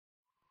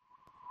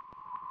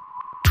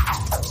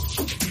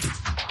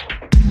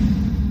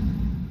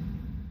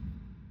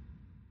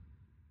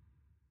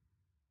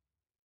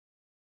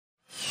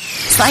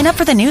Sign up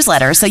for the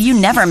newsletter so you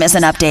never miss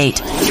an update.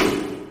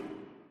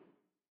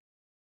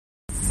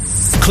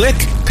 Click,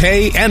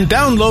 pay, and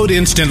download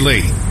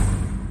instantly.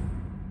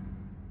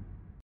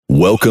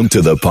 Welcome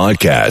to the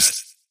podcast.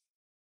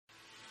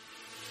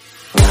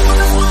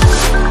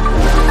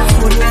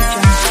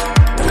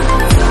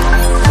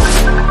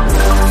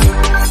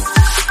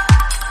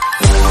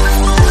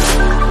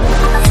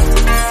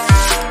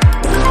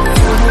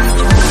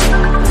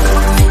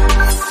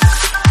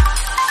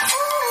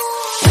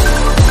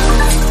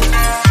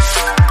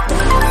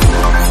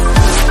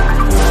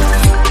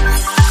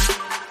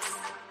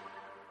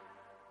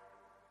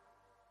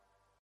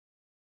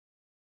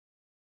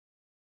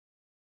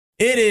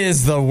 It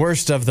is the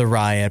Worst of the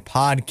Riot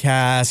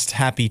podcast.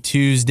 Happy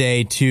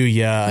Tuesday to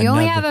you. We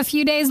only have a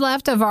few days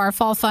left of our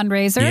fall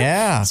fundraiser.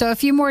 Yeah. So a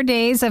few more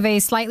days of a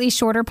slightly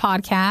shorter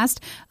podcast,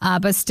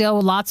 but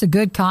still lots of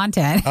good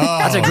content. Oh,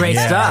 Lots of great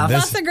stuff.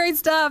 Lots of great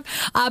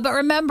stuff. But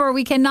remember,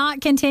 we cannot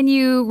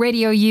continue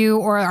Radio U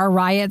or our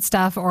Riot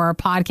stuff or our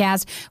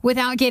podcast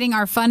without getting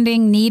our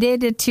funding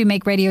needed to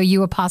make Radio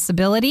U a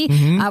possibility.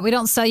 We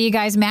don't sell you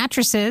guys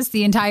mattresses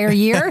the entire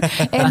year.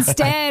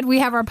 Instead, we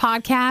have our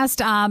podcast,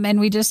 and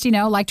we just,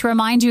 like to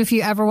remind you, if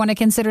you ever want to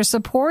consider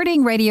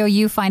supporting Radio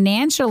U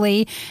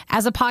financially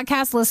as a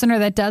podcast listener,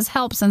 that does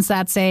help, since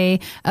that's a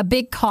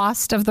big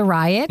cost of the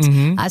Riot.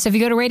 So if you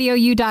go to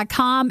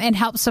radiou.com and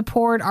help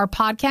support our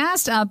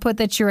podcast, put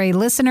that you're a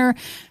listener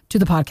to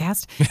the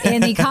podcast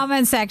in the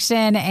comment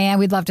section, and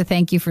we'd love to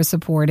thank you for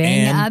supporting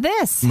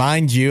this.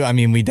 Mind you,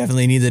 we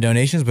definitely need the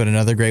donations, but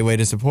another great way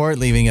to support,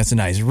 leaving us a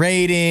nice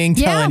rating,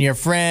 telling your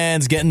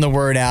friends, getting the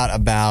word out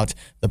about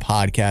the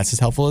podcast is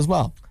helpful as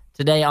well.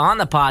 Today on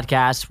the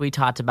podcast, we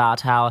talked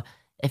about how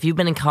if you've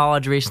been in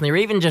college recently or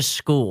even just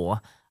school,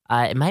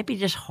 it might be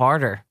just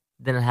harder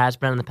than it has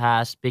been in the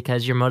past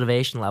because your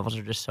motivation levels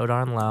are just so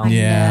darn low.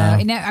 Yeah.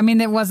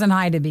 It wasn't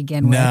high to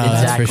begin with. No,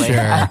 Exactly.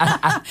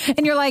 that's for sure.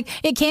 And you're like,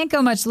 it can't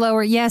go much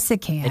lower. Yes,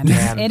 it can. It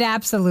can. It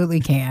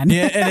absolutely can.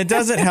 Yeah, and it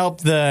doesn't help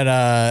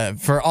that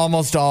for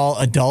almost all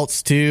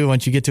adults, too,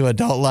 once you get to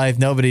adult life,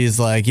 nobody's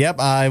like,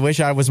 yep, I wish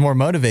I was more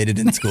motivated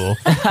in school.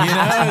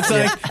 It's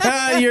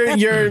like,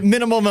 your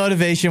minimal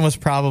motivation was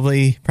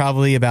probably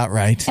about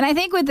right. And I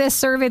think with this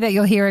survey that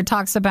you'll hear, it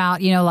talks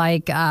about,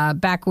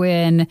 back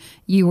when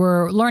you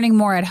were learning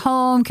more at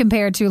home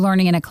compared to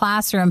learning in a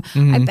classroom.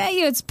 I bet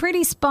you it's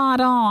pretty spot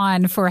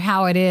on for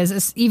how it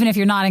is, even if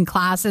you're not in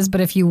classes,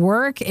 but if you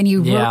work and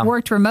you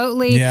worked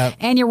remotely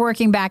and you're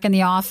working back in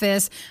the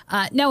office,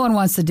 no one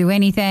wants to do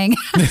anything.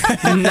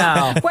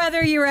 No.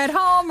 Whether you're at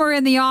home or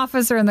in the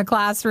office or in the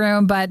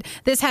classroom, but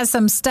this has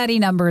some study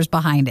numbers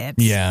behind it.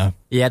 Yeah.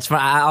 Yeah, it's fun.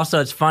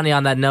 Also, it's funny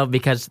on that note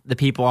because the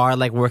people are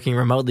working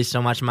remotely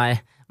so much.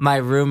 My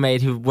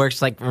roommate who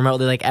works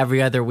remotely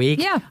every other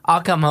week. Yeah.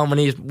 I'll come home when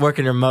he's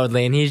working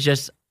remotely and he's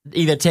just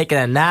either taking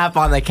a nap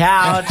on the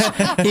couch.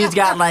 He's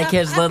got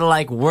his little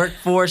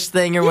workforce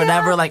thing or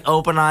whatever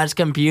open on his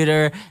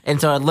computer,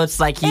 and so it looks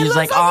like he's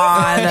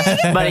on,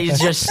 but he's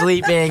just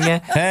sleeping.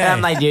 And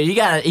I'm like, dude, you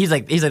gotta. He's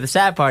like, the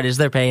sad part is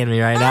they're paying me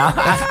right now.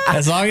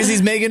 As long as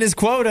he's making his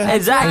quota.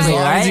 Exactly, As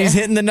long right? as he's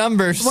hitting the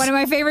numbers. One of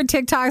my favorite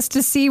TikToks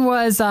to see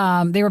was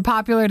they were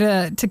popular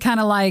to kind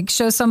of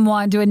show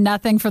someone doing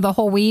nothing for the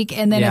whole week,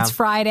 and then it's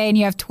Friday and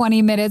you have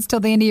 20 minutes till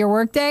the end of your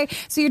workday.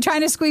 So you're trying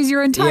to squeeze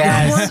your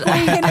entire work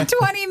week into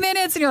 20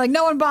 minutes, and you're like,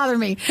 no one bother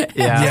me.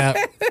 Yeah.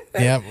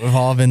 Yep, we've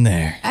all been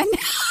there.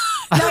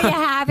 No, you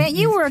haven't.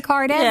 You work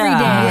hard every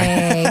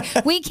day.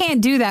 We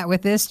can't do that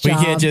with this job.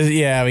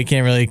 We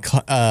can't really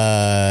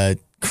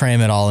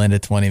cram it all into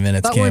 20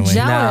 minutes, but can we're we?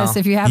 jealous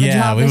if you have a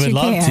job we that would you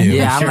love can. to.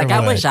 Yeah, Sure I'm I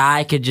would. wish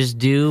I could just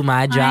do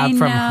my job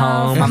from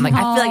home. I'm like,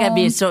 I feel like I'd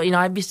be so,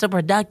 I'd be so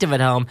productive at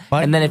home.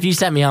 What? And then if you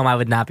sent me home, I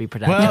would not be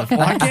Well, productive.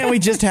 why can't we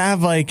just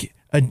have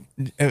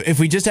if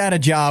we just had a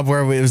job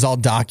where it was all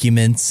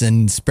documents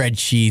and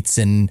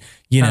spreadsheets and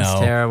That's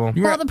terrible.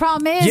 Well, the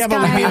problem is,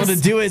 but we'd be able to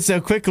do it so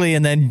quickly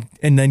and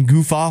then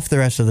goof off the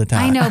rest of the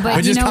time. I know, but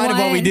which you is know kind of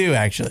what what? we do,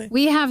 actually.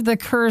 We have the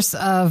curse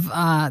of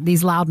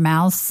these loud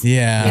mouths.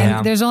 Yeah.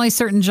 And there's only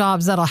certain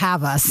jobs that'll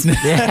have us.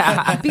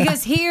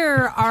 Because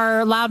here,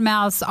 our loud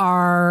mouths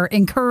are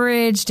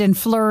encouraged and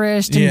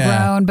flourished and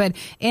grown. But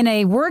in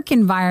a work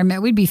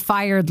environment, we'd be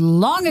fired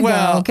long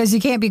ago because you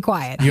can't be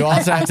quiet. You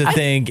also have to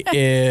think,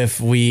 if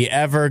we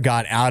ever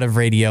got out of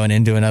radio and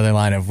into another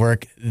line of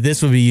work,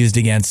 this would be used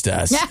against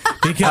us.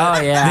 Because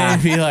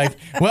they'd be like,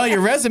 well,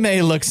 your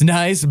resume looks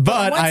nice,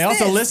 but I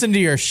also listened to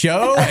your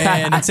show,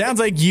 and it sounds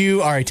like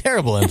you are a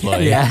terrible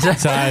employee. Yeah.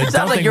 So I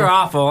Sounds like you're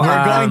awful.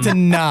 We're going to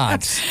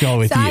not go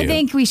with So you. I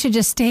think we should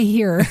just stay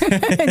here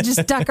and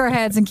just duck our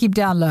heads and keep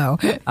down low.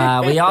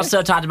 We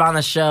also talked about on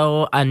the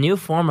show a new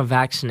form of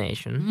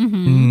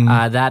vaccination.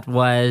 That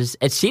was,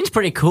 it seems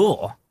pretty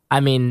cool.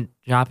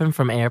 Dropping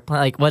from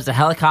airplane, was it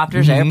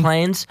helicopters,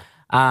 airplanes,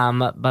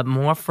 but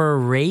more for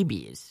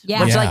rabies.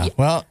 Yeah.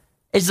 Which,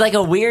 it's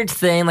a weird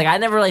thing. I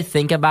never really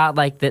think about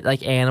that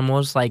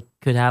animals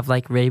could have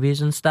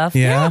rabies and stuff.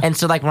 Yeah. And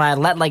so when I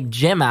let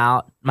Jim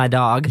out, my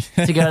dog,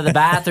 to go to the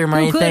bathroom or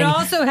Who anything. could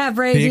also have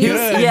rabies. You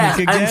could. Yeah,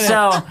 You could and get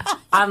so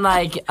I'm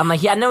like,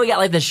 yeah, I know we got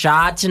like the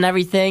shots and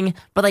everything,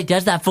 but like,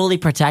 does that fully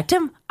protect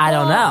him? I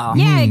don't know.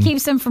 Yeah, it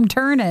keeps him from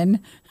turning.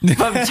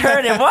 From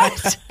turning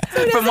what?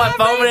 From what,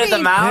 foaming at the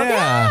mouth?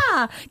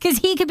 Yeah, because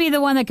he could be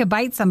the one that could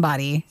bite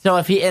somebody. So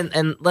if he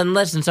and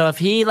listen, so if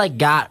he like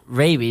got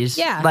rabies,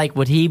 Yeah. like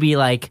would he be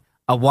like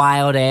a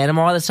wild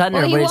animal all of a sudden,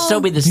 Well, or he would it still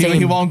won't- be the He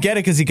same? won't get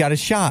it because he got a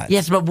shot.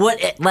 Yes, but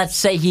let's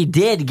say he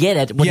did get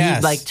it. Would Yes.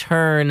 he like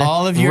turn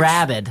All of your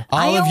rabid?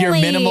 all of your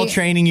only- minimal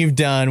training you've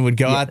done would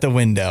go out the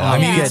window. I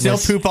mean, he'd still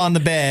goodness. poop on the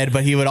bed,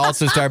 but he would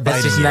also start That's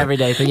biting just you. an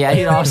everyday thing. Yeah,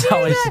 he'd also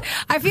always.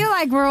 I feel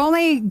like we're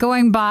only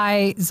going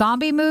by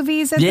zombie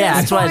movies at Yeah,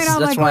 this that's what point I- on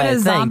that's like what what I a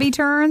think. zombie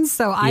turns.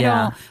 So I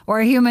Yeah. don't, or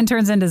a human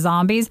turns into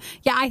zombies.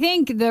 Yeah, I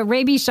think the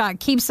rabies shot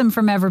keeps them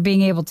from ever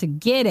being able to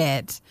get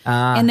it,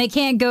 and they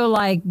can't go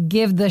like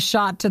give the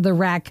shot to the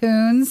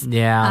raccoons.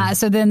 Yeah.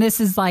 So then this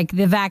is like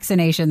the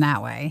vaccination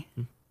that way.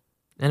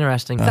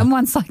 Interesting.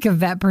 Someone's like a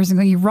vet person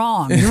going, "You're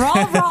wrong. You're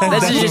all wrong."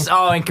 This is just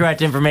all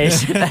incorrect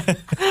information. I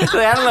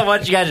don't know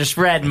what you guys are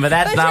spreading, but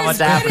that's not what's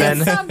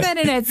happening. Something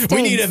and it stinks.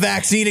 We need a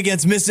vaccine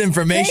against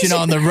misinformation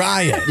on the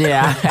riot.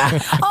 Yeah.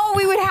 Oh,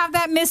 we would have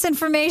that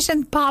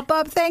misinformation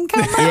pop-up thing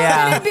come up,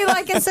 Yeah. and it'd be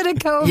like instead of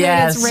COVID,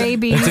 Yes. it's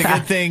rabies. It's a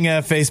good thing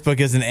Facebook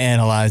isn't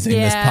analyzing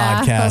this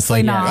Yeah, podcast. hopefully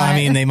Like, not. I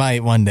mean, they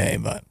might one day,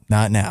 but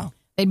not now.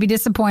 They'd be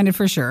disappointed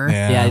for sure.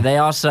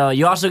 Yeah,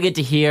 you also get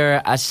to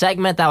hear a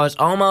segment that was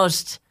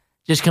almost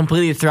just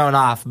completely thrown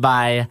off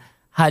by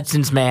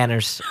Hudson's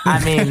manners.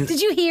 I mean,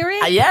 Did you hear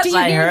it? yes, Did you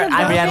I heard heard. the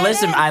I mean, I book in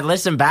listened. it? I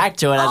listened back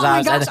to it as Oh I my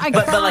was. gosh, I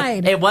but like,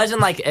 cried. it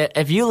wasn't like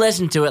if you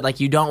listen to it, like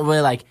you don't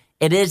really like.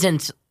 It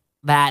isn't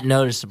that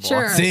noticeable.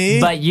 Sure. See?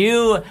 But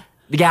you.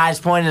 The guys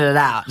pointed it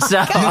out, so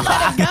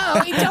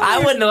I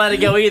wouldn't have let it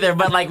go either.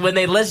 But like when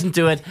they listen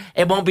to it,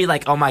 it won't be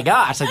like, "Oh my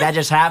gosh, like that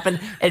just happened."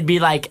 It'd be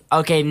like,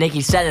 "Okay, Nikki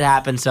said it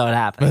happened, so it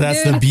happened." But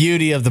that's the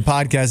beauty of the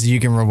podcast. Is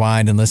you can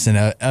rewind and listen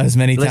as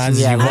many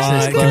times as you listen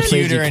as want. closely as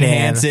Computer you can.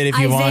 enhance it if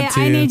you Isaiah, want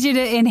to. I need you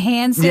to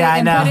enhance it Yeah, I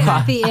and know. put it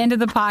at the end of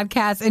the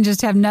podcast and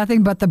just have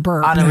nothing but the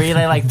burp. On a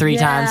relay like 3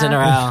 times in a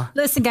row.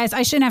 Listen, guys,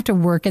 I shouldn't have to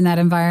work in that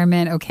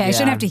environment, okay? I Yeah.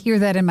 shouldn't have to hear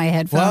that in my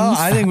headphones. Well,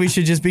 I think we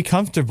should just be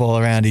comfortable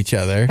around each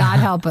other. God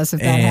help us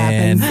if that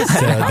And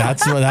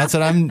happens.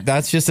 so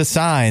that's just a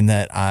sign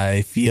that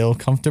I feel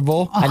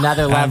comfortable.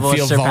 Another level I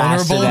feel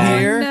surpassed vulnerable today.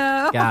 here.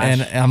 No. Gosh.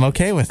 And I'm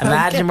okay with it.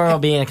 Imagine where we'll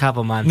be in a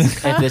couple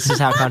months if this is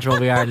how comfortable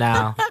we are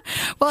now.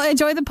 Well,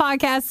 enjoy the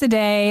podcast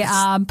today.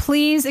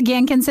 Please,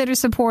 again, consider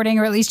supporting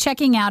or at least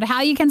checking out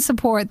how you can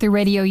support through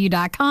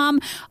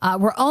radiou.com.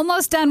 We're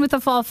almost done with the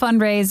fall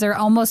fundraiser,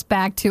 almost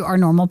back to our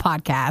normal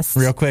podcast.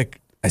 Real quick,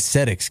 I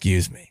said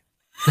excuse me.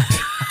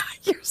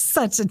 You're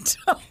such a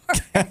dork.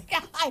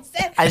 I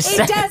said, I it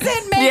said-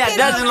 doesn't make Yeah, it it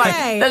doesn't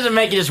okay. doesn't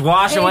make you just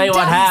wash It away what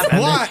doesn't.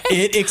 happened. What?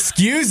 It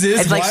excuses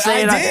It's like what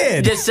saying I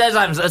did. It just says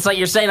it's like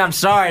you're saying I'm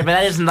sorry, but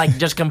that isn't like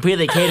just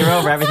completely cater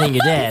over everything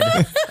you did.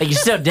 Like you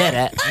still did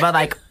it, but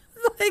like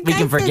Like, we can I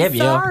said forgive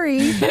you.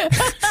 Sorry.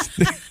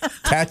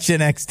 Catch you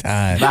next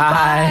time.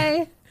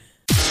 bye. Bye.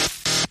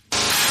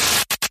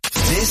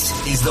 This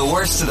is the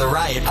Worst of the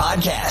Riot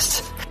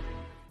podcast.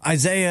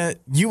 Isaiah,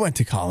 you went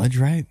to college,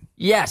 right?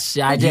 Yes,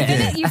 I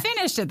did. You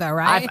finished it though,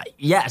 right?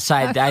 Yes,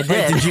 I did.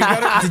 Did you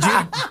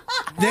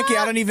Nikki,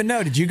 I don't even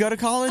know. Did you go to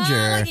college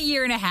or? Like a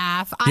year and a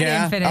half. I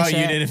Yeah? didn't finish Oh, it.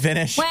 you didn't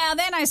finish? Well,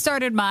 then I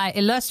started my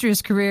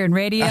illustrious career in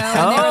radio,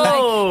 and they were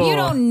like, "You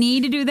don't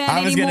need to do that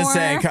I was anymore."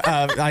 going to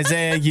say,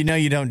 Isaiah,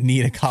 you don't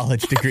need a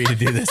college degree to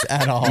do this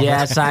at all.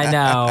 Yes, I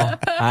know.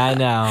 I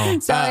know.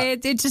 So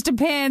it just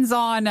depends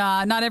on.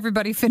 Not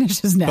everybody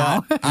finishes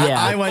now. But Yeah.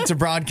 I went to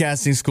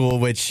broadcasting school,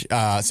 which,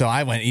 so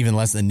I went even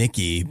less than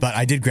Nikki, but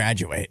I did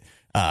graduate.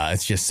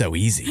 It's just so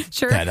easy.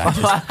 Sure. That I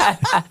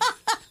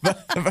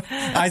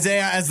just,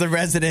 Isaiah, as the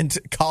resident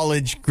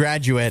college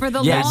graduate, For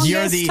the Yes.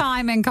 longest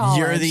time in college.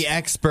 You're the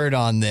expert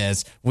on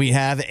this. We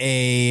have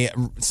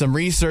some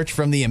research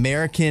from the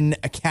American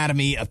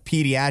Academy of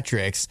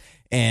Pediatrics,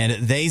 and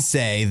they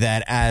say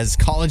that as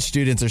college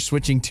students are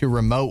switching to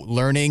remote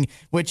learning,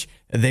 which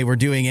they were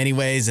doing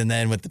anyways, and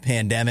then with the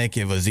pandemic,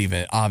 it was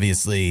even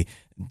obviously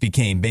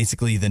became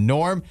basically the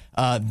norm.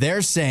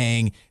 They're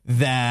saying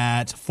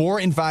that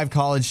 4 in 5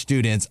 college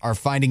students are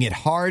finding it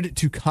hard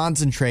to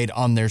concentrate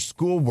on their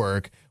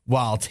schoolwork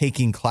while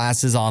taking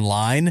classes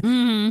online.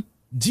 Mm-hmm.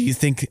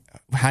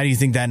 How do you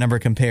think that number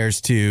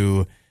compares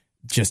to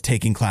just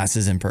taking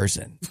classes in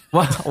person?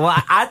 Well,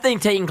 I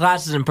think taking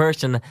classes in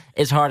person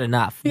is hard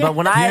enough. But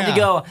when I had to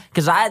go,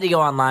 because I had to go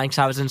online because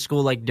I was in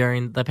school like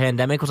during the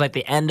pandemic, was like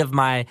the end of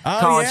my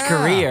college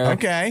career.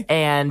 Okay.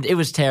 And it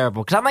was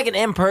terrible because I'm like an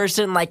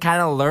in-person like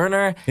kind of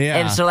learner. Yeah.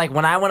 And so like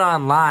when I went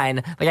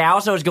online, like I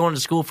also was going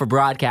to school for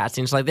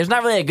broadcasting. So like there's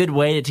not really a good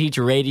way to teach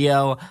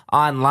radio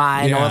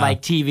online or Yeah.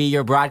 like TV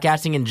or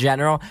broadcasting in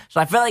general. So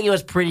I felt like it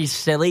was pretty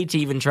silly to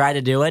even try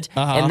to do it.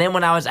 Uh-huh. And then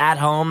when I was at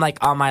home like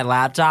on my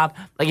laptop,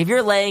 like if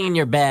you're laying in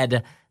your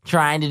bed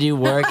trying to do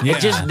work. It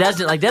just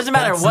doesn't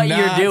matter what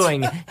you're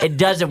doing. It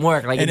doesn't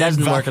work. Like, it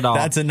doesn't work at all.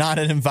 That's not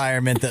an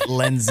environment that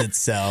lends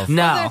itself.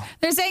 No. Well,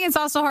 they're saying it's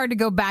also hard to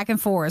go back and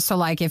forth. So,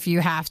 like, if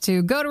you have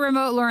to go to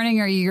remote learning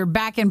or you're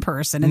back in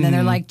person, and then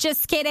they're like,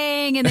 just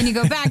kidding. And then you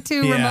go back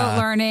to remote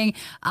learning.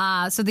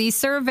 So the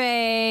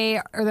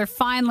survey, or they're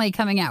finally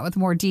coming out with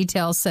more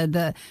details, said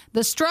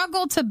the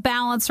struggle to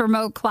balance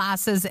remote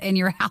classes and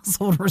your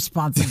household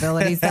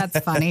responsibilities. That's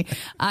funny.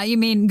 You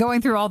mean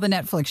going through all the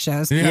Netflix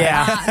shows.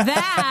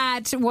 Yeah.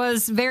 That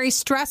was very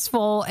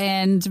stressful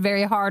and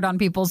very hard on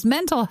people's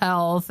mental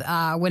health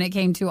when it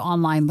came to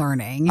online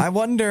learning. I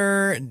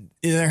wonder,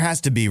 there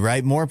has to be,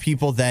 right? More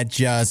people that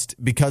just,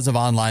 because of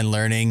online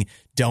learning,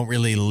 don't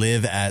really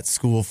live at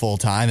school full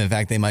time. In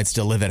fact, they might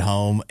still live at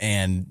home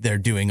and they're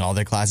doing all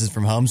their classes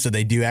from home. So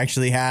they do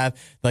actually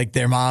have like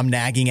their mom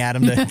nagging at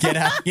them to get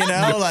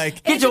out,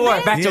 like get to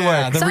work, back to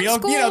work.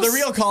 The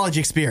real college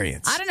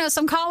experience. I don't know.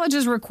 Some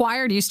colleges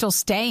required you still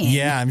staying.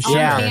 Yeah, I'm sure.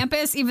 On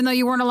campus, even though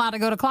you weren't allowed to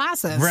go to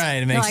classes. Right.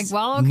 It makes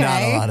not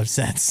a lot of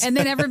sense. And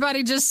then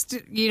everybody just,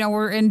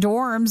 were in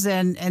dorms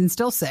and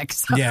still sick.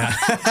 So yeah.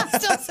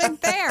 still sick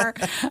there.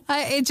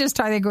 I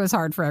think it was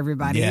hard for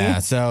everybody. Yeah.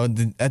 So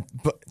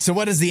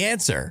what is the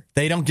answer?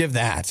 They don't give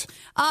that.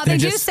 They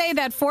do say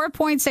that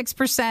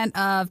 4.6%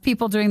 of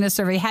people doing this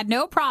survey had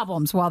no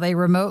problems while they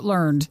remote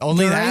learned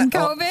Only during that?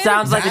 COVID.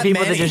 Sounds like the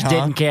people that just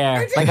didn't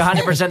care. Like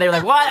 100%, they were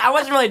like, "What? I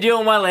wasn't really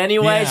doing well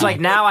anyway." Yeah. It's like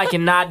now I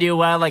cannot do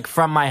well like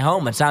from my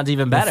home. It sounds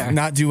even better.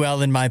 Not do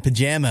well in my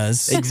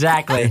pajamas.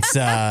 Exactly.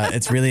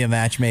 It's really a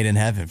match made in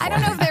heaven. I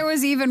don't know if there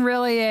was even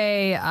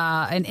really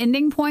an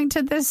ending point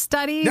to this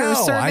study or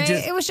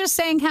survey. It was just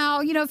saying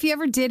how, if you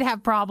ever did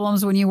have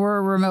problems when you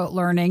were remote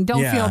learning,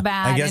 don't feel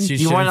bad. I guess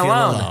you weren't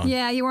alone.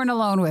 Yeah, you weren't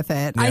alone with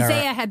it. Yeah,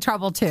 Isaiah had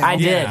trouble too. I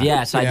did.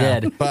 Yes, I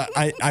did. But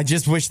I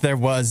just wish there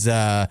was,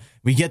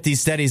 we get these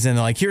studies and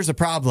they're like, here's a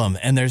problem.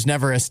 And there's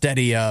never a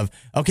study of,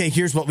 okay,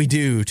 here's what we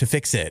do to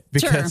fix it.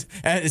 Because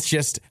it's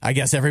just, I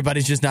guess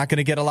everybody's just not going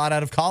to get a lot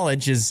out of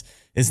college is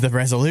the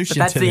resolution.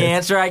 But that's the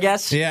answer, I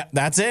guess. Yeah,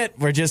 that's it.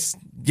 We're just,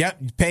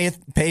 pay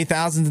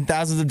thousands and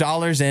thousands of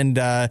dollars and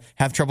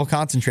have trouble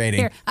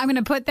concentrating. Here, I'm going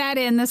to put that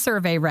in the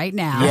survey right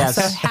now. Yes.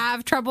 So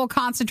have trouble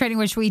concentrating,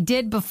 which we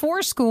did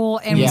before school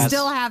and we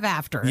still have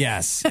after.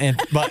 Yes,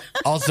 but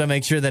also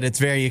make sure that it's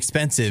very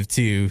expensive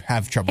to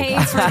have trouble Pay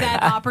concentrating. for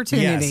that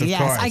opportunity.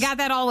 Yes, of course. I got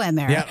that all in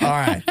there. Yeah, all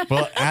right.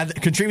 Well,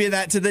 contribute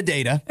that to the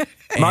data.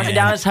 Mark it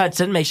down as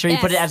Hudson. Make sure you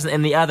put it as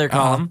in the other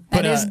column.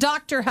 That is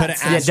Dr.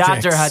 Hudson. Yeah,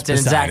 Dr. Hudson,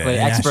 exactly.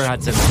 Expert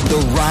Hudson. The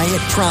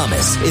Riot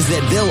promise is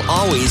that they'll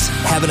always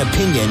have an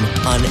opinion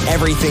on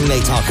everything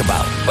they talk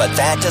about. But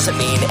that doesn't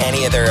mean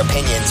any of their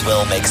opinions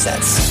will make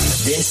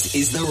sense. This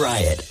is The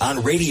Riot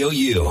on Radio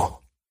U.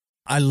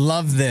 I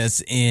love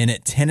this in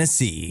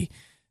Tennessee.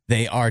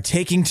 They are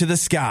taking to the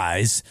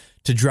skies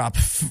to drop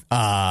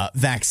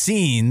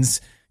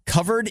vaccines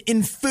covered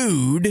in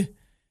food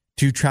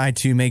to try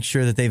to make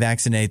sure that they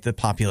vaccinate the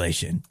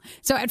population.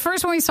 So at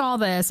first when we saw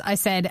this, I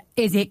said,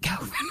 is it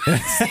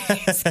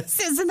COVID?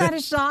 Isn't that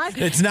a shot?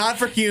 It's not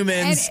for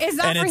humans,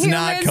 and it's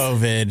not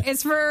COVID.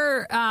 It's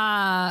for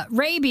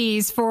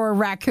rabies for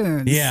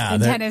raccoons in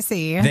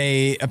Tennessee.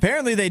 They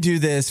do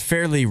this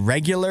fairly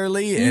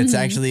regularly. Mm-hmm. It's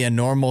actually a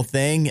normal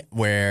thing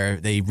where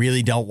they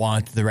really don't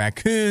want the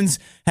raccoons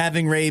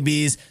having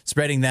rabies,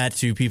 spreading that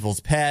to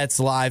people's pets,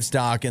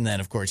 livestock, and then,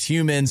 of course,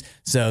 humans.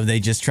 So they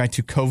just try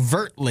to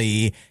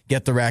covertly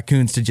get the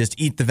raccoons to just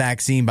eat the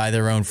vaccine by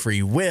their own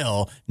free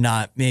will,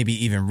 not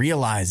maybe even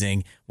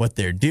realizing what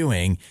they're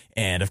doing.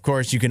 And, of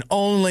course, you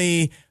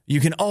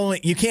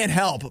can't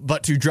help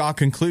but to draw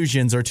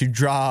conclusions or to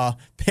draw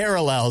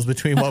parallels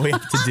between what we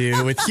have to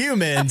do with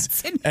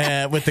humans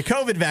with the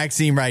COVID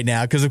vaccine right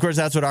now, because, of course,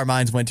 that's what our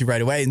minds went to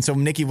right away. And so,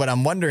 Nikki, what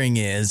I'm wondering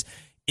is,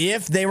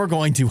 if they were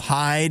going to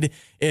hide,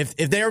 if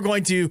they were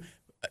going to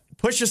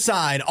push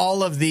aside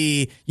all of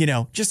the,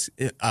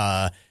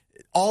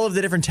 all of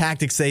the different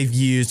tactics they've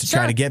used to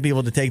try to get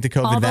people to take the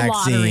COVID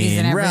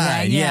vaccine,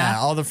 right? Yeah,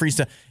 all the free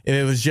stuff. If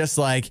it was just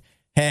like,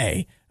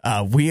 hey,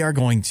 we are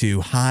going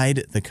to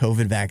hide the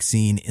COVID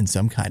vaccine in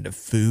some kind of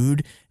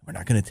food. We're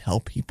not going to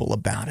tell people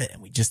about it,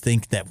 and we just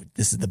think that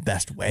this is the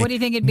best way. What do you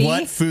think it'd be?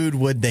 What food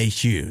would they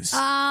choose?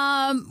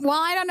 Well,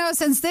 I don't know.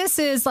 Since this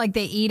is like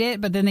they eat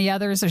it, but then the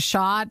other is a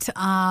shot.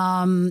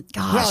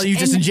 Well, you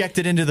just inject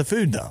it into the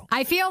food, though.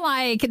 I feel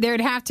like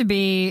there'd have to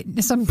be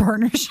some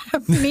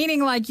partnership,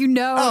 meaning like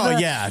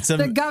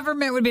the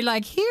government would be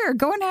like, here,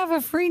 go and have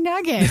a free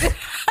nugget.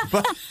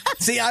 But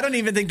see, I don't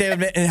even think they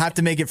would have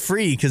to make it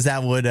free because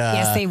that would.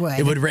 Yes, they would.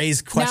 It would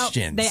raise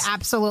questions. No, they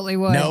absolutely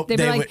would. Nope, They'd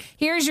be like,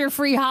 here's your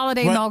free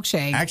holiday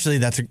milkshake. Actually,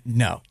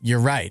 no, you're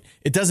right.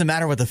 It doesn't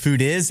matter what the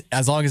food is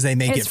as long as they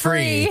make it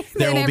free.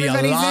 There will be a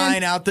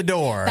line out the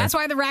door. That's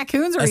why the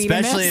raccoons are eating it.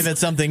 Especially if it's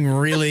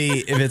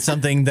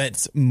something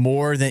that's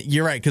more than,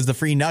 you're right, because the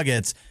free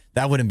nuggets,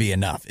 that wouldn't be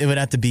enough. It would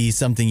have to be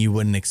something you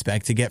wouldn't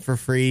expect to get for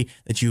free,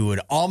 that you would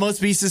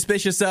almost be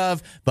suspicious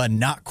of, but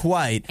not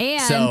quite.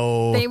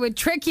 And they would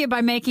trick you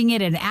by making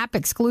it an app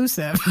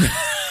exclusive.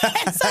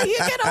 So you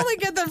can only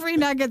get the free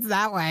nuggets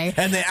that way.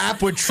 And the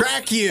app would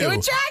track you. It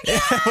would track you.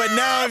 It would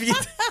know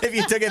if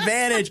you took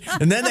advantage,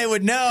 and then they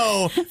would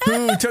know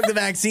who took the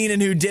vaccine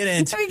and who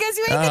didn't. Because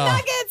you ate the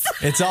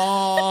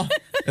nuggets.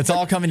 It's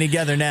all coming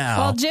together now.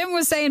 Well, Jim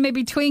was saying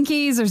maybe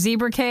Twinkies or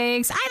zebra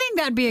cakes. I think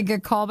that'd be a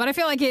good call, but I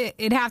feel like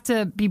it'd have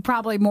to be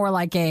probably more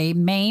like a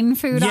main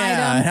food item.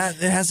 Yeah,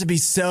 it has to be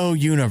so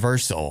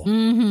universal.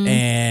 Mm-hmm.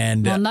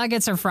 And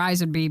nuggets or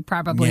fries would be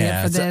probably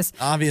it for this.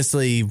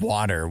 Obviously,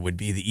 water would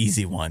be the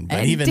easy one,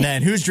 but even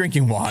then, who's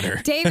drinking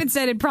water? David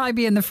said it'd probably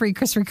be in the free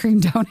Krispy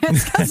Kreme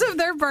donuts because of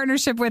their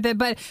partnership with it.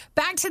 But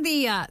back to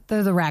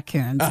the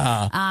raccoons,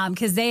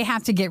 because they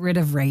have to get rid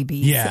of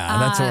rabies. Yeah,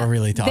 that's what we're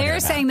really talking about. They're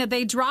saying that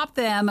they drop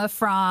them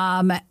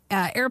from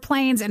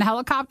airplanes and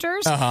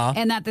helicopters,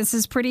 and that this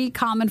is pretty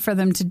common for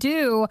them to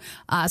do.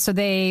 So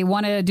they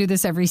want to do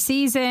this every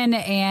season,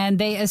 and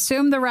they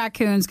assume the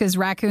raccoons, because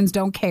raccoons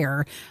don't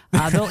care.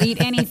 They'll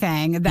eat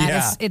anything.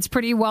 It's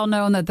pretty well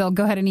known that they'll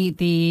go ahead and eat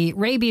the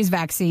rabies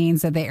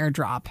vaccines that they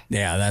airdrop.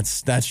 Yeah,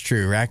 that's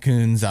true.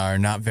 Raccoons are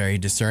not very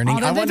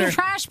discerning. Although they're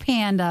trash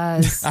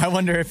pandas. I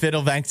wonder if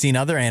it'll vaccine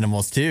other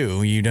animals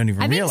too. You don't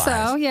even realize. I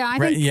think so. Yeah, I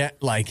think. Yeah,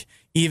 like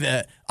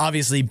even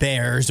obviously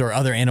bears or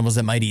other animals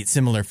that might eat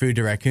similar food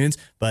to raccoons,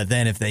 but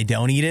then if they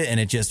don't eat it and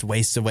it just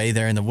wastes away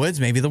there in the woods,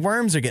 maybe the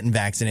worms are getting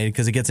vaccinated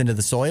because it gets into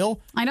the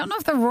soil. I don't know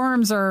if the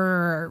worms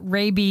are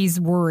rabies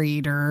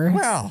worried,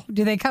 or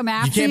do they come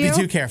after you? You can't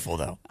be too careful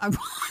though.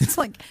 It's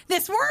like,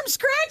 this worm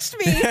scratched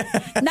me.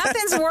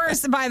 Nothing's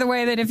worse, by the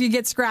way, than if you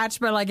get scratched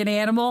by like an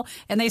animal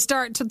and they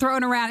start to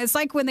throwing around. It's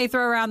like when they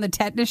throw around the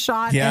tetanus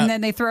shot and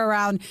then they throw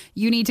around,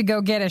 you need to go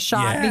get a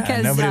shot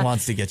because nobody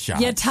wants to get shot.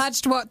 You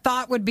touched what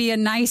thought would be a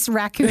nice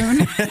raccoon.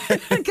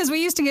 Because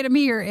we used to get them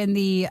here in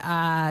the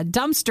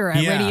dumpster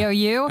at Radio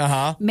U.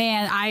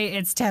 Man,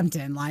 it's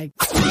tempting. Like,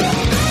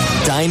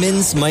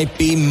 diamonds might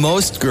be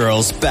most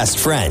girls' best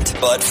friend,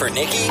 but for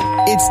Nikki,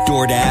 it's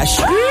DoorDash.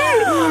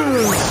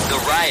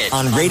 The Riot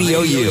on Radio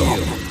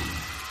U.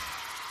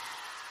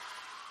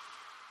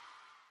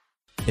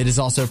 It is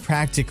also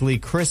practically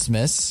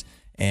Christmas,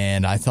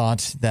 and I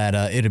thought that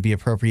it'd be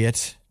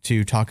appropriate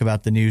to talk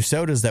about the new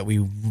sodas that we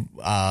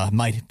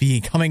might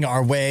be coming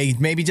our way,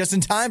 maybe just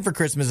in time for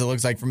Christmas, it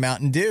looks like, from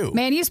Mountain Dew.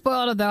 Man, you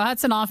spoiled it, though.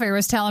 Hudson Off-Air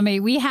was telling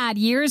me we had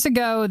years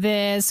ago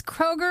this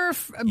Kroger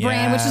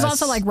brand, which is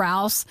also like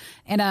Ralph's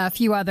and a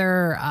few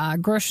other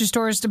grocery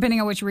stores, depending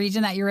on which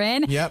region that you're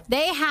in. Yep.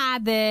 They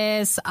had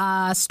this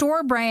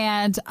store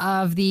brand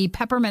of the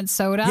peppermint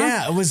soda.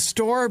 Yeah, it was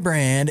store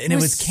brand, and it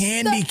was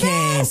candy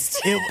cane.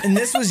 And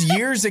this was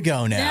years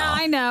ago now. Yeah,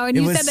 I know. And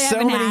you said they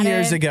haven't had it. It was so many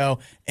years ago,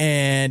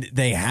 and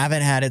they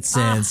haven't had it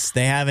since.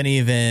 They haven't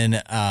even,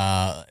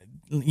 had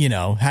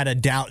a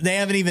doubt. They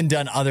haven't even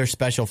done other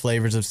special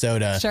flavors of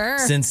soda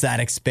since that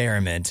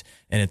experiment.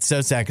 And it's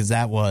so sad because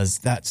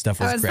that stuff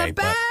was great.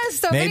 The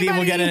best. So maybe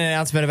we'll get an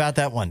announcement about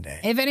that one day.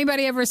 If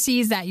anybody ever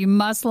sees that, you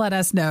must let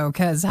us know,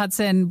 because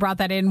Hudson brought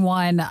that in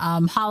one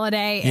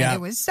holiday, and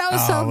it was so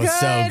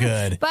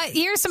good. But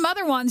here's some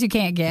other ones you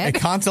can't get. A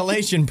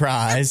consolation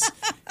prize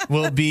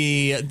will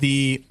be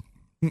the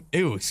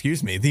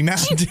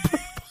Mountain Dew.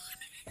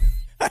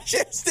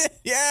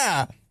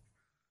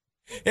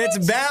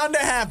 It's bound to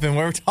happen.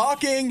 We're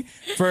talking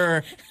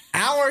for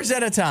hours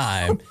at a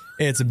time.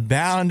 It's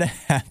bound to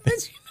happen.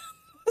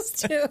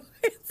 It's okay.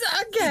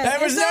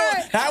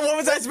 What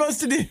was I supposed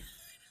to do?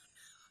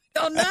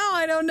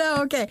 I don't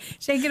know. Okay,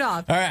 shake it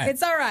off. All right.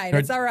 It's all right.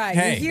 It's all right.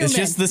 Hey, it's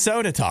just the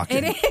soda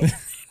talking. It is.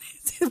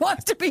 It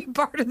wants to be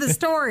part of the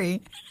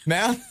story.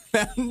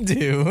 Mountain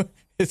Dew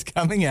is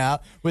coming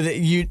out with it.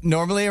 You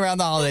normally around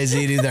the holidays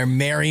they do their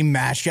merry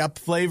mashup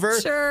flavor.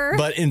 Sure.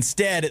 But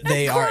instead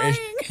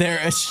they're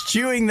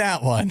eschewing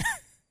that one.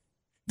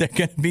 They're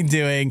going to be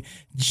doing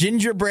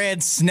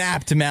gingerbread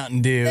snapped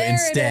Mountain Dew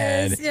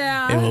instead. It is,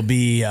 yeah. It will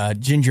be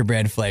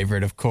gingerbread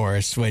flavored, of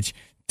course, which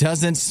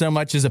doesn't so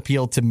much as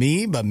appeal to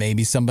me, but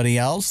maybe somebody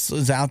else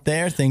is out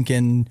there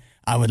thinking,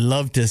 I would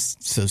love to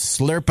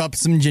slurp up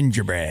some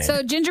gingerbread.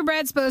 So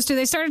gingerbread's supposed to,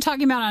 they started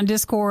talking about it on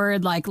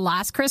Discord like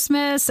last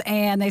Christmas,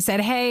 and they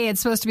said, hey,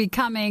 it's supposed to be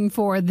coming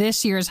for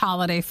this year's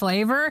holiday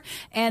flavor.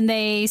 And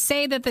they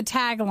say that the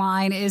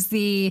tagline is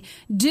the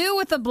do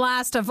with a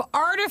blast of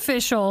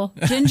artificial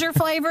ginger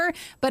flavor.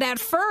 But at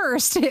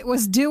first it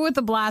was do with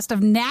a blast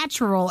of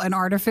natural and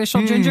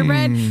artificial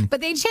gingerbread. But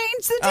they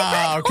changed the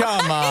tagline. Oh,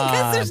 come on.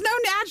 Because there's no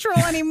natural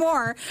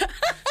anymore.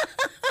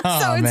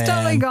 So it's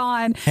totally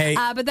gone. Hey,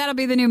 but that'll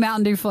be the new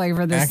Mountain Dew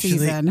flavor this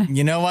season.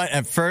 You know what?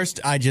 At first,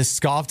 I just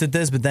scoffed at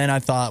this, but then I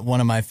thought one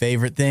of my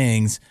favorite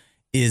things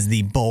is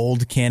the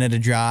bold Canada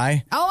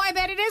Dry. Oh, I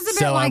bet it is a bit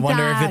so like that. So I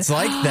wonder if it's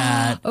like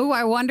that. Oh,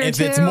 I wonder if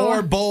too. If it's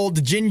more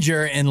bold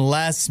ginger and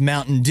less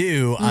Mountain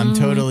Dew, I'm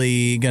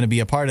totally going to be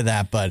a part of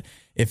that. But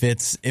if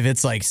it's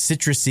like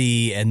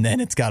citrusy and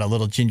then it's got a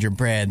little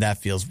gingerbread, that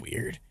feels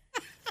weird.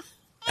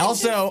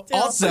 Also,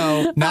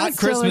 not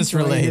Christmas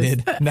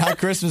related,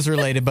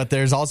 but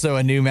there's also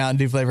a new Mountain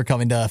Dew flavor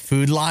coming to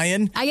Food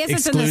Lion. I guess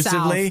it's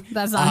exclusively. in the South.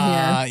 That's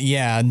not here.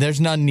 Yeah, there's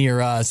none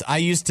near us.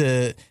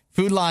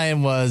 Food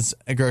Lion was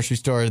a grocery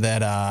store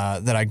that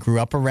I grew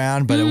up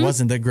around, but it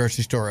wasn't the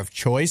grocery store of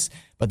choice.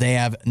 But they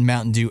have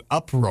Mountain Dew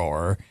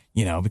Uproar,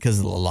 because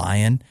of the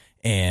lion.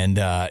 And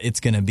it's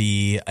going to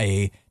be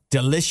a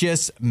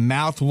delicious,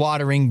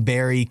 mouth-watering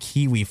berry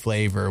kiwi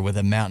flavor with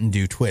a Mountain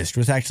Dew twist,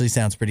 which actually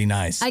sounds pretty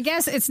nice. I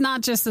guess it's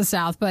not just the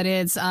South, but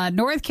it's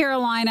North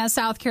Carolina,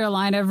 South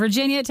Carolina,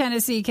 Virginia,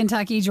 Tennessee,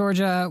 Kentucky,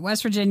 Georgia,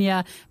 West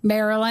Virginia,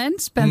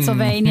 Maryland,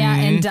 Pennsylvania,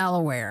 and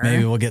Delaware.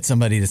 Maybe we'll get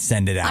somebody to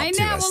send it out to us.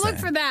 I know, we'll look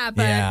for that,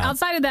 but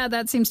outside of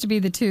that seems to be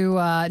the two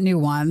new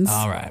ones.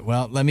 All right,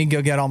 well, let me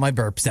go get all my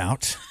burps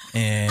out.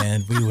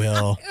 And we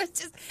will.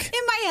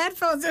 In my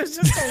headphones, there's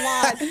just a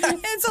lot.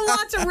 It's a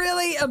lot to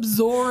really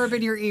absorb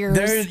in your ears.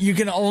 You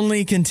can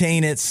only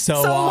contain it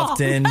so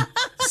often.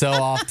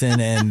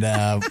 And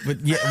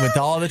with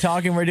all the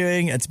talking we're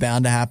doing, it's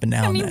bound to happen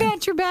now and then.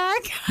 Bet you're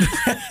back.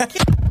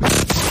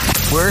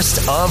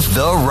 Worst of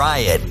the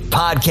Riot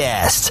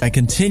podcast. I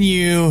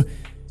continue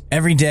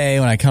every day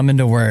when I come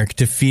into work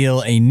to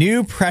feel a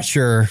new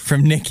pressure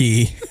from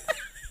Nikki.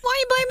 Why are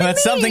you blaming me?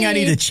 That's something I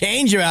need to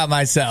change about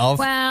myself.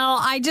 Well,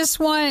 I just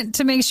want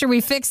to make sure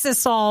we fix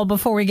this all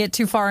before we get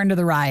too far into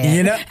the riot.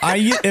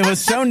 It was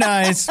so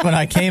nice when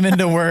I came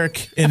into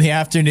work in the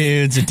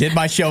afternoons and did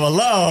my show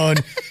alone,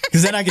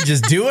 because then I could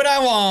just do what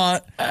I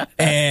want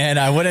and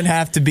I wouldn't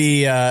have to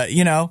be,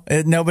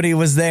 nobody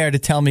was there to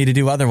tell me to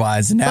do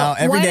otherwise. And now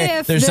every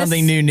day there's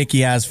something new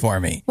Nikki has for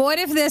me. What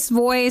if this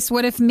voice,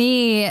 what if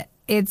me...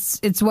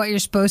 It's what you're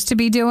supposed to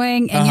be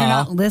doing, and you're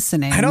not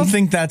listening. I don't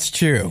think that's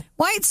true.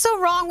 Why it's so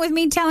wrong with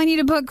me telling you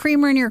to put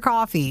creamer in your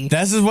coffee?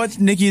 This is what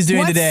Nikki is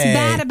doing today.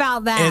 What's bad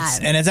about that?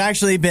 It's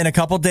actually been a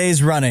couple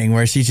days running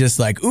where she's just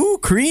like, ooh,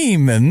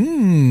 cream.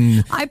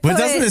 But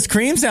doesn't this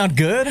cream sound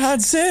good,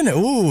 Hudson?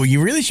 Ooh,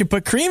 you really should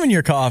put cream in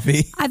your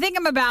coffee. I think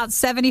I'm about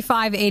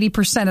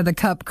 75-80% of the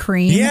cup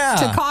cream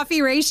to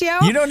coffee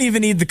ratio. You don't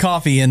even need the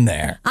coffee in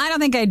there. I don't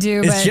think I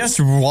do. It's just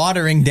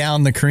watering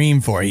down the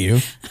cream for you.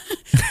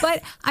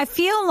 But I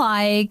feel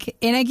like,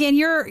 and again,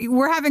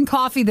 we're having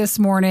coffee this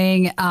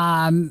morning,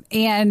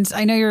 and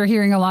I know you're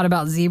hearing a lot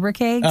about zebra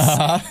cakes,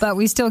 but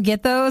we still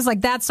get those.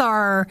 Like that's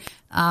our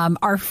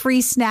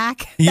free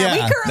snack that we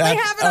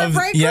currently have in our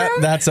break room. Yeah,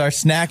 that's our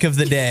snack of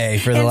the day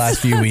for the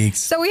last few weeks.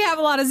 So we have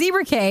a lot of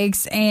zebra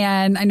cakes,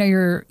 and I know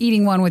you're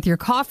eating one with your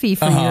coffee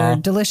for your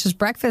delicious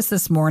breakfast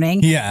this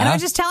morning. Yeah. And I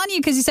was just telling you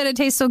because you said it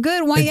tastes so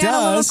good. Why don't you add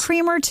a little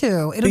cream or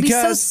two? It'll be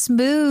so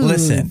smooth.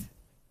 Listen.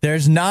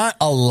 There's not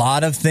a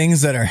lot of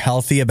things that are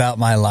healthy about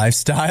my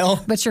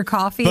lifestyle. But your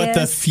coffee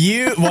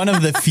is? But one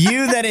of the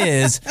few that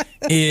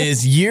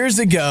is years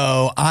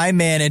ago, I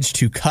managed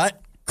to cut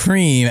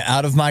cream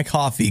out of my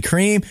coffee.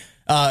 Cream,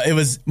 it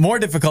was more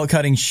difficult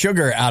cutting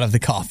sugar out of the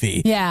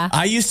coffee. Yeah.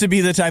 I used to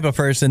be the type of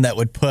person that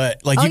would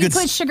put, you could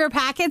put sugar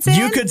packets in?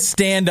 You could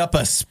stand up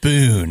a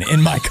spoon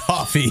in my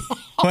coffee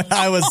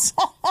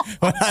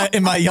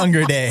in my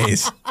younger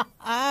days.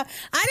 I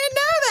didn't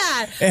know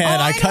that.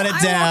 And I cut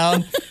it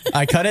down.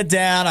 I cut it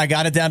down. I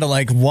got it down to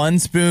like one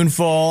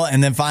spoonful.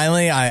 And then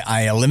finally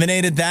I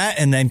eliminated that.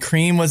 And then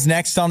cream was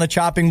next on the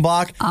chopping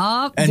block.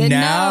 And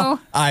now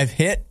I've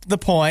hit the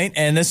point.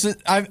 And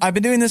I've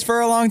been doing this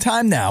for a long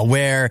time now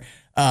where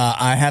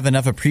I have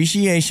enough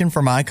appreciation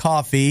for my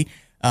coffee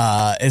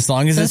as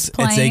long as it's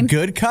a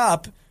good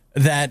cup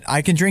that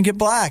I can drink it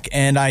black.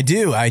 And I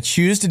do. I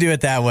choose to do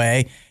it that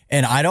way.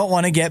 And I don't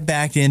want to get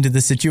back into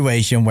the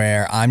situation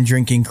where I'm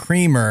drinking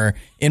creamer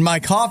in my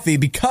coffee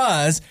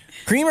because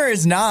creamer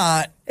is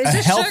not a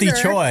healthy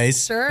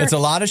choice. Sure. It's a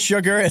lot of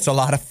sugar. It's a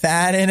lot of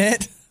fat in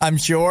it, I'm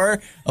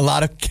sure. A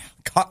lot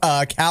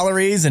of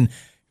calories and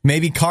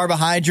maybe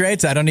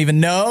carbohydrates. I don't even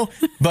know.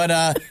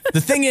 But the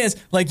thing is,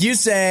 like you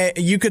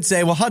could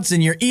say, well,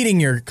 Hudson, you're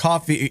eating your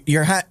coffee.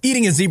 You're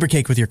eating a zebra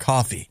cake with your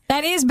coffee.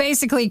 That is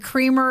basically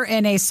creamer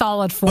in a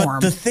solid form.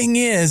 But the thing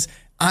is,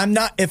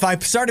 if I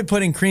started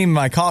putting cream in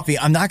my coffee,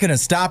 I'm not going to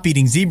stop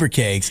eating zebra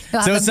cakes.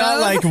 So it's not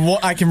like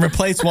I can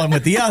replace one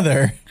with the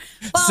other.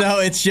 Well, so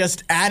it's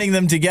just adding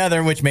them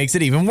together, which makes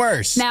it even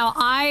worse. Now,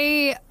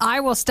 I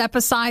will step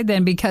aside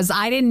then because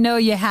I didn't know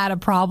you had a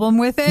problem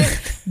with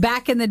it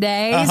back in the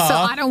day. So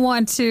I don't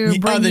want to bring you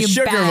back. The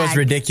sugar was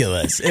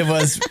ridiculous. It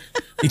was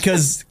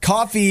because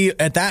coffee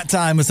at that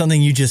time was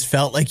something you just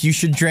felt like you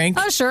should drink.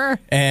 Oh, sure.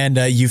 And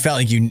you felt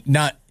like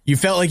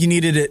you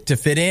needed it to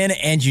fit in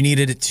and you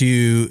needed it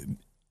to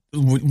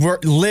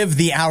live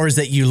the hours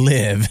that you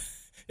live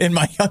in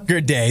my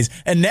younger days.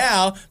 And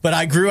now, but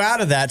I grew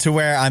out of that to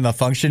where I'm a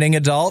functioning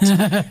adult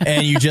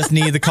and you just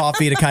need the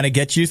coffee to kind of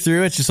get you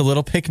through. It's just a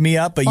little pick me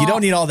up, but you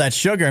don't need all that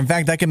sugar. In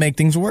fact, that can make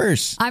things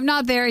worse. I'm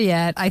not there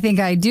yet. I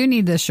think I do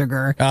need the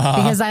sugar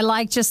because I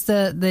like just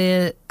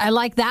I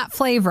like that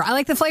flavor. I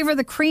like the flavor of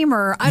the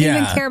creamer. I don't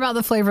even care about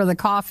the flavor of the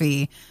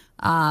coffee.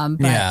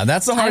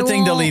 That's the hard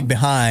thing to leave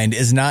behind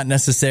is not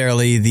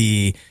necessarily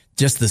the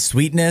just the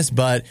sweetness,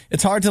 but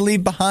it's hard to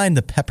leave behind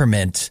the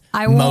peppermint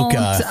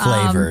mocha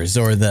flavors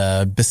or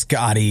the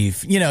biscotti,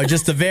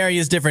 just the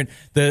various different,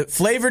 the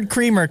flavored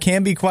creamer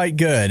can be quite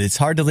good. It's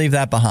hard to leave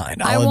that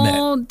behind. I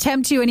won't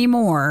tempt you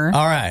anymore.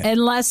 All right.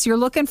 Unless you're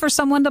looking for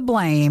someone to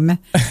blame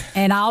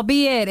and I'll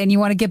be it and you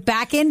want to get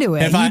back into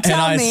it.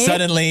 I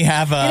suddenly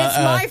have it's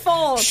my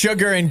fault.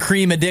 Sugar and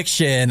cream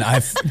addiction,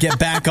 I get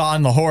back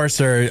on the horse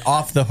or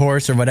off the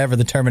horse or whatever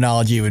the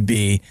terminology would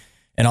be.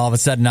 And all of a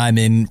sudden, I'm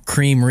in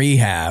cream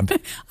rehab.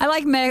 I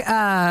like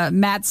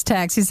Matt's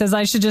text. He says,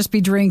 I should just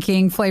be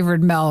drinking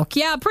flavored milk.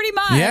 Yeah, pretty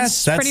much.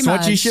 Yes, that's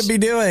what you should be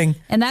doing.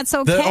 And that's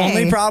okay. The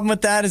only problem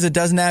with that is it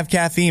doesn't have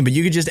caffeine, but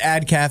you could just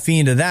add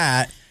caffeine to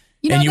that,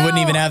 and you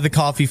wouldn't even have the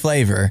coffee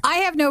flavor. I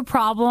have no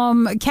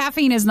problem.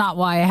 Caffeine is not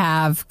why I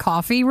have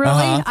coffee, really.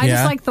 I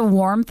just like the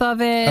warmth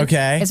of it.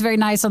 Okay. It's very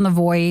nice on the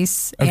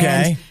voice. Okay.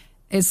 And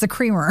it's the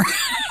creamer.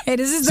 It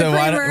is the creamer.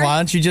 So why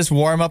don't you just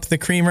warm up the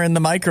creamer in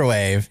the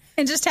microwave?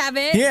 And just have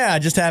it? Yeah,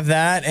 just have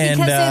that.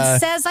 Because it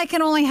says I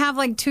can only have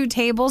like 2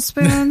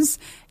 tablespoons.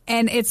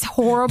 And it's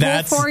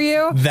horrible for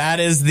you.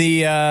 That's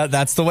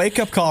the wake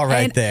up call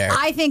right there.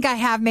 I think I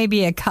have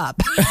maybe a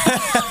cup.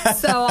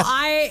 So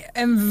I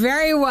am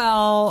very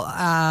well.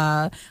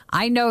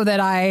 I know that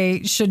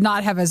I should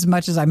not have as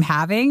much as I'm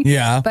having.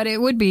 Yeah. But it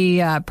would be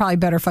probably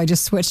better if I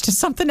just switched to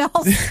something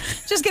else.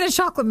 Just get a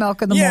chocolate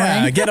milk in the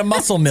morning. Yeah, get a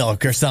muscle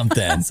milk or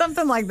something.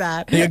 Something like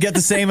that. You'll get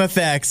the same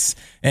effects,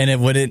 and it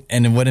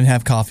wouldn't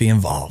have coffee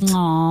involved.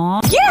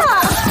 Aww.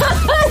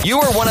 Yeah. You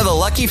were one of the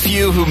lucky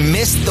few who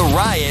missed the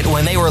riot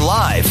when they were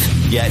live.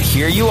 Yet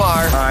here you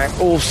are. I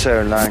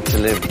also like to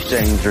live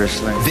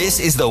dangerously. This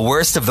is the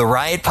Worst of the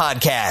Riot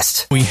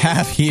podcast. We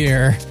have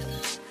here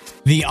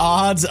the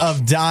odds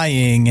of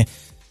dying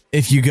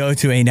if you go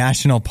to a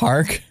national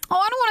park. Oh,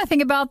 I don't want to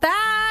think about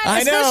that.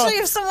 I know. Especially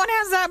if someone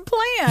has that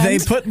planned. They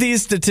put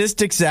these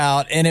statistics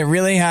out, and it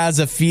really has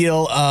a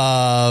feel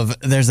of,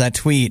 there's that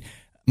tweet,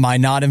 my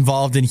not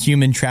involved in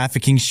human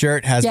trafficking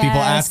shirt has people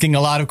asking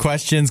a lot of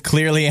questions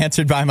clearly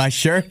answered by my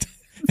shirt.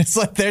 It's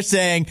like they're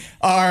saying,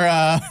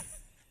 are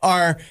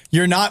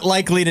you're not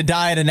likely to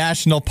die at a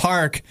national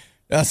park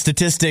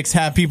statistics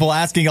have people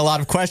asking a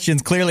lot of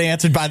questions clearly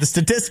answered by the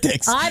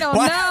statistics. I don't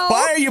know.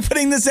 Why are you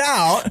putting this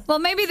out? Well,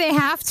 maybe they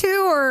have to,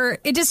 or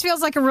it just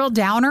feels like a real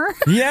downer.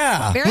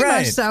 Yeah, very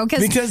much so.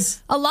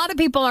 Because a lot of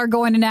people are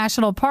going to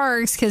national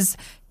parks because,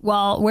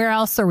 well, where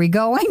else are we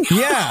going?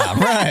 Yeah,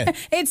 right.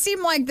 It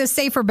seemed like the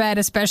safer bet,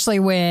 especially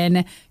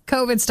when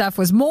COVID stuff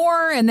was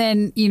more, and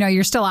then,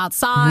 you're still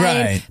outside.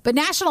 Right. But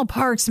national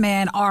parks,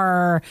 man,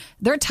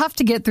 they're tough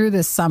to get through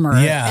this summer.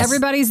 Yes.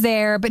 Everybody's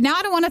there, but now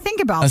I don't want to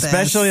think about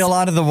Especially a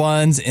lot of the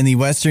ones in the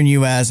Western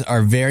U.S.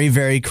 are very,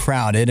 very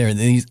crowded, or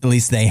at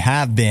least they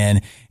have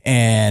been.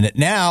 And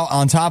now,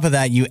 on top of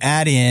that, you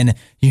add in,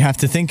 you have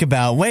to think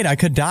about, wait, I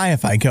could die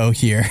if I go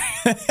here.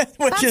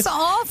 That's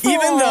awful.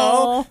 Even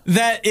though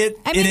that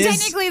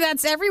technically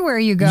that's everywhere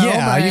you go.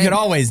 Yeah, you could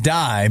always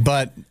die,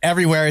 but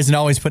everywhere isn't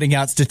always putting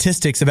out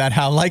statistics about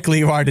how likely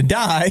you are to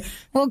die.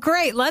 Well,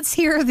 great. Let's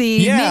hear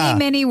the many,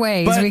 many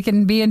ways we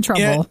can be in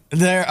trouble.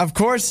 Of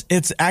course,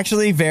 it's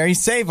actually very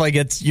safe. Like,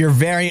 you're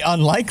very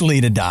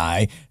unlikely to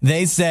die.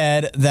 They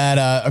said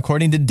that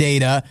according to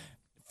data,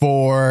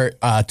 for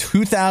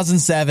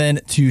 2007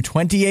 to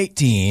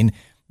 2018,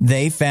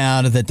 they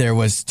found that there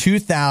was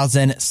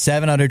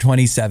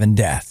 2,727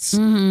 deaths.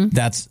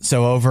 Mm-hmm.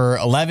 So over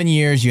 11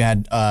 years, you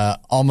had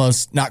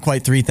almost not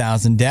quite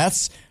 3,000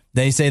 deaths.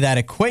 They say that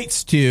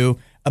equates to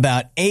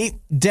about 8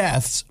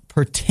 deaths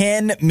per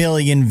 10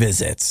 million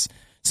visits.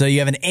 So you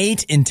have an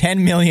 8 in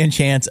 10 million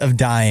chance of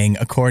dying,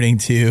 according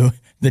to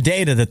the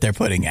data that they're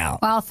putting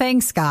out. Well,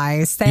 thanks,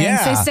 guys. Thanks.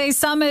 Yeah. They say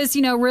some is,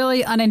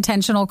 really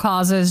unintentional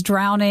causes,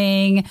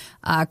 drowning,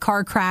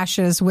 car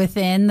crashes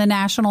within the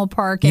national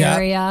park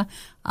area.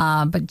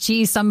 But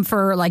gee, some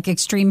for like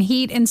extreme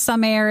heat in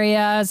some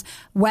areas,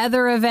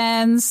 weather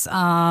events.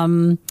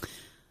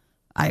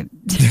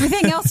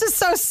 Everything else is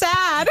so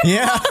sad.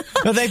 Yeah.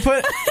 But they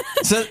put,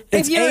 so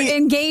if you're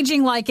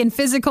engaging like in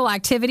physical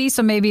activity,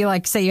 so maybe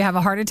like say you have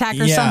a heart attack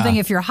or something,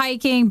 if you're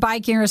hiking,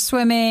 biking, or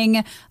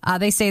swimming,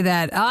 they say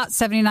that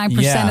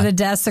 79% of the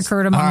deaths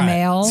occurred among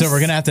males. So we're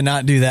going to have to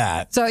not do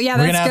that. So yeah,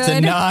 we're that's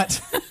going to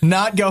have to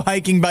not go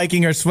hiking,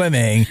 biking, or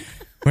swimming.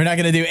 We're not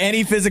going to do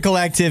any physical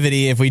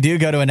activity if we do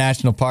go to a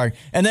national park.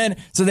 And then,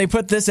 so they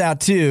put this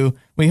out too.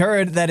 We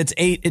heard that it's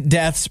 8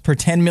 deaths per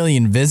 10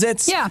 million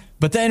visits. Yeah.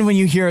 But then when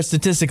you hear a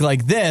statistic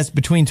like this,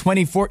 between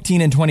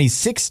 2014 and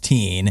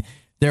 2016,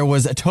 there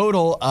was a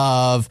total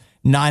of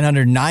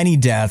 990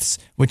 deaths,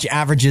 which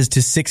averages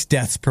to 6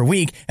 deaths per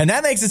week. And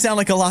that makes it sound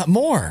like a lot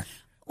more.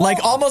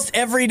 Like almost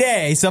every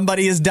day,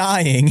 somebody is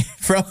dying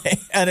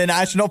at a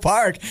national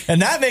park,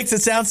 and that makes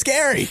it sound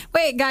scary.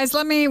 Wait, guys,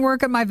 let me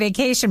work on my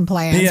vacation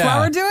plans. Yeah.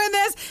 While we're doing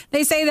this,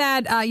 they say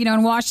that,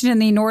 in Washington,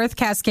 the North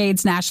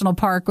Cascades National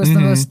Park was the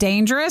most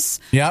dangerous.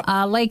 Yep.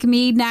 Lake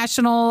Mead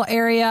National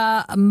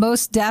Area,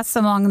 most deaths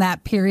among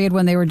that period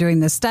when they were doing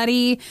the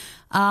study.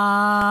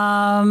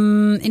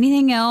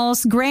 Anything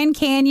else? Grand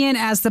Canyon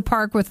as the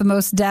park with the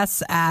most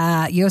deaths.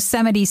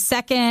 Yosemite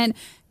second.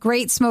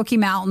 Great Smoky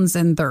Mountains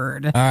in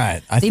third. All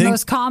right. The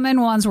most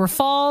common ones were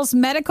falls,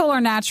 medical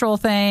or natural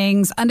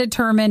things,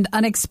 undetermined,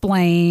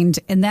 unexplained,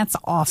 and that's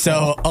awful.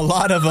 So a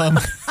lot of them.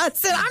 I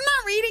said, I'm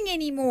not reading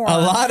anymore. A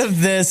lot of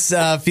this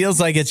feels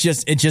like it's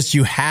just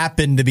you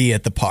happen to be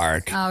at the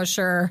park. Oh,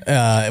 sure.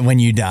 When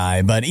you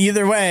die. But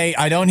either way,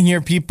 you don't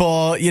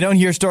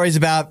hear stories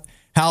about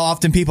how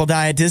often people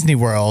die at Disney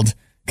World.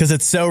 Because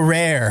it's so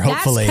rare,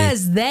 hopefully.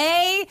 That's because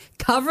they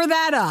cover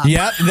that up.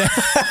 Yep.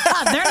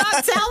 They're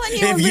not telling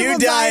you. If you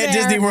die at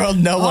Disney World,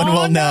 no one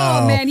will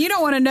know. Oh, man, you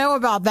don't want to know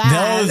about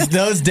that.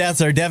 Those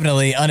deaths are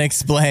definitely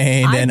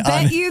unexplained. I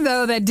bet you,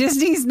 though, that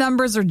Disney's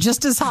numbers are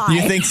just as high.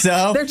 You think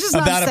so? They're just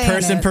about a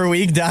person per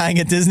week dying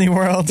at Disney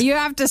World? You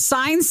have to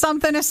sign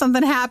something if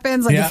something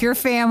happens, like if you're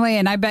family,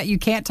 and I bet you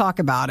can't talk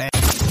about it.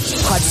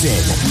 Hudson,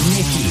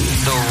 Nikki,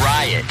 The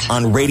Riot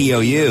on Radio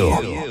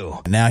U.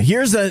 Now,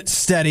 here's a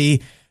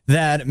study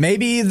that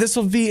maybe this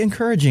will be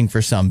encouraging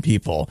for some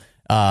people.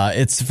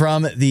 It's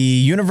from the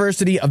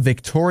University of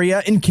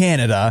Victoria in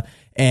Canada,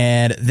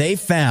 and they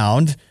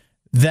found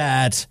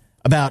that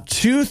about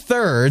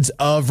 2/3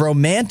 of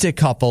romantic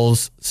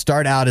couples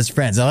start out as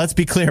friends. Now, let's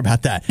be clear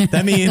about that.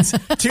 That means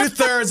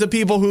 2/3 of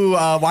people who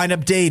wind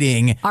up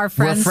dating were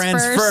friends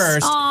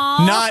first.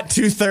 Not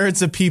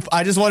 2/3 of people.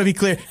 I just want to be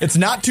clear. It's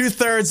not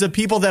 2/3 of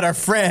people that are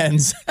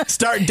friends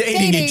start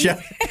dating each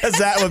other, because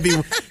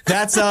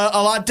that's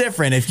a lot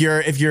different. If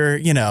you're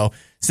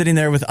sitting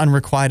there with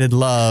unrequited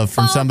love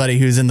from somebody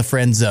who's in the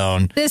friend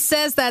zone. This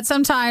says that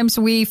sometimes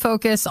we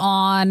focus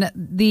on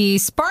the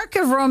spark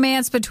of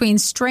romance between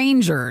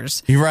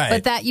strangers. You're right.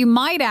 But that you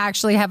might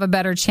actually have a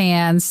better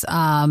chance.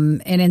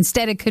 And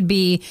instead it could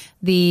be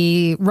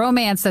the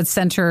romance that's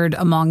centered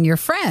among your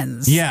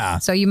friends. Yeah.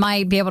 So you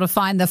might be able to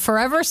find the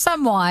forever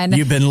someone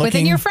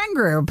within your friend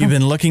group. You've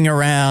been looking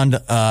around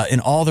in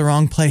all the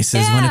wrong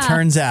places when it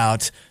turns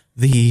out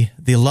the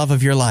love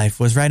of your life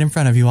was right in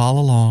front of you all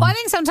along. Well, I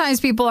think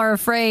sometimes people are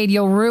afraid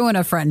you'll ruin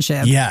a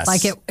friendship. Yes.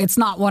 Like it's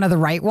not one of the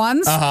right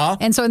ones. Uh-huh.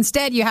 And so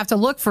instead you have to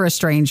look for a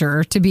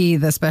stranger to be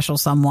the special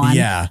someone.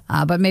 Yeah.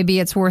 But maybe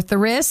it's worth the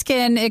risk,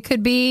 and it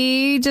could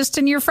be just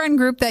in your friend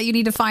group that you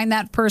need to find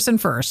that person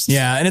first.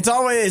 Yeah. And it's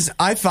always,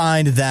 I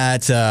find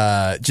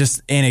that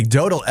just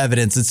anecdotal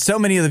evidence that so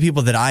many of the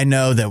people that I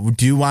know that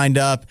do wind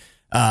up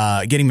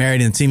getting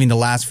married and seeming to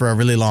last for a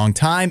really long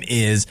time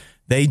is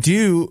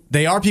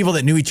they are people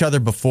that knew each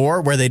other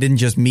before, where they didn't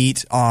just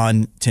meet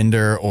on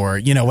Tinder or,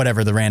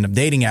 whatever the random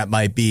dating app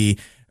might be,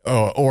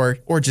 or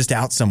just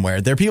out somewhere.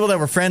 They're people that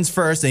were friends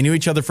first. They knew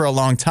each other for a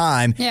long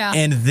time. Yeah.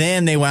 And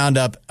then they wound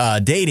up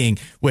dating,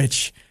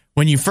 which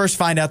when you first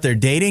find out they're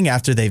dating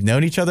after they've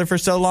known each other for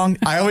so long,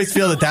 I always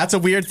feel that that's a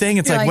weird thing.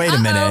 It's like, wait a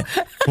minute.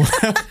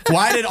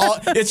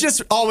 It's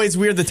just always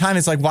weird. The time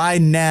it's like, why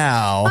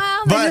now?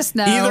 Well, they just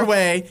know. Either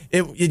way,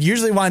 it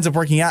usually winds up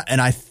working out.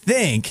 And I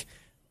think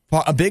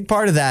a big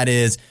part of that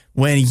is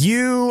when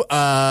you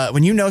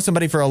know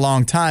somebody for a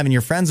long time and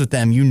you're friends with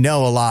them, you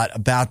know a lot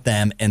about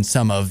them and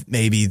some of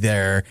maybe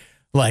their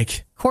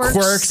like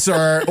quirks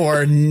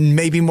or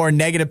maybe more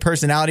negative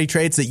personality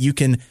traits that you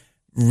can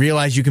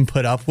realize you can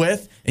put up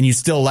with and you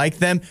still like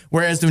them.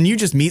 Whereas when you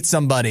just meet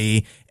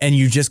somebody and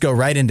you just go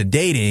right into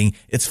dating,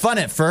 it's fun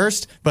at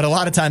first, but a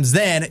lot of times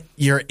then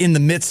you're in the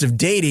midst of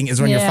dating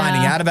is when you're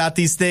finding out about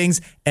these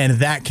things, and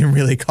that can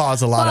really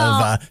cause a lot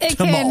of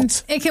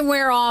tumult. It can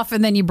wear off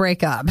and then you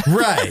break up.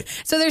 Right.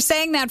 So they're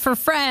saying that for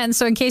friends.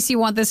 So in case you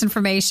want this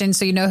information,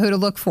 so you know who to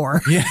look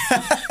for. Yeah.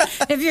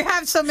 If you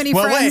have so many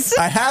well, friends.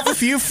 Wait, I have a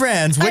few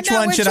friends. Which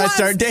one should I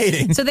start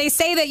dating? So they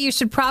say that you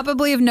should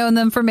probably have known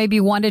them for maybe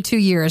 1 to 2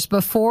 years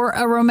before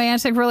a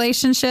romantic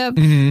relationship.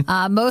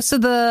 Mm-hmm. Most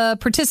of the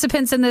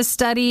participants in this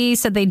study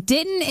said they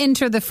didn't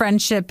enter the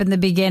friendship in the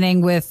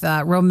beginning with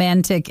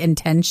romantic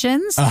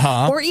intentions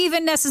or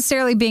even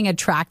necessarily being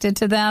attracted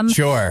to them.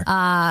 Sure.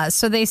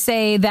 So they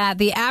say that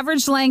the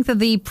average length of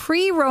the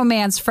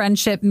pre-romance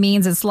friendship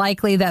means it's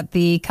likely that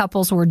the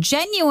couples were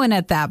genuine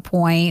at that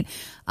point.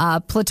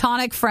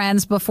 Platonic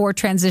friends before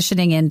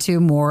transitioning into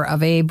more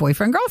of a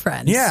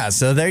boyfriend-girlfriend. Yeah,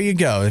 so there you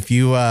go. If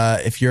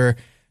you're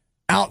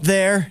out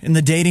there in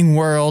the dating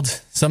world,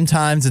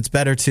 sometimes it's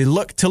better to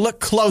look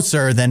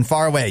closer than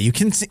far away.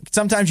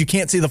 Sometimes you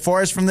can't see the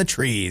forest from the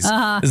trees,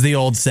 is the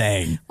old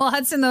saying. Well,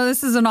 Hudson, though,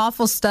 this is an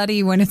awful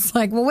study when it's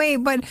like, well, wait,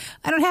 but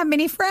I don't have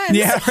many friends.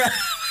 Yeah, right.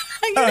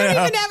 You don't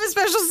even have a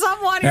special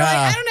someone. You're like,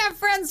 I don't have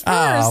friends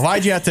first.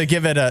 Why'd you have to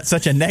give it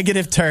such a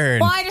negative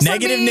turn? Well,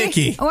 Negative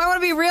Nikki. I want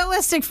to be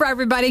realistic for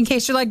everybody in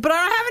case you're like, but I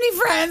don't have any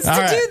friends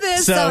to do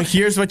this. So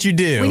here's what you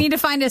do. We need to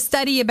find a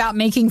study about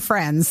making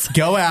friends.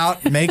 Go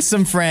out, make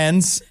some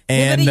friends.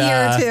 And, give it a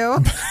year or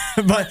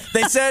two. But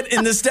they said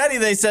in the study,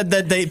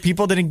 that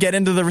people didn't get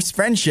into the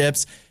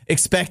friendships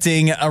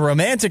expecting a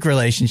romantic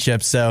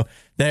relationship. So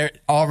There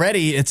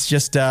already, it's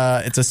just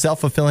it's a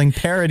self-fulfilling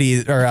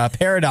parody or a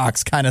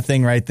paradox kind of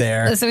thing right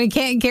there. So we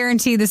can't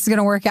guarantee this is going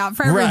to work out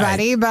for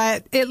everybody,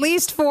 but at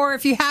least for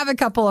if you have a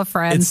couple of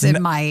friends, it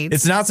might.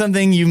 It's not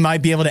something you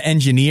might be able to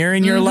engineer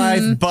in your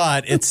life,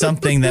 but it's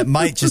something that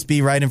might just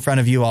be right in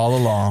front of you all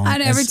along.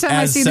 And every time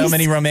I see so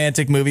many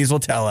romantic movies will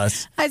tell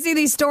us. I see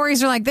these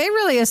stories are like, they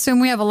really assume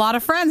we have a lot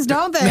of friends,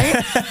 don't they?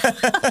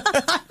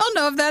 I don't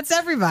know if that's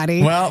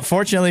everybody. Well,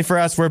 fortunately for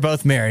us, we're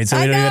both married, so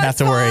we don't even have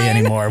to worry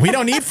anymore. We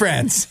don't need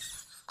friends.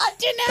 I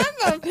didn't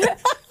have them.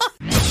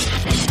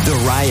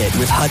 The Riot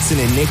with Hudson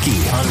and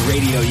Nikki on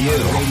Radio U.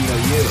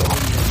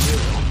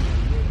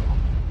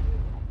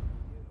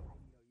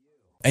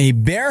 A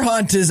bear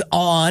hunt is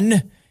on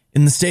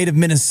in the state of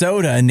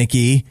Minnesota,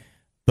 Nikki,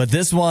 but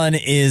this one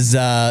is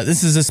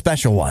this is a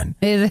special one.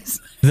 It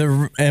is.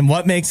 And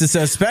what makes it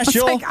so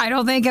special? I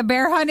don't think a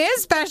bear hunt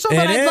is special,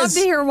 but I'd love to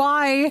hear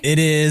why. It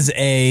is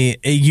a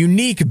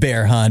unique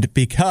bear hunt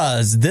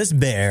because this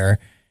bear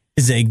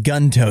is a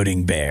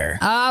gun-toting bear.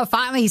 Oh,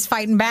 finally he's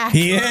fighting back.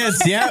 He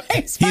is, yep.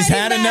 he's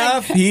had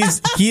enough.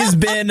 He's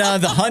been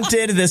the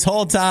hunted this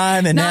whole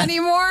time. And not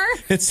anymore?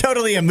 It's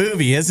totally a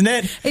movie, isn't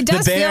it? It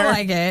does feel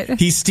like it.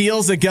 He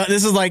steals a gun.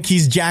 This is like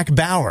he's Jack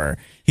Bauer.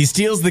 He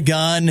steals the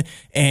gun,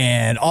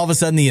 and all of a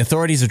sudden the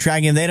authorities are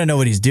tracking him. They don't know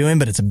what he's doing,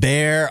 but it's a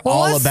bear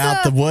all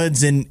about the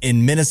woods in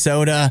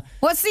Minnesota.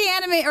 What's the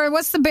anime, or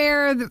what's the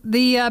bear,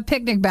 the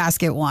picnic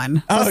basket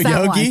one? What's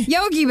Yogi? One?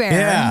 Yogi Bear.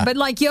 Yeah. But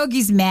like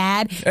Yogi's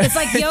mad. It's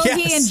like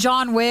Yogi and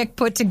John Wick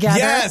put together.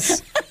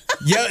 Yes.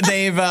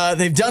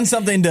 They've done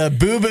something to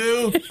Boo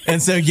Boo,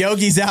 and so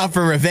Yogi's out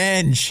for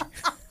revenge.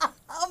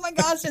 Oh my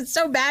gosh, it's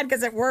so bad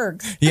because it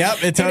works.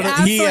 Yep, it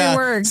totally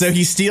works. So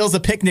he steals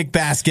a picnic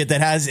basket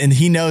and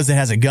he knows it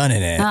has a gun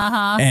in it.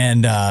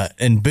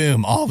 And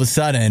boom, all of a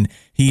sudden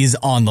he's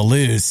on the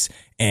loose.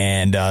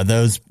 And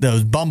those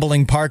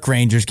bumbling park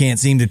rangers can't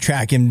seem to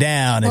track him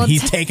down, and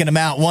he's taking them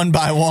out one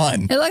by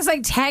one. It looks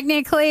like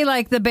technically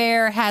like the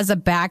bear has a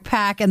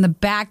backpack, and the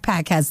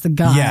backpack has the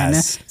gun.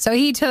 Yes. So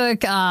he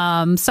took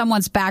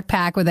someone's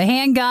backpack with a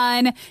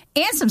handgun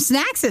and some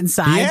snacks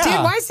inside. Yeah.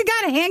 Dude, why's he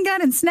got a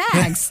handgun and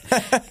snacks?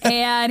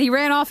 And he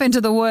ran off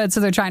into the woods,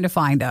 so they're trying to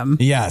find him.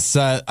 Yes.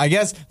 I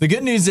guess the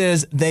good news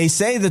is they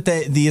say that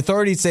the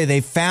authorities say they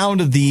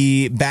found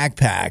the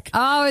backpack.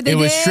 Oh, they did? It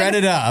was did?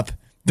 shredded up.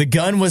 The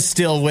gun was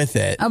still with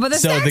it. Oh, but the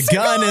so snacks the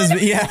gun are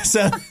gone.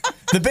 so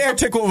the bear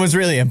took what was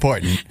really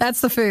important. That's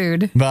the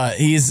food. But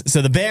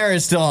the bear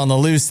is still on the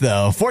loose,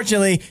 though.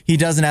 Fortunately, he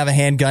doesn't have a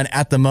handgun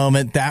at the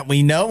moment that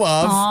we know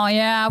of. Oh,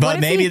 yeah. But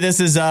maybe this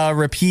is a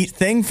repeat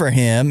thing for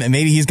him, and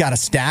maybe he's got a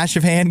stash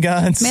of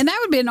handguns. Man, that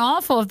would have been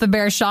awful if the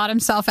bear shot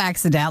himself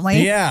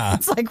accidentally. Yeah.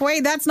 It's like,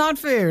 wait, that's not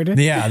food.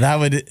 Yeah, that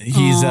would. He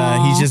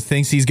just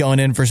thinks he's going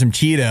in for some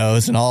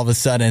Cheetos, and all of a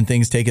sudden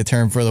things take a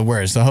turn for the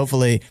worse. So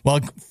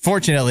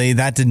fortunately,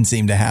 that didn't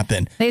seem to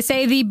happen. They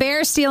say the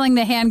bear stealing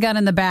the handgun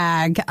in the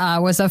bag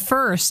was a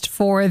first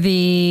for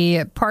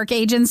the park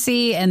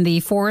agency and the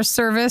Forest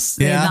Service.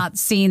 They've not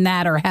seen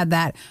that or had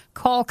that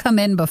call come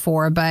in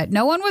before, but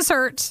no one was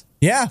hurt.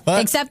 Yeah,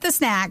 but except the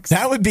snacks.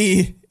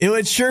 It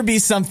would sure be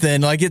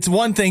something. Like, it's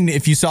one thing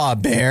if you saw a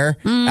bear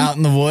out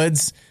in the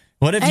woods.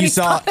 What if you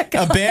saw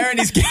a bear and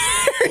he's carrying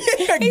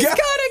a gun? He's got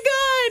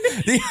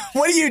a gun.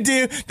 What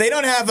do? They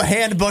don't have a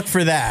handbook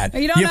for that.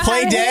 You don't know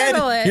play how to dead.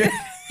 handle it.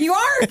 You're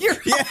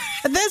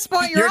at this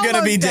point, you're going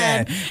to be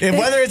dead.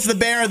 Whether it's the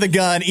bear or the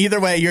gun, either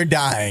way, you're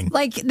dying.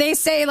 Like they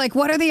say, like,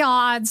 what are the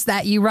odds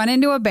that you run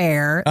into a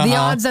bear? The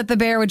odds that the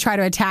bear would try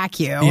to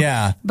attack you.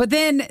 Yeah. But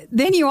then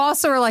you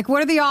also are like,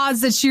 what are the odds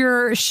that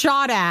you're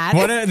shot at?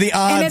 What are the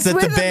odds that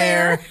the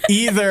bear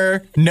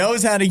either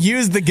knows how to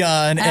use the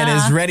gun and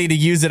is ready to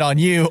use it on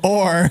you,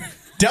 or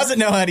doesn't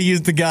know how to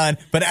use the gun,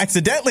 but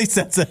accidentally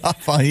sets it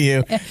off on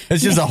you?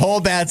 It's just a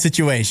whole bad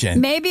situation.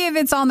 Maybe if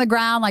it's on the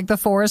ground, like the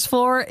forest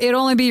floor, it'd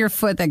only be your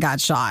foot that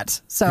got shot.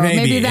 So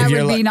maybe that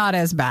would be not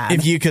as bad.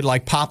 If you could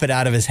pop it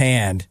out of his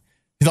hand.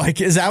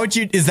 Is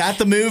that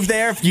the move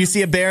there? If you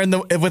see a bear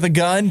with a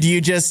gun, do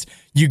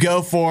you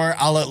go for,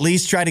 I'll at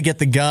least try to get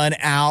the gun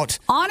out?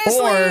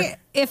 Honestly,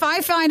 if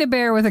I find a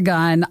bear with a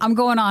gun, I'm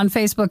going on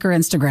Facebook or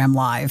Instagram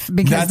Live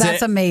because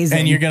that's amazing.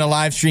 And you're going to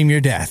live stream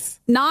your death.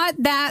 Not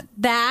that,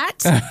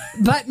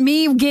 but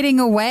me getting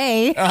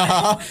away.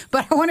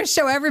 But I want to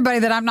show everybody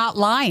that I'm not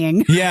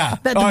lying. Yeah.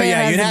 That the bear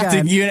has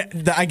a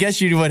gun. I guess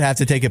you would have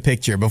to take a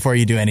picture before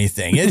you do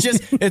anything.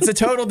 It's a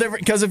total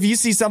different, because if you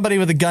see somebody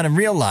with a gun in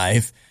real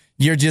life,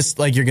 you're just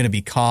you're going to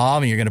be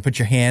calm and you're going to put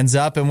your hands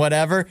up and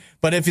whatever.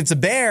 But if it's a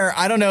bear,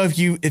 I don't know if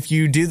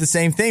you do the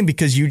same thing,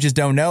 because you just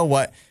don't know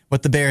what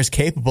the bear is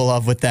capable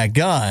of with that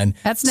gun.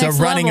 That's next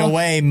so running level.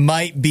 Away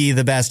might be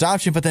the best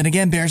option. But then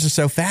again, bears are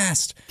so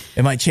fast.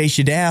 It might chase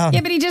you down.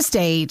 Yeah, but he just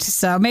ate.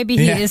 So maybe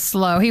he is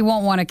slow. He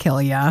won't want to kill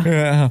you.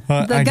 Yeah,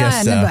 I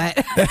guess so.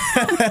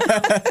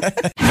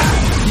 But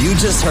You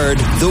just heard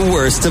the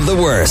worst of the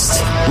worst.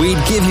 We'd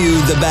give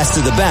you the best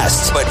of the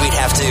best, but we'd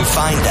have to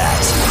find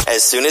that.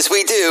 As soon as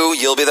we do,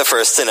 you'll be the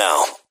first to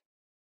know.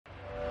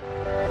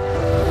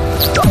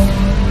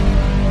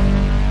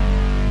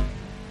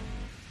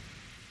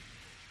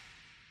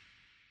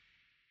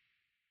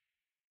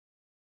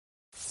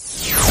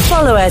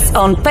 Follow us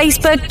on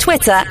Facebook,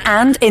 Twitter,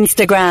 and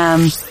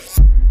Instagram.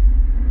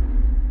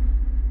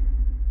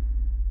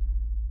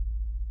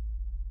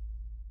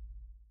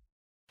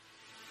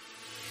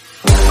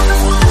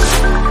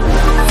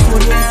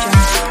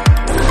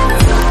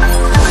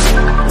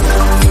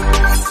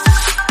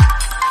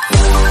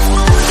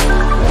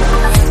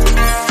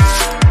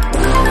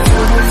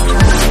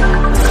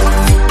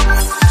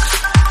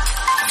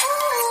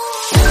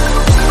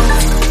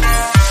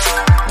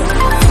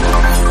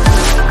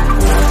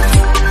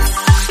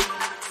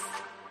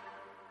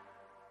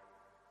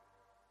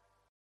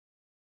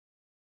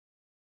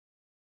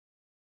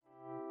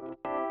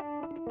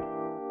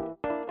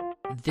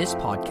 This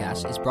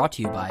podcast is brought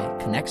to you by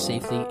Connect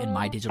Safely and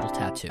My Digital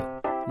Tattoo.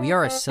 We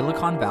are a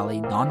Silicon Valley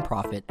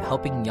nonprofit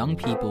helping young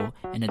people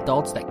and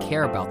adults that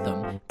care about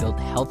them build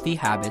healthy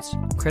habits,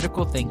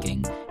 critical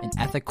thinking, and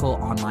ethical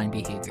online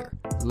behavior.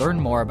 Learn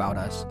more about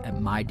us at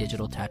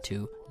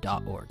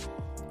mydigitaltattoo.org.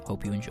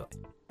 Hope you enjoy.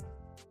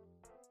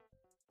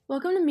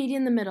 Welcome to Media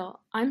in the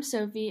Middle. I'm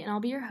Sophie, and I'll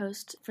be your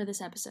host for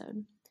this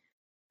episode.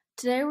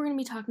 Today we're going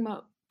to be talking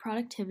about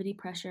productivity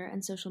pressure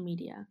and social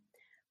media.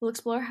 We'll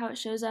explore how it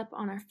shows up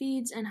on our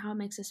feeds and how it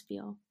makes us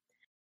feel.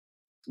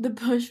 The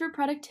push for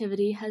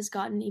productivity has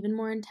gotten even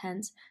more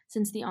intense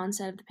since the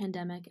onset of the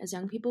pandemic as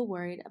young people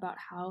worried about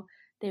how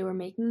they were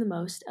making the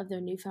most of their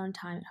newfound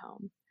time at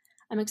home.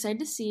 I'm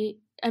excited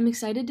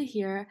to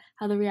hear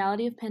how the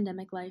reality of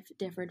pandemic life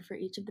differed for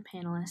each of the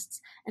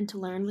panelists and to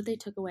learn what they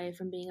took away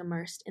from being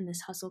immersed in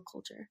this hustle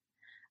culture.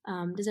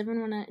 Does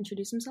everyone want to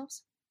introduce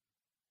themselves?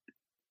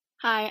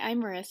 Hi,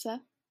 I'm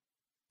Marissa.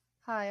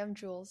 Hi, I'm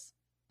Jules.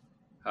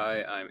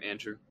 Hi, I'm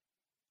Andrew.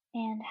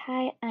 And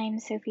hi, I'm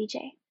Sophie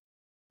J.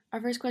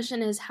 Our first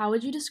question is, how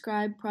would you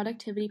describe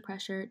productivity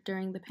pressure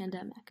during the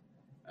pandemic?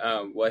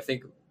 Well, I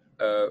think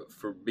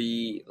for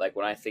me, like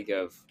when I think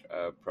of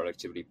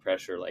productivity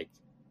pressure, like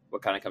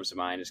what kind of comes to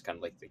mind is kind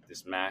of like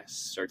this mass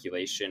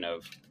circulation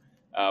of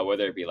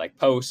whether it be like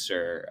posts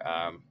or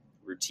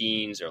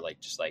routines or like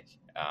just like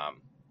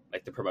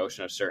the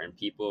promotion of certain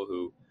people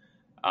who,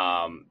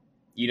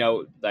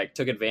 like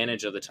took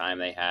advantage of the time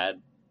they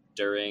had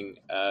during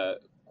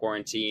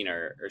quarantine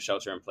or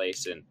shelter in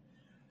place and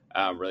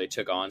really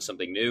took on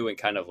something new and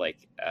kind of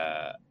like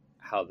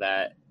how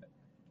that,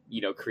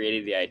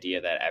 created the idea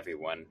that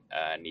everyone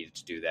needed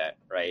to do that.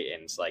 Right.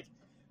 And it's like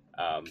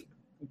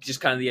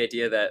just kind of the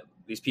idea that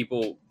these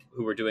people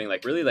who were doing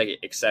like really like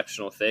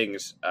exceptional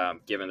things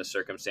given the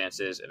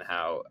circumstances and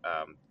how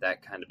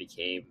that kind of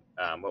became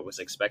what was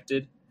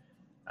expected.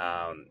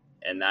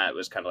 And that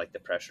was kind of like the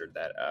pressure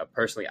that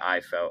personally I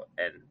felt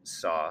and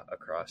saw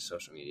across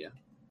social media.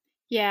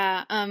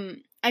 Yeah,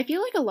 I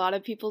feel like a lot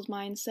of people's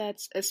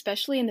mindsets,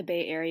 especially in the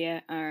Bay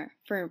Area,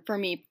 for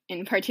me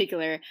in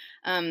particular,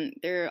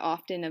 they're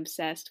often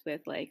obsessed with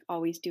like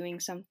always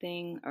doing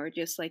something or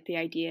just like the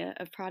idea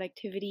of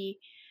productivity.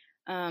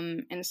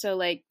 And so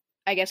like,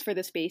 I guess for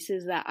the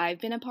spaces that I've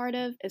been a part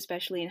of,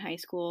 especially in high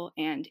school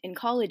and in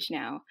college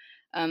now,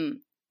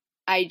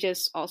 I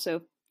just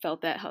also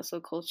felt that hustle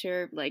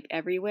culture like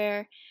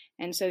everywhere.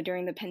 And so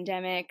during the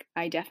pandemic,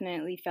 I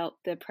definitely felt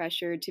the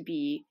pressure to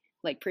be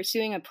like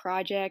pursuing a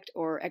project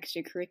or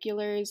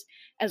extracurriculars,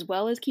 as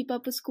well as keep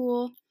up with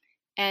school.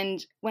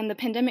 And when the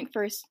pandemic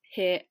first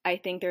hit, I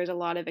think there's a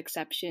lot of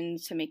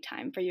exceptions to make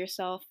time for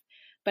yourself.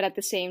 But at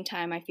the same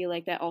time, I feel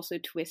like that also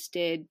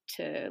twisted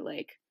to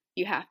like,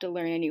 you have to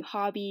learn a new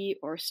hobby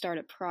or start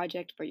a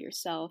project for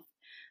yourself.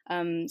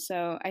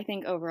 So I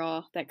think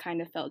overall that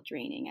kind of felt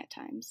draining at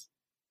times.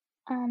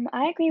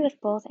 I agree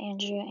with both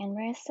Andrew and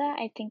Marissa.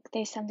 I think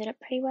they summed it up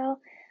pretty well.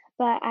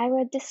 But I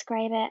would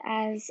describe it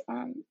as,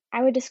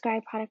 I would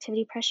describe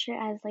productivity pressure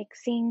as like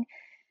seeing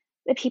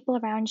the people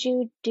around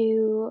you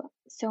do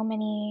so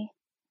many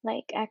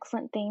like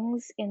excellent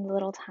things in the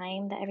little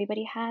time that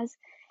everybody has.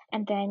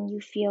 And then you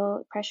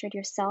feel pressured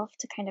yourself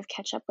to kind of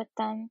catch up with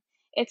them.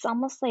 It's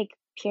almost like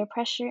peer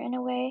pressure in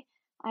a way,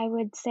 I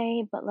would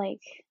say, but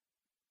like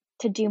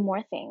to do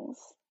more things.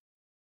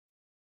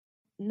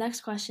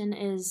 Next question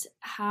is,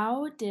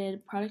 how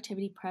did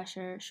productivity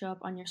pressure show up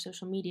on your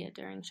social media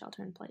during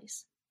shelter in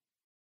place?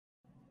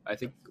 I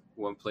think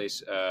one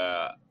place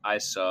I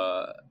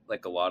saw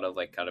like a lot of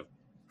like kind of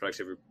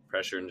productivity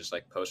pressure and just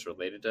like posts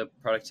related to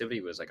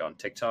productivity was like on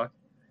TikTok.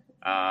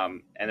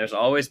 And there's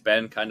always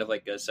been kind of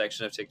like a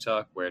section of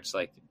TikTok where it's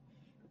like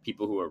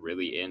people who are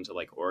really into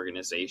like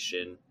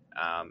organization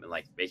and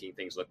like making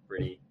things look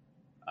pretty.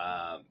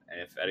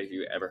 And if any of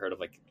you ever heard of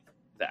like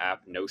the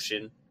app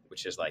Notion,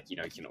 which is like, you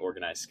can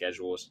organize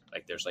schedules.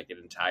 Like there's like an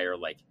entire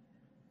like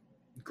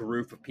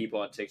group of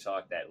people on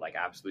TikTok that like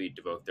absolutely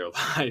devote their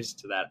lives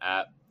to that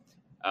app.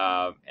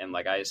 And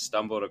like I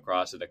stumbled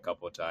across it a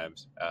couple of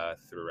times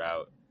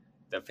throughout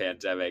the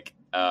pandemic.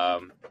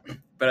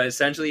 But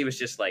essentially it was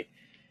just like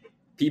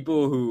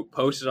people who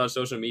posted on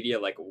social media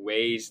like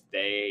ways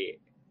they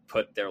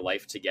put their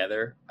life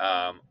together,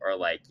 or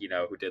like,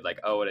 who did like,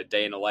 in a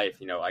day in a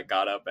life, I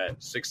got up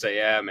at 6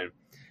 a.m. and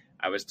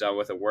I was done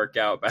with a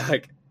workout by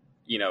like,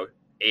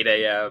 8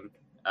 a.m.,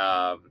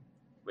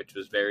 which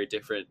was very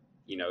different,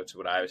 to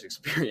what I was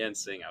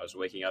experiencing. I was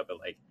waking up at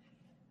like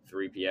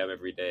 3 p.m.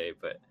 every day,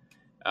 but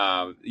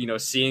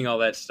seeing all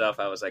that stuff,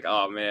 I was like,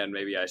 oh man,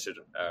 maybe I should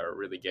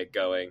really get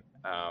going.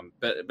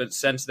 But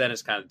since then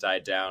it's kind of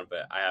died down,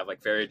 but I have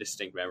like very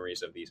distinct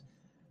memories of these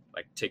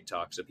like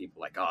TikToks of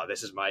people like, oh,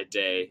 this is my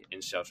day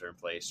in shelter in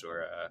place,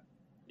 or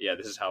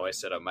this is how I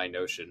set up my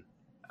Notion.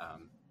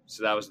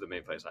 So that was the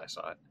main place I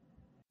saw it.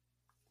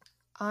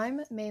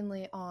 I'm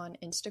mainly on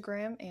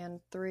Instagram,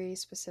 and 3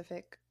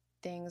 specific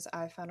things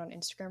I found on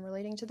Instagram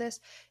relating to this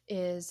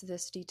is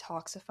this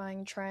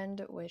detoxifying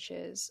trend, which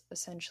is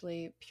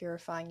essentially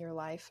purifying your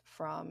life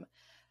from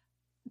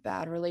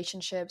bad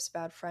relationships,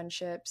 bad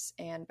friendships,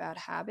 and bad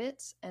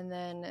habits. And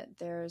then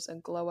there's a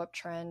glow up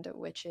trend,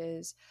 which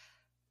is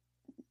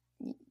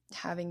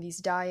having these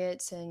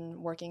diets and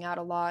working out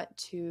a lot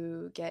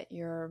to get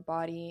your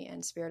body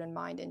and spirit and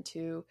mind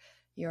into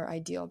your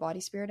ideal body,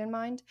 spirit, and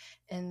mind.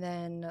 And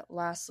then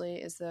lastly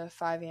is the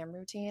 5 a.m.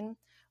 routine.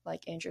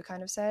 Like Andrew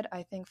kind of said,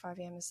 I think 5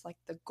 a.m. is like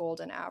the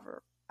golden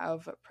hour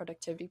of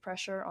productivity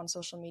pressure on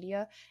social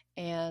media.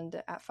 And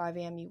at 5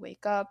 a.m. you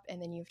wake up, and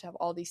then you have to have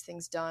all these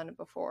things done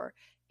before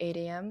 8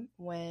 a.m.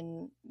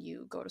 when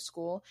you go to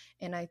school.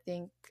 And I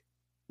think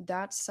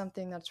that's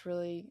something that's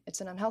really,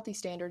 it's an unhealthy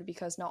standard,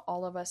 because not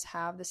all of us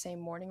have the same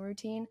morning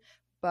routine.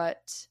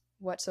 But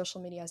what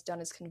social media has done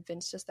is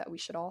convinced us that we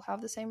should all have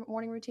the same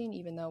morning routine,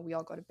 even though we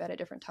all go to bed at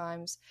different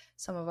times.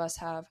 Some of us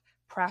have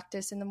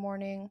practice in the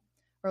morning,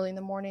 early in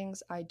the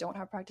mornings. I don't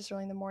have practice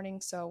early in the morning,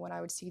 so when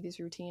I would see these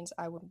routines,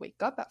 I would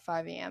wake up at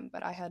 5 a.m.,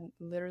 but I had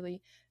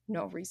literally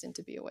no reason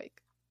to be awake.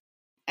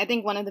 I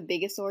think one of the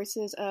biggest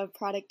sources of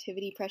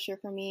productivity pressure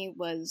for me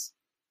was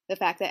the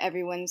fact that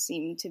everyone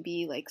seemed to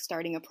be like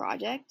starting a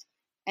project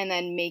and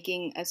then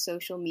making a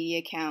social media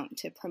account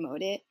to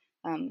promote it,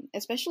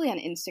 especially on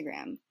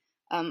Instagram.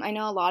 I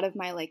know a lot of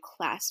my like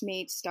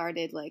classmates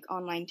started like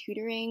online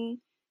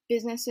tutoring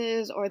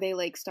businesses, or they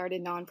like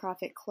started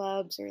nonprofit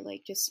clubs, or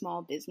like just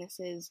small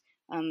businesses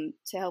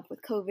to help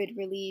with COVID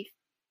relief,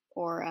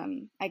 or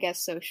I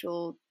guess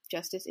social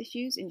justice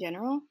issues in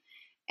general.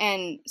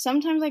 And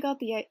sometimes I got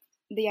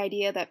the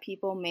idea that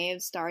people may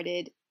have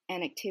started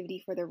an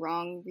activity for the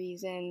wrong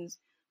reasons,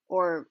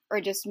 or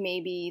just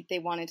maybe they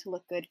wanted to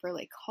look good for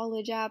like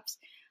college apps,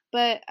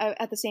 but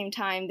at the same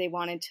time they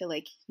wanted to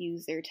like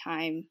use their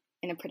time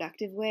in a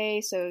productive way.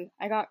 So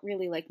I got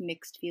really like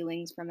mixed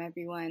feelings from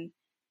everyone.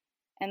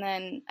 And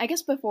then I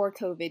guess before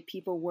COVID,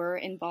 people were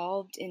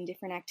involved in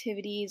different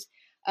activities,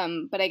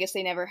 but I guess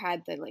they never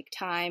had the like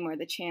time or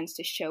the chance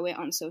to show it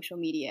on social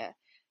media.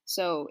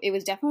 So it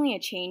was definitely a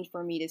change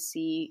for me to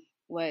see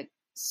what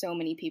so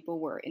many people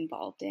were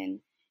involved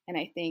in. And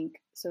I think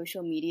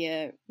social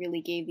media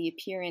really gave the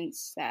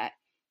appearance that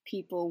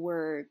people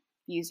were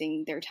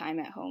using their time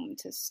at home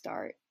to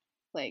start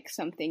like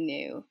something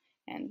new.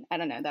 And I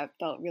don't know, that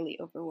felt really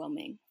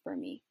overwhelming for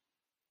me.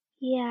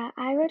 Yeah,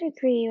 I would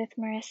agree with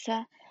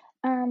Marissa.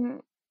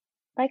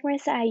 Like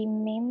Marissa, I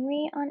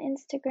mainly on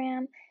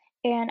Instagram,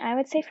 and I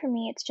would say for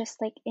me, it's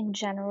just like in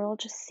general,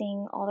 just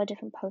seeing all the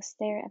different posts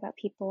there about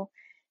people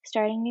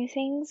starting new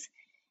things.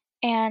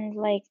 And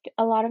like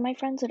a lot of my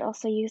friends would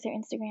also use their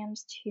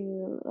Instagrams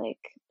to like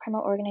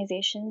promote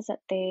organizations that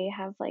they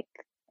have like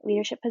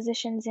leadership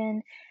positions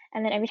in.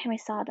 And then every time I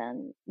saw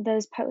them,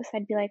 those posts,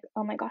 I'd be like,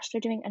 oh my gosh,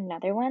 they're doing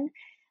another one.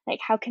 Like,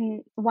 how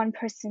can one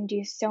person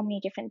do so many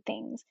different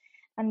things?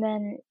 And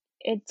then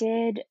it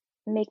did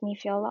make me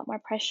feel a lot more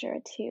pressure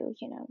to,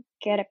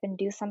 get up and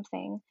do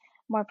something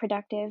more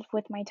productive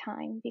with my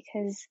time,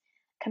 because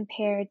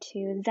compared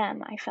to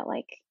them, I felt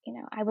like,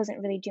 I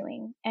wasn't really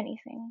doing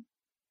anything.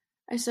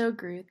 I so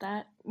agree with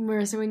that.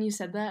 Marissa, when you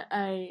said that,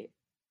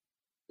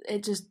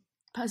 it just,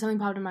 something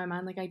popped in my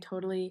mind. Like, I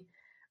totally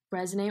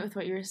resonate with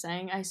what you were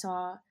saying.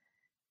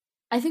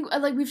 I think,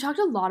 like, we've talked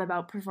a lot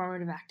about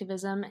performative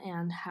activism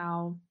and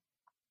how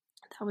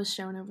that was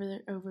shown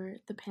over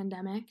the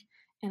pandemic.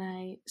 And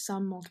I saw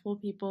multiple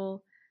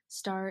people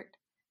start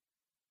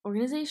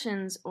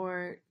organizations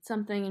or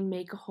something and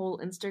make a whole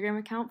Instagram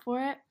account for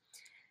it.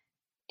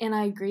 And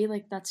I agree,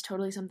 like, that's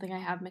totally something I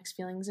have mixed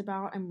feelings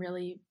about. I'm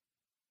really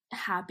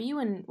happy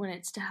when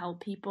it's to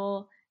help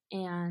people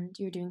and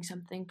you're doing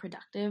something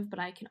productive, but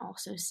I can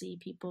also see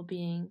people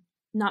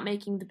not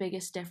making the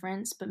biggest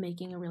difference, but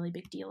making a really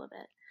big deal of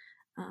it.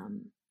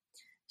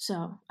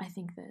 So I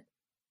think that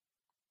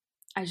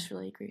I just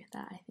really agree with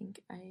that. I think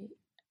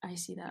I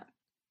see that.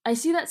 I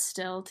see that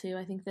still too.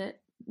 I think that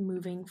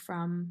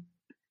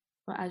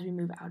as we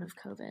move out of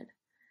COVID,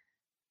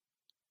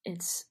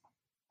 it's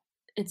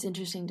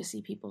interesting to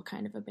see people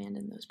kind of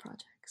abandon those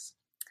projects.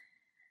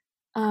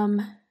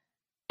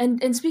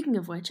 And speaking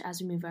of which,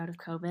 as we move out of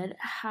COVID,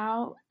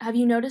 how have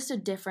you noticed a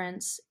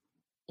difference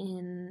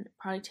in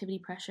productivity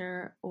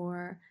pressure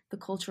or the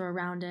culture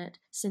around it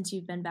since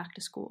you've been back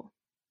to school?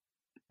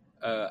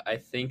 I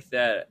think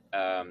that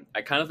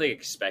I kind of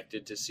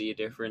expected to see a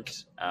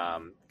difference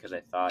because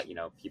I thought,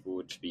 people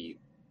would be,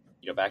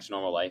 back to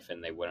normal life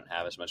and they wouldn't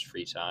have as much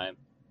free time.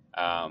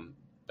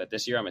 But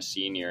this year I'm a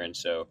senior, and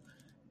so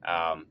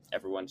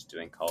everyone's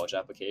doing college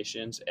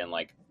applications, and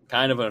like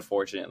kind of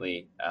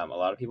unfortunately, a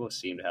lot of people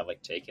seem to have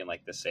like taken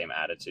like the same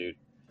attitude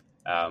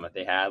that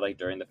they had like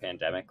during the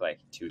pandemic, like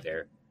to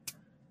their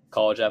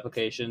college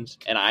applications.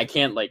 And I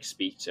can't like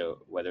speak to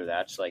whether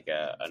that's like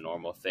a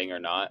normal thing or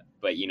not,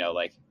 but you know,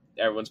 like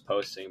everyone's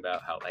posting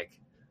about how like,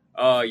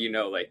 oh, you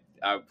know, like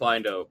I'm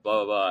applying to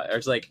blah blah blah. Or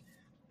it's like,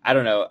 I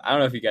don't know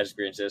if you guys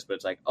experience this, but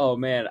it's like, oh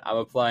man, I'm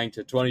applying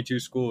to 22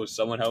 schools.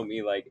 Someone help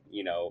me, like,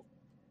 you know,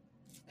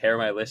 pare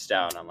my list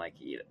down. I'm like,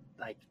 yeah,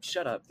 like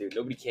shut up, dude.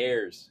 Nobody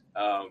cares.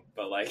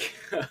 But like,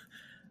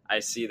 I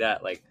see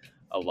that like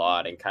a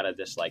lot, and kind of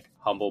this like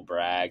humble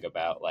brag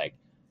about like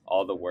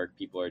all the work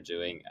people are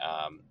doing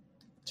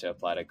to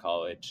apply to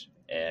college,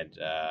 and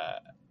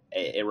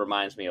it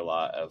reminds me a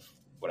lot of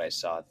what I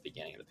saw at the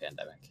beginning of the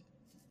pandemic.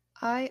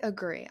 I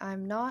agree.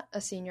 I'm not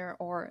a senior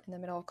or in the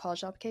middle of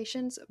college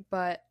applications,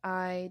 but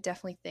I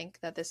definitely think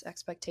that this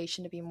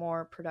expectation to be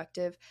more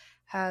productive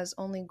has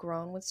only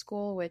grown with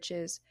school, which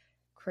is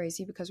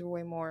crazy because we're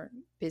way more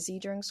busy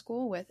during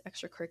school with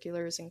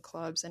extracurriculars and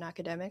clubs and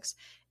academics.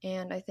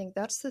 And I think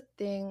that's the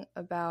thing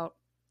about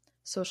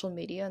social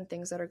media and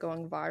things that are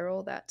going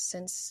viral, that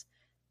since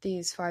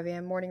these 5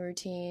 a.m. morning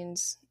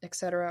routines,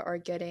 etc., are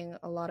getting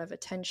a lot of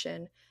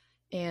attention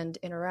and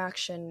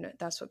interaction,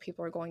 that's what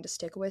people are going to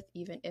stick with,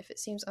 even if it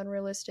seems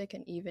unrealistic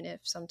and even if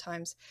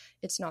sometimes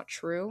it's not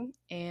true.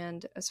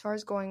 And as far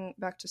as going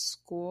back to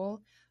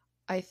school,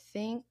 I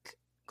think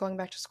going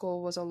back to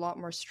school was a lot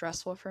more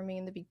stressful for me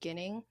in the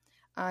beginning.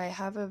 I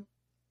have a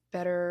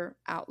better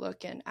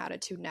outlook and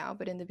attitude now,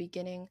 but in the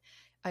beginning,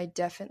 I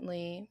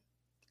definitely,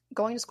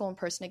 going to school in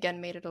person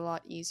again made it a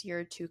lot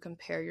easier to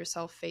compare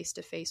yourself face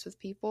to face with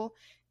people.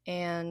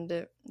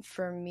 And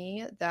for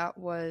me, that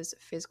was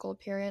physical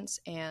appearance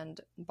and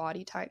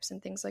body types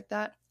and things like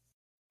that.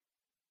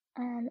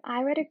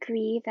 I would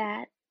agree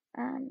that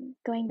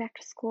going back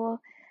to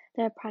school,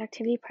 the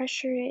productivity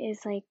pressure is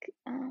like,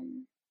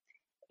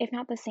 if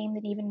not the same,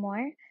 then even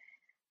more.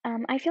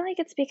 I feel like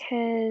it's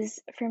because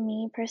for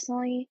me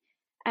personally,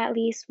 at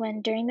least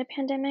when during the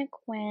pandemic,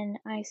 when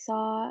I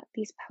saw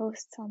these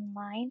posts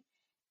online,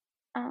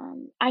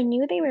 I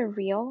knew they were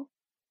real,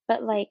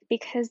 but like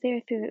because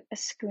they're through a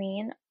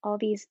screen, all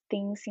these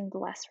things seemed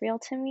less real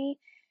to me.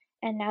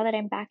 And now that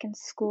I'm back in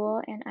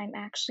school and I'm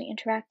actually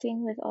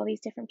interacting with all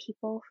these different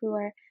people who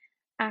are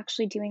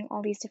actually doing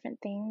all these different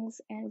things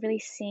and really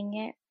seeing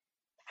it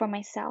for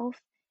myself,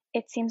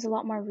 it seems a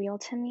lot more real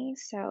to me.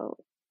 So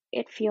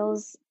it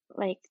feels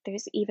like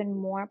there's even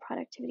more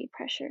productivity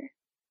pressure.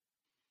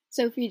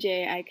 Sophie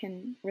J, I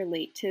can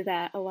relate to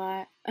that a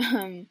lot.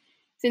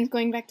 Since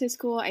going back to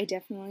school, I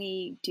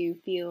definitely do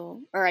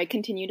feel, or I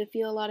continue to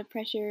feel a lot of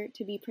pressure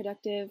to be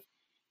productive,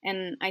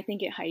 and I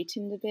think it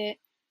heightened a bit.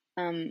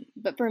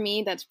 But for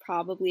me, that's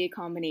probably a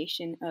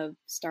combination of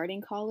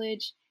starting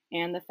college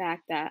and the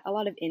fact that a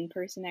lot of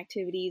in-person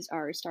activities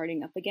are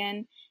starting up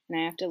again,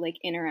 and I have to like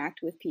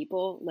interact with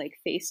people like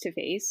face to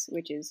face,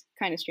 which is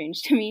kind of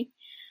strange to me.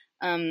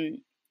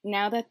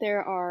 Now that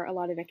there are a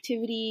lot of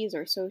activities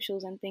or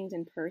socials and things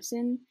in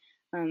person,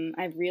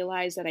 I've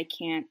realized that I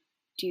can't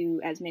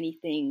do as many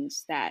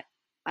things that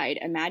I'd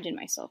imagine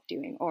myself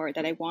doing or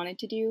that I wanted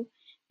to do,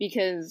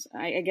 because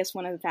I guess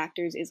one of the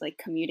factors is like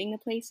commuting to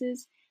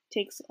places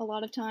takes a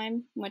lot of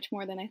time, much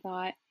more than I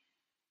thought.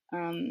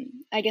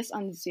 I guess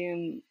on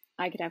Zoom,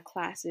 I could have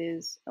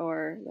classes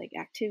or like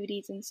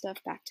activities and stuff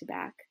back to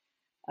back.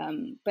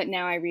 But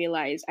now I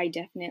realize I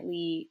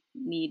definitely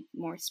need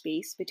more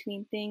space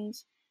between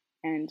things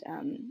and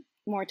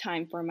more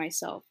time for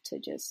myself to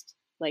just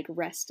like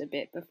rest a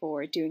bit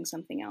before doing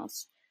something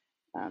else.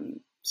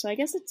 So I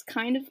guess it's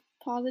kind of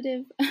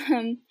positive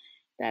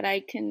that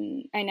I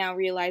now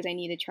realize I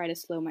need to try to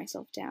slow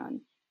myself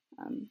down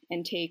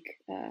and take,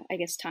 I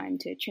guess, time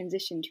to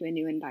transition to a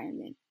new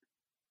environment.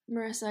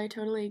 Marissa, I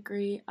totally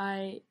agree.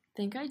 I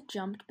think I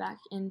jumped back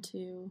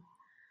into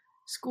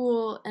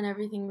school and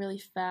everything really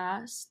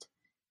fast,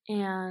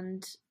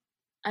 and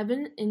I've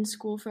been in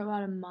school for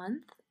about a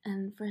month,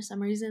 and for some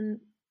reason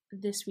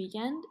this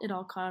weekend it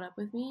all caught up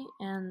with me,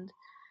 and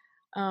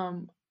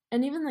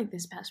even like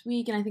this past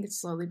week, and I think it's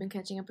slowly been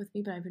catching up with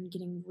me, but I've been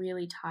getting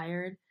really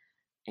tired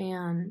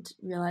and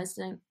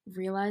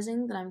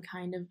realizing that I'm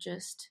kind of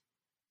just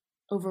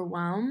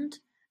overwhelmed,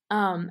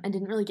 and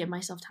didn't really give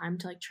myself time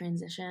to like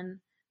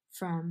transition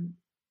from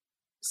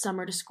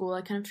summer to school.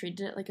 I kind of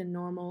treated it like a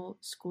normal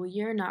school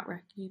year, not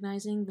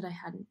recognizing that I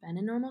hadn't been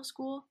in normal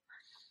school.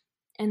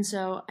 And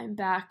so I'm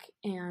back,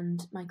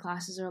 and my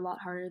classes are a lot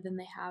harder than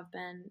they have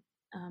been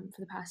for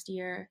the past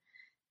year,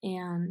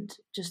 and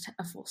just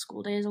a full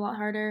school day is a lot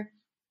harder.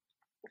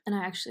 And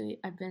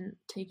I've been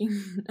taking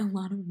a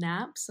lot of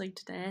naps. Like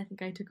today, I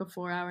think I took a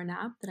 4-hour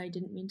nap that I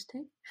didn't mean to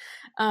take.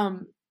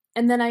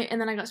 And then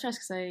I got stressed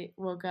because I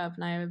woke up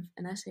and I have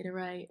an essay to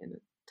write and a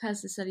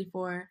test to study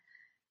for.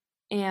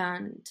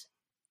 And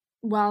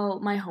while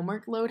my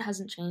homework load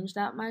hasn't changed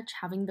that much,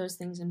 having those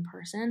things in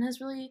person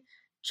has really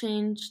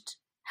changed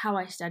how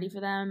I study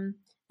for them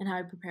and how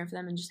I prepare for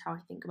them and just how I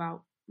think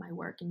about my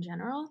work in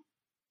general.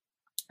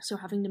 So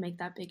having to make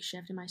that big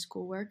shift in my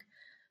schoolwork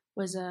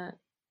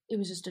it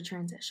was just a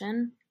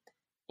transition.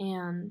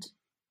 And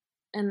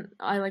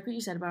I like what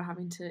you said about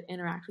having to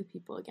interact with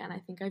people again. I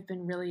think I've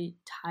been really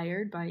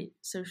tired by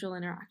social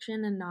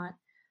interaction and not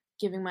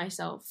giving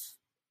myself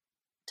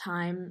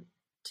time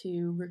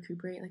to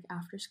recuperate, like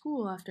after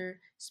school,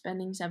 after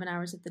spending 7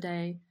 hours of the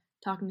day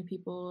talking to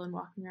people and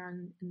walking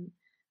around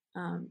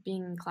and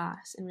being in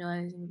class, and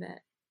realizing that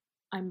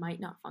I might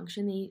not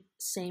function the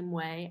same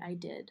way I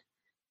did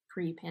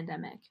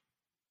pre-pandemic.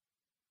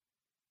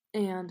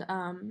 And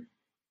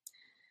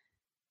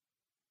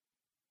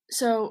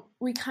so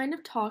we kind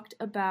of talked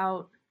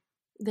about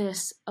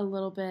this a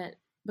little bit,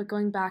 but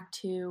going back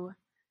to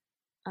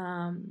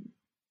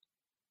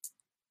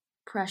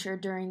pressure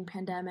during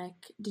pandemic,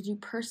 did you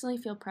personally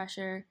feel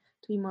pressure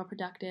to be more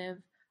productive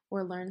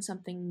or learn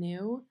something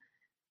new?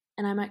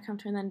 And I might come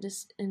turn that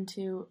just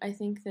into, I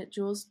think that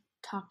Jules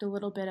talked a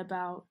little bit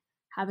about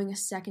having a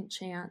second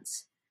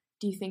chance.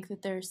 Do you think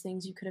that there's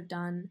things you could have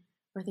done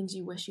or things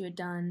you wish you had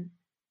done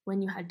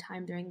when you had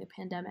time during the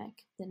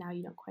pandemic that now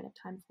you don't quite have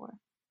time for?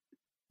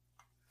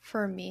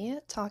 For me,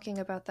 talking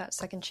about that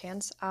second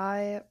chance,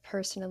 I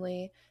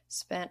personally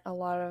spent a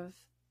lot of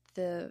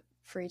the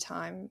free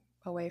time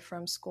away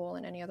from school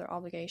and any other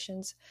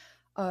obligations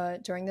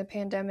during the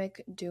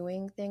pandemic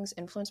doing things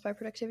influenced by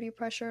productivity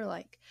pressure.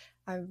 Like,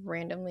 I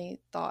randomly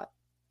thought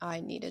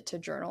I needed to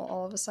journal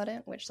all of a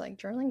sudden, which, like,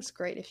 journaling's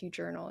great if you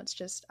journal. It's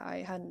just I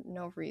had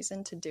no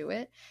reason to do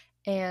it.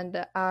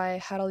 And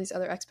I had all these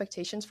other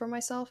expectations for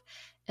myself.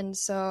 And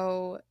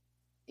so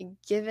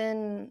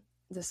given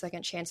the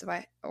second chance,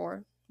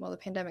 the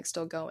pandemic's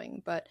still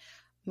going, but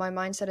my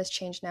mindset has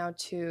changed now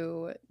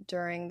to,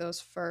 during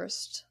those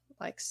first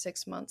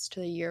 6 months to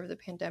the year of the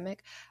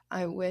pandemic,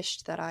 I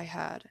wished that I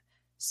had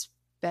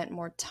spent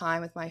more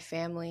time with my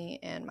family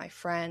and my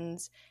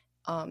friends,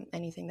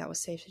 anything that was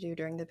safe to do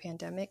during the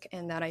pandemic,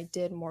 and that I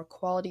did more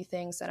quality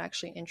things that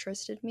actually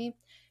interested me,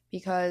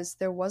 because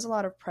there was a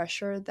lot of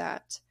pressure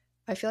that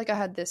I feel like I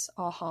had this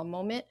aha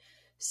moment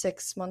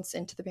 6 months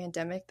into the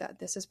pandemic that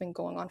this has been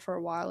going on for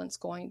a while and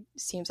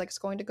seems like it's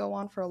going to go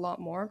on for a lot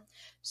more.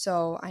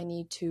 So I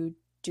need to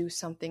do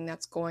something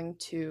that's going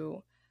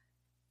to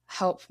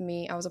help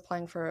me. I was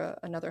applying for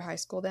another high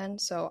school then,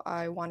 so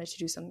I wanted to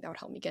do something that would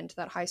help me get into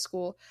that high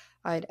school.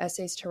 I had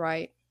essays to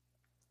write,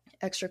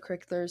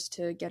 extracurriculars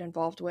to get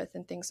involved with,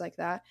 and things like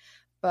that.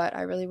 But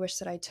I really wish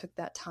that I took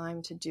that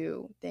time to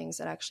do things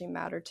that actually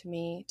mattered to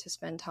me, to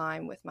spend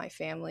time with my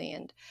family.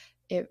 And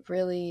it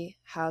really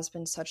has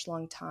been such a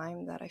long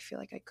time that I feel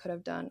like I could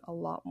have done a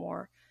lot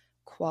more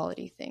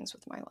quality things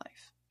with my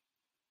life.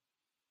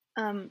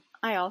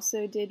 I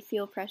also did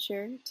feel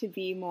pressure to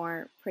be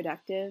more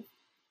productive.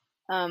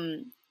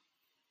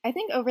 I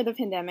think over the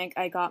pandemic,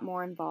 I got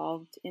more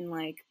involved in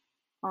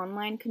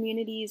online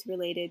communities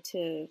related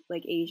to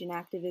Asian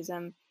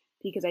activism,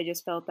 because I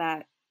just felt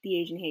that the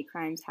Asian hate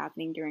crimes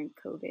happening during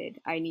COVID,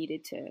 I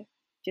needed to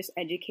just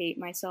educate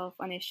myself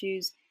on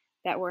issues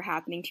that were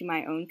happening to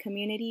my own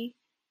community.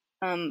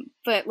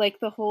 But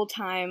the whole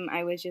time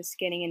I was just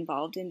getting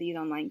involved in these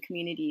online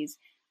communities,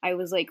 I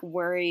was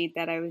worried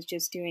that I was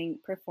just doing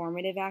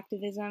performative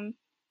activism,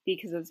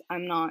 because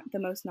I'm not the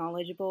most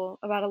knowledgeable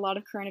about a lot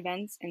of current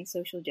events and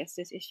social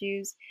justice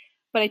issues.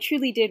 But I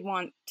truly did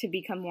want to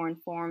become more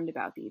informed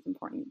about these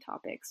important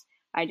topics.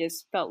 I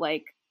just felt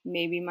like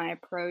maybe my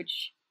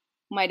approach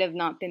might have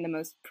not been the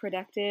most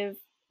productive,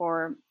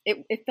 or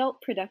it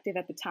felt productive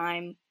at the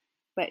time,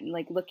 but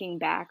looking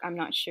back, I'm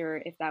not sure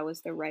if that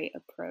was the right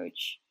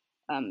approach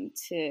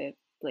to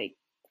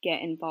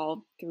get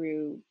involved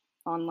through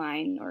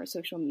online or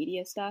social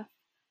media stuff.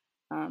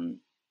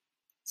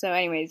 So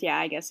anyways, yeah,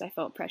 I guess I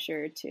felt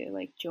pressure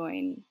to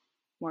join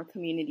more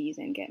communities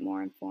and get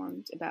more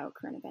informed about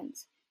current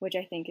events, which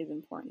I think is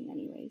important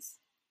anyways.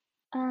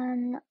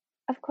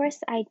 Of course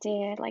I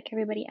did, like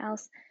everybody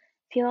else,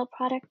 feel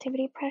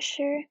productivity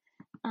pressure.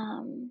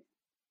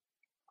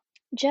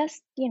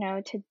 Just,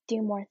 to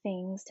do more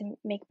things, to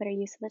make better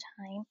use of the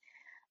time.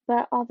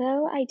 But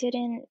although I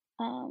didn't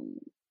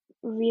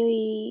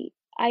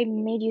I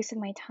made use of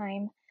my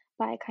time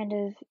by kind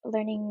of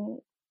learning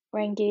or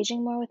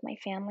engaging more with my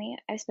family.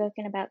 I've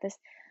spoken about this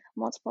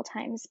multiple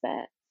times,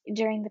 but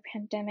during the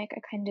pandemic, I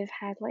kind of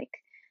had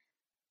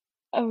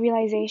a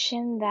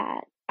realization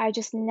that I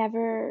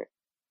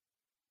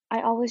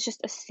always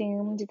just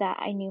assumed that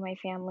I knew my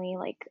family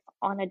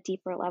on a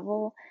deeper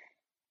level.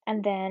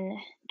 And then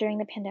during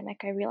the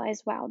pandemic, I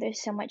realized, wow,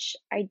 there's so much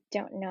I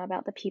don't know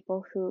about the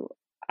people who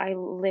I've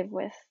lived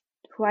with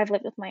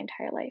my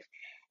entire life.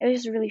 It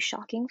was just really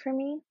shocking for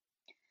me.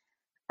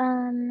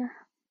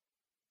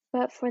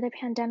 But for the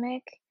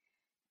pandemic,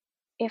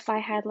 if I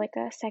had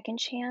a second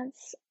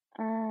chance,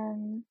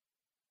 I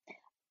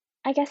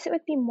guess it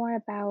would be more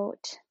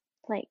about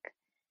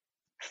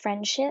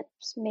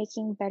friendships,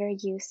 making better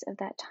use of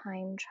that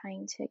time,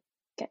 trying to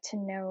get to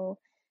know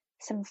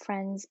some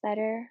friends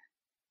better.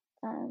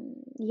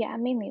 Yeah,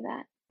 mainly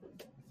that.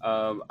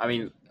 I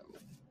mean,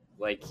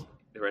 like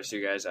the rest of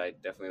you guys, I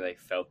definitely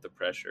felt the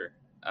pressure.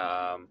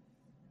 But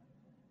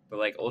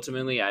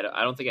ultimately, I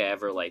don't think I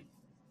ever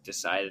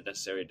decided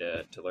necessarily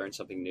to learn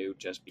something new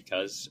just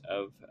because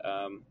of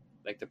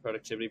like the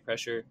productivity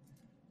pressure.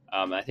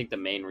 I think the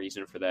main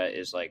reason for that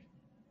is like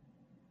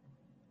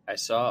I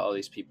saw all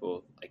these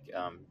people like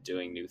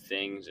doing new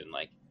things and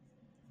like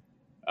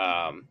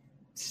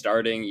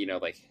starting, you know,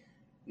 like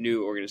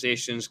new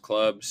organizations,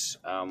 clubs,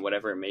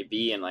 whatever it may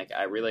be, and like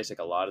I realized like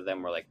a lot of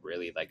them were like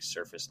really like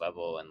surface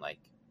level and like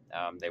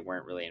they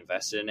weren't really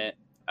invested in it.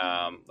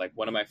 Like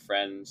one of my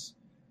friends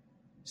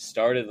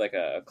started like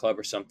a club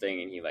or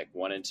something, and he like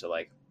wanted to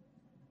like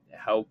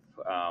help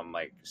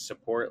like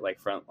support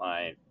like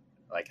frontline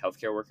like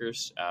healthcare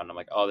workers. And I'm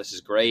like, oh, this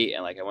is great.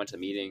 And like I went to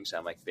meetings.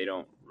 I'm like, they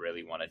don't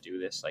really want to do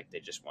this. Like they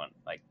just want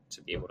like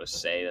to be able to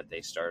say that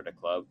they started a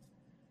club.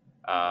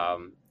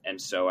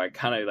 And so I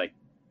kind of like,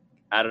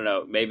 I don't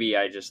know, maybe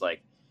I just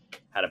like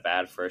had a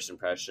bad first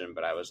impression,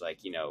 but I was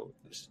like, you know,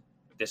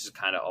 this is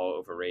kind of all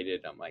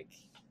overrated. I'm like,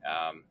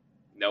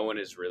 no one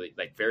is really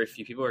like, very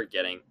few people are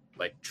getting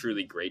like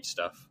truly great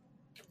stuff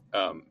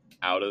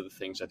out of the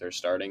things that they're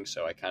starting.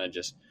 So I kind of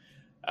just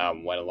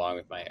went along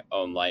with my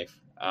own life.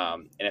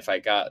 And if I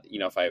got, you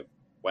know, if I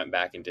went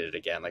back and did it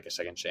again, like a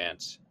second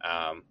chance,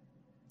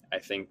 I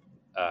think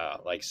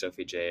like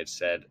Sophie J had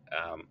said,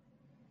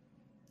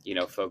 you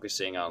know,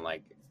 focusing on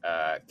like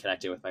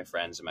connecting with my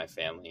friends and my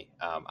family,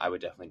 I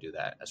would definitely do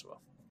that as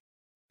well.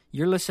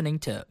 You're listening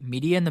to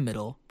Media in the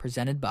Middle,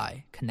 presented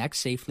by Connect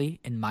Safely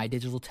and My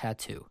Digital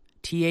Tattoo,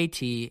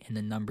 TAT and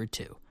the number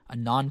 2, a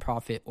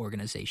nonprofit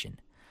organization.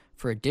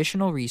 For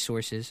additional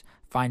resources,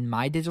 find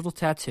My Digital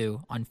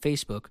Tattoo on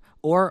Facebook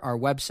or our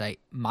website,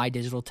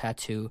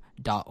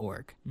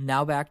 mydigitaltattoo.org.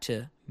 Now back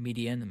to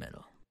Media in the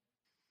Middle.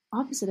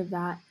 Opposite of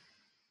that,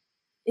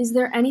 is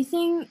there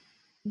anything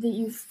that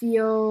you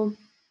feel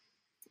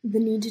the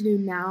need to do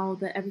now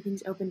that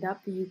everything's opened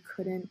up that you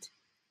couldn't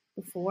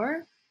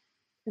before?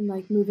 And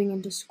like moving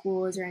into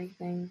school, is there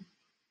anything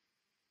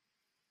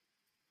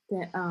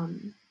that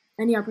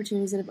any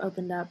opportunities that have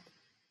opened up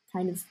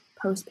kind of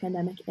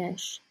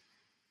post-pandemic-ish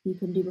you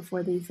couldn't do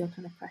before that you feel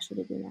kind of pressure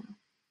to do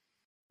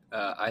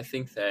now? I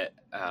think that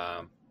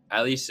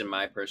at least in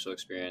my personal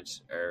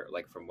experience, or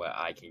like from what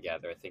I can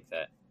gather, I think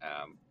that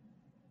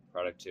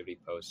productivity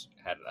posts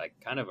had like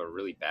kind of a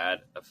really bad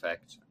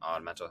effect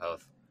on mental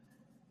health.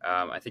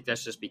 I think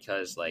that's just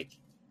because like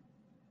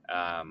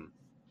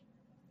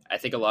I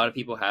think a lot of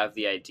people have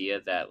the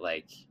idea that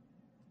like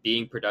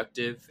being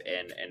productive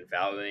and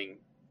valuing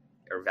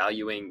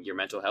your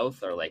mental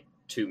health are like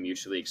two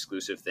mutually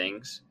exclusive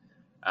things.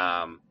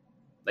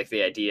 Like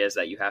the idea is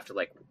that you have to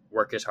like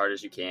work as hard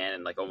as you can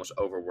and like almost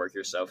overwork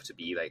yourself to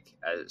be like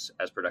as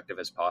productive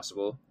as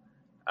possible.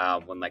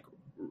 When like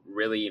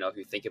really, you know, if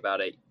you think about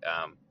it,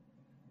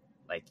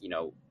 like, you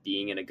know,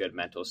 being in a good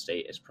mental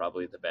state is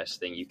probably the best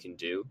thing you can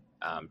do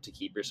to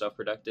keep yourself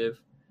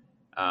productive.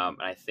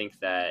 And I think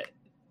that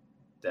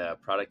the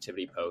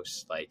productivity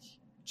posts like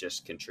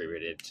just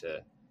contributed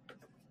to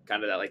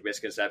kind of that like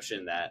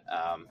misconception that,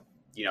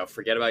 you know,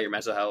 forget about your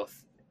mental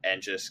health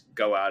and just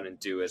go out and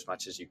do as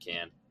much as you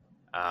can.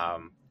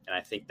 And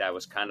I think that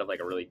was kind of like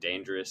a really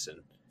dangerous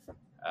and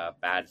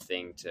bad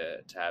thing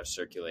to have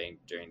circulating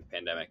during the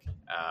pandemic.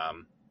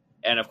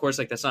 And of course,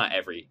 like that's not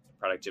every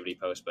productivity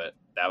post, but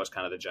that was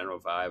kind of the general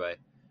vibe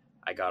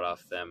I got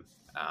off them.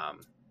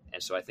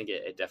 And so I think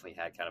it definitely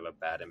had kind of a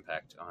bad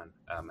impact on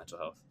mental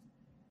health.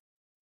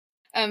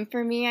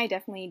 For me, I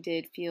definitely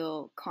did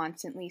feel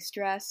constantly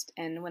stressed.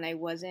 And when I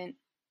wasn't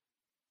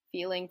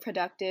feeling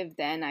productive,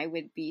 then I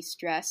would be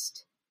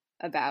stressed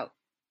about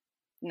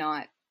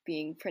not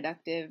being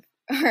productive.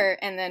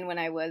 And then when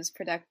I was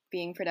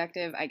being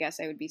productive, I guess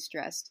I would be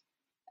stressed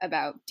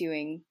about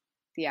doing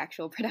the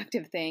actual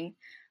productive thing.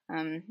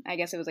 I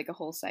guess it was like a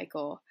whole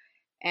cycle.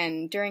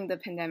 And during the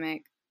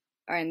pandemic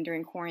and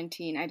during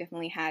quarantine, I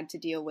definitely had to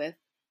deal with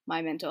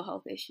my mental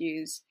health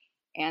issues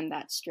and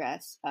that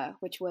stress,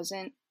 which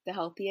wasn't the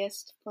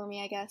healthiest for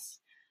me, I guess.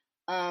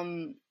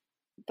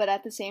 But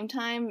at the same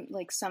time,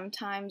 like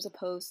sometimes a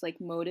post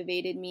like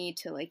motivated me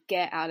to like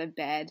get out of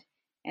bed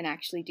and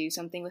actually do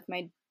something with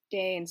my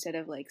day instead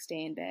of like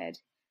stay in bed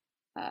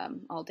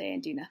all day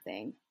and do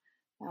nothing.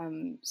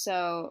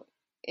 So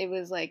it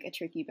was like a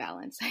tricky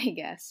balance, I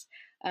guess.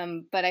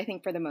 But I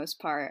think for the most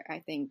part, I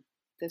think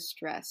the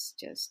stress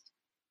just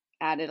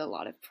added a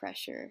lot of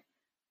pressure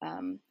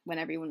when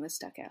everyone was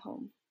stuck at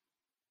home.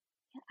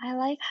 I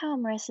like how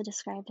Marissa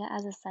described it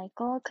as a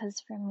cycle,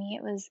 because for me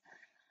it was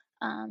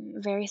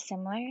very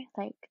similar,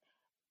 like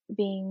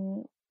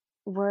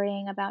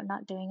worrying about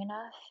not doing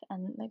enough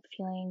and like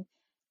feeling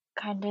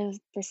kind of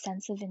the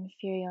sense of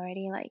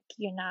inferiority, like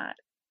you're not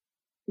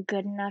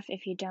good enough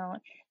if you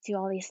don't do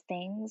all these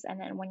things. And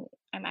then when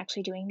I'm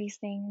actually doing these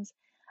things,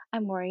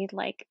 I'm worried,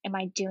 like, am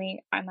I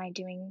doing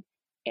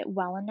it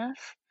well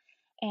enough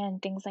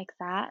and things like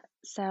that.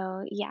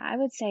 So yeah, I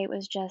would say it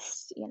was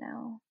just,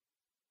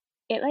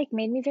 it like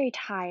made me very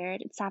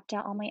tired. It sapped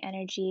out all my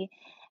energy,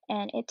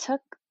 and it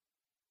took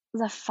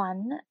the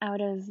fun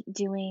out of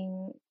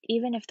doing,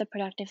 even if the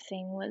productive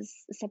thing was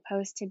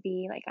supposed to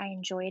be like I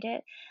enjoyed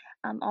it,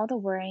 all the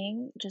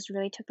worrying just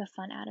really took the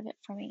fun out of it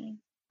for me.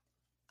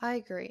 I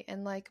agree.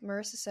 And like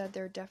Marissa said,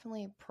 there are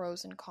definitely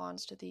pros and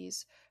cons to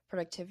these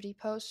productivity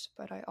posts,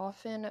 but I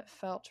often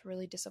felt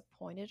really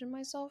disappointed in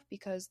myself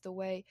because the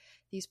way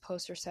these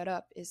posts are set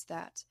up is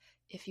that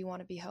if you want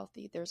to be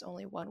healthy, there's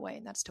only one way,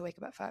 and that's to wake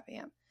up at 5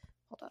 a.m.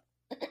 Hold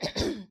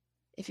on.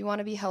 If you want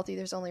to be healthy,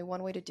 there's only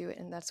one way to do it,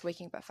 and that's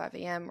waking up at 5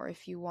 a.m. Or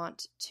if you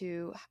want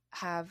to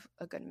have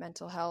a good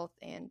mental health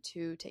and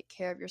to take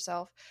care of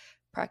yourself,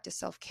 practice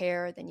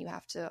self-care, then you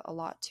have to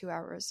allot 2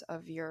 hours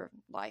of your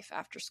life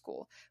after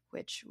school,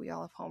 which we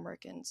all have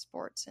homework and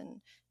sports and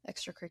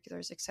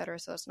extracurriculars, etc.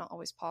 So it's not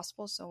always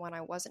possible. So when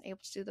I wasn't able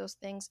to do those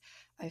things,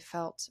 I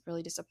felt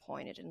really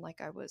disappointed and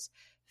like I was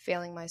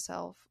failing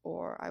myself,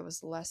 or I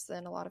was less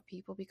than a lot of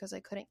people because I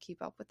couldn't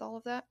keep up with all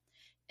of that.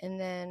 And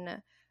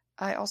then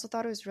I also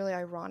thought it was really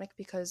ironic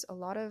because a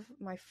lot of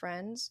my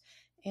friends,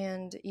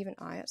 and even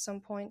I at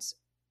some points,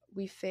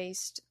 we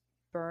faced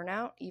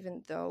burnout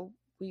even though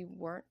we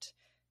weren't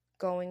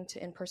going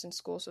to in-person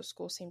school, so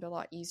school seemed a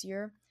lot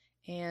easier,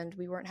 and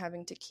we weren't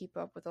having to keep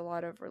up with a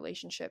lot of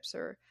relationships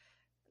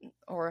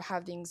or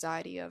have the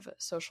anxiety of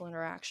social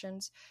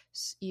interactions,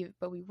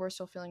 but we were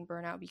still feeling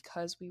burnout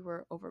because we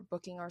were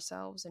overbooking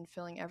ourselves and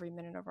filling every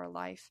minute of our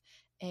life.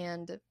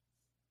 And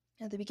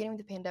at the beginning of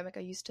the pandemic,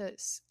 I used to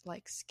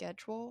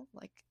schedule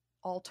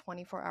all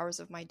 24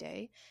 hours of my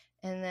day.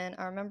 And then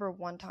I remember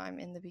one time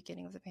in the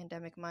beginning of the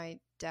pandemic, my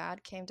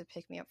dad came to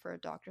pick me up for a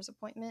doctor's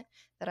appointment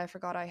that I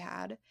forgot I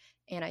had,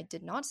 and I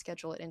did not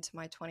schedule it into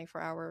my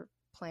 24-hour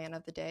plan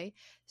of the day.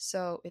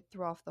 So it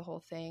threw off the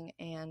whole thing,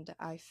 and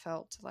I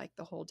felt like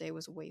the whole day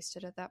was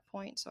wasted at that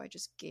point. So I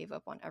just gave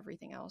up on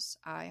everything else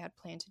I had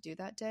planned to do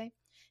that day.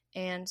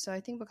 And so I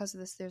think because of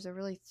this, there's a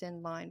really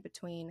thin line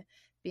between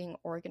being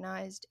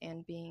organized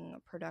and being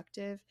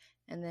productive,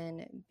 and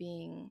then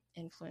being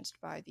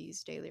influenced by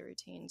these daily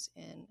routines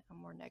in a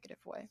more negative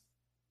way.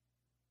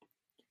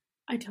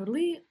 I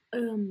totally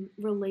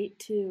relate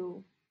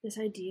to this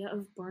idea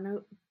of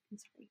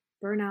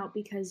burnout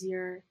because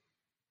you're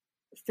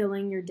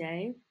filling your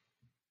day.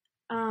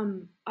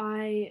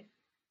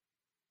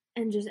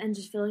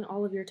 Just filling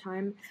all of your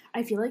time.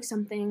 I feel like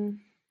something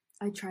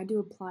I tried to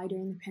apply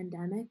during the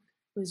pandemic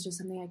was just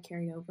something I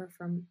carried over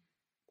from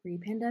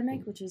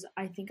pre-pandemic, which is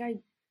I think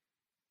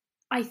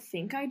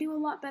I do a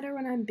lot better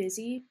when I'm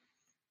busy,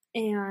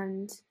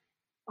 and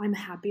I'm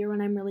happier when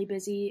I'm really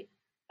busy,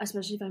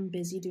 especially if I'm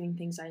busy doing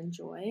things I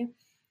enjoy.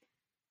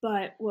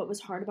 But what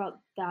was hard about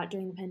that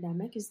during the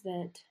pandemic is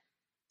that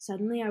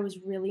suddenly I was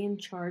really in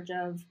charge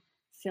of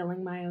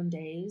filling my own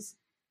days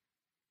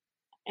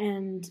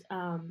and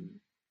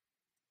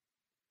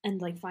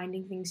like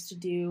finding things to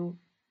do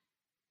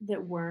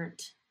that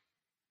weren't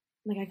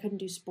like, I couldn't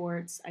do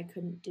sports, I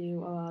couldn't do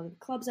a lot of the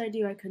clubs I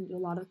do, I couldn't do a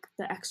lot of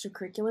the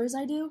extracurriculars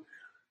I do,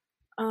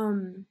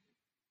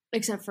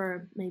 except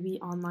for maybe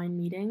online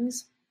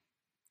meetings.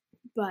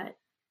 But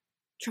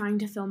trying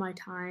to fill my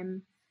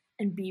time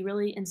and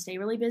stay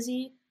really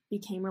busy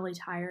became really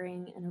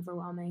tiring and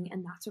overwhelming,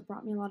 and that's what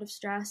brought me a lot of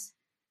stress.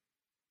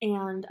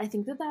 And I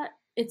think that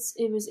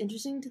it was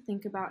interesting to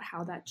think about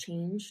how that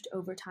changed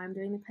over time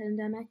during the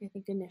pandemic. I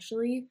think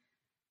initially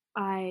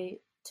I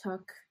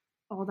took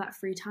all that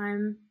free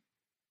time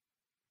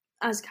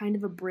as kind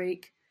of a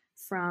break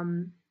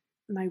from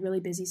my really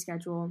busy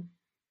schedule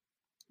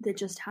that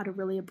just had a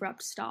really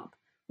abrupt stop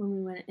when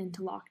we went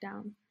into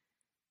lockdown.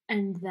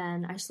 And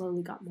then I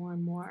slowly got more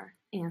and more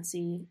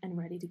antsy and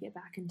ready to get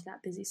back into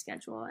that busy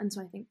schedule. And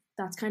so I think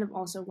that's kind of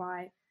also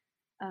why,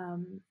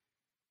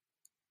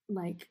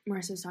 like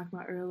Marissa was talking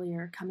about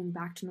earlier, coming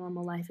back to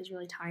normal life is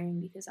really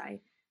tiring, because I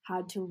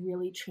had to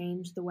really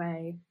change the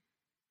way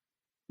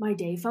my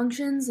day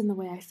functions and the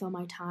way I fill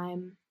my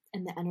time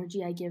and the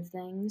energy I give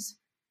things,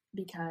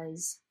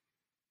 because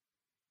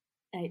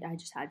I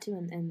just had to,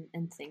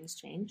 and things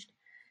changed.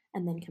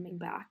 And then coming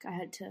back, I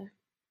had to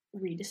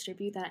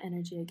redistribute that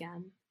energy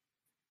again.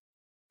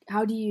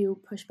 How do you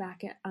push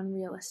back at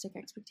unrealistic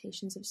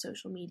expectations of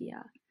social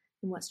media,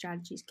 and what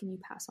strategies can you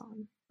pass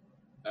on?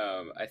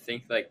 I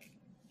think like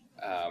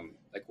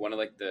one of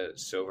the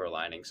silver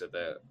linings of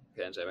the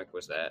pandemic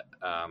was that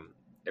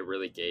it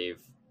really gave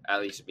at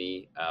least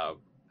me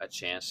a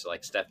chance to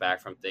step back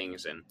from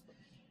things and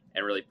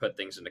really put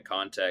things into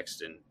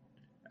context. And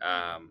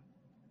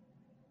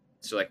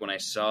so when I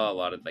saw a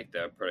lot of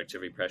the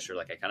productivity pressure,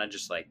 I kind of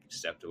just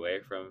stepped away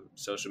from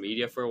social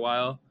media for a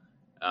while,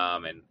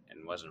 and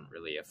wasn't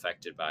really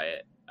affected by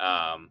it.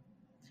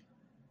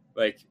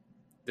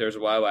 There was a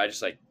while where I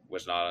just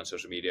was not on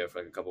social media for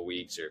a couple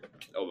weeks or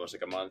almost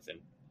a month, and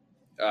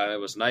it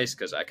was nice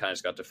because I kind of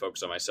just got to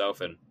focus on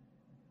myself. And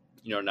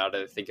now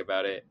that I think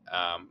about it,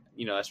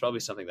 that's probably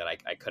something that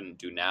I couldn't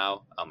do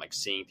now.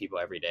 Seeing people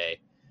every day,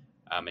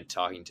 and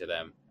talking to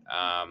them.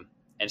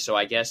 And so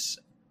I guess,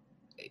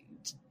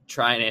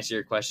 try and answer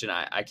your question,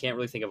 I can't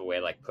really think of a way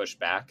to push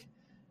back.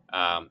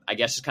 I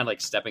guess just kind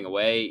of stepping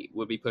away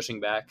would be pushing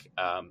back,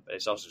 but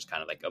it's also just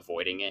kind of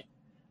avoiding it.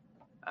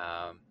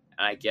 And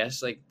I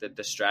guess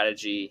the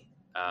strategy,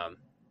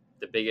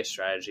 the biggest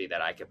strategy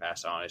that I could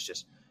pass on is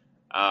just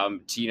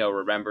to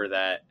remember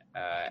that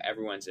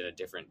everyone's in a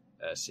different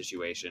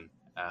situation.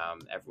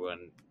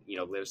 Everyone,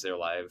 lives their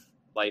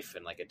life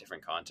in like a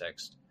different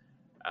context.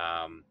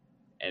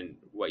 And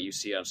what you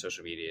see on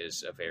social media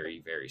is a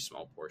very, very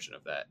small portion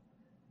of that.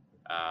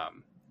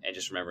 And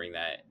just remembering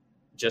that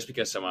just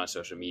because someone on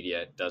social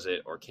media does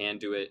it or can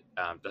do it,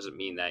 doesn't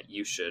mean that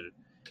you should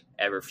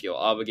ever feel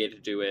obligated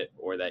to do it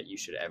or that you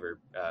should ever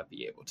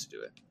be able to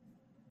do it.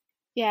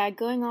 Yeah,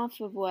 going off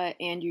of what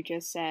Andrew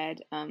just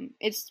said,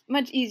 it's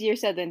much easier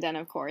said than done,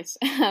 of course.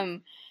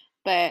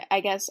 But I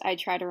guess I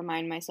try to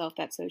remind myself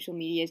that social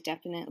media is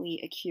definitely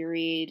a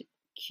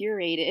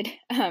curated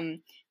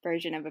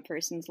version of a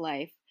person's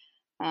life.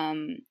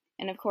 And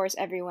of course,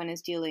 everyone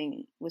is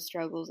dealing with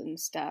struggles and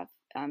stuff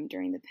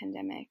during the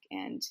pandemic.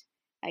 And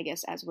I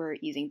guess as we're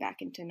easing back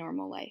into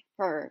normal life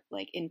or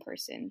like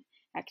in-person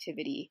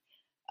activity,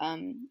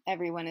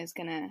 everyone is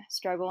going to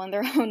struggle in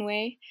their own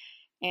way.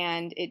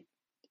 And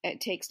it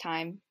takes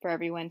time for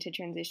everyone to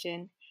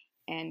transition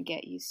and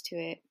get used to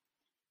it.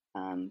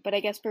 But I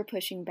guess for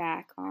pushing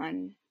back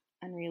on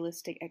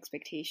unrealistic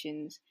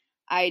expectations,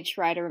 I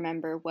try to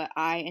remember what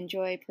I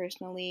enjoy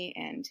personally,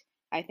 and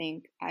I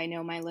think I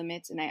know my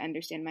limits and I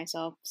understand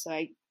myself, so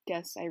I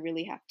guess I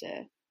really have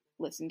to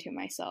listen to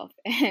myself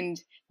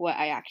and what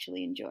I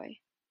actually enjoy.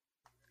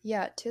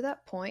 Yeah, to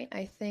that point,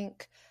 I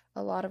think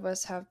a lot of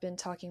us have been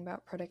talking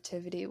about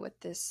productivity with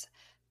this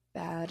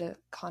bad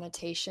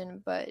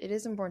connotation, but it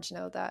is important to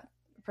know that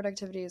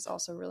productivity is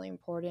also really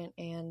important,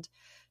 and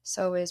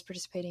so is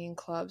participating in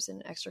clubs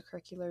and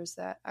extracurriculars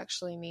that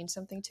actually mean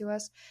something to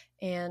us.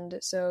 And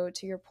so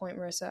to your point,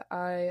 Marissa,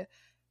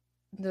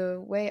 the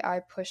way I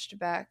pushed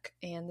back,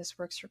 and this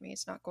works for me,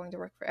 it's not going to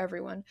work for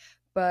everyone,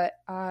 but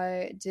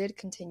I did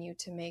continue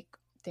to make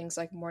things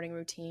like morning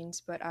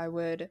routines, but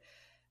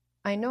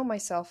I know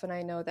myself, and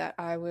I know that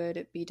I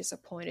would be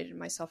disappointed in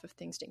myself if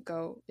things didn't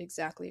go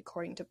exactly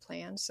according to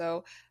plan.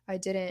 So I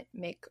didn't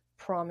make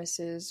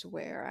promises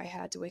where I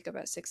had to wake up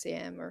at 6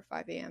 a.m. or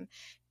 5 a.m.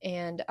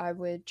 And I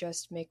would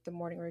just make the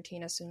morning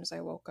routine as soon as I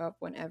woke up,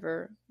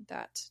 whenever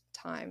that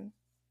time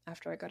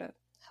after I got a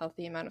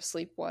healthy amount of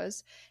sleep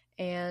was.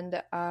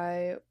 And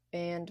my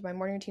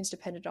morning routines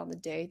depended on the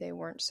day. They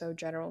weren't so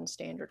general and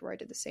standard where I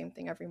did the same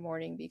thing every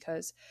morning,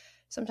 because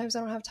sometimes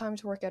I don't have time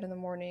to work out in the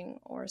morning,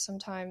 or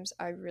sometimes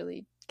I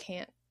really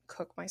can't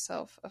cook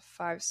myself a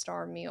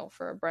 5-star meal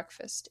for a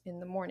breakfast in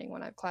the morning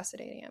when I have class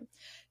at 8 a.m.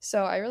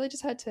 So I really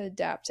just had to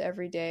adapt to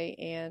every day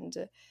and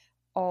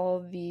all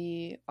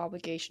the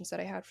obligations that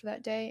I had for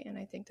that day. And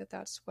I think that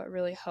that's what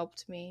really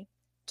helped me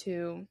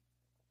to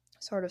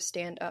sort of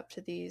stand up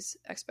to these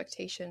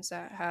expectations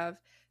that have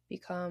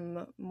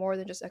become more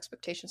than just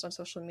expectations on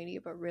social media,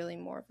 but really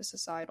more of a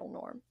societal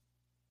norm.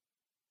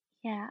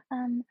 Yeah,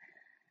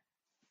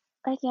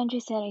 like Andrew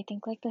said, I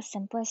think like the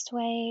simplest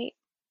way,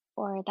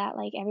 or that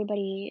like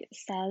everybody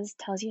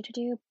tells you to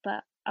do,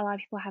 but a lot of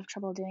people have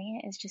trouble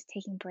doing it, is just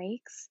taking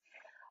breaks.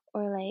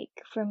 Or like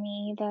for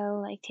me though,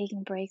 like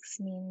taking breaks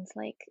means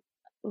like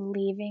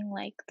leaving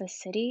like the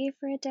city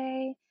for a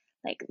day.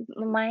 Like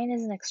mine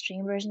is an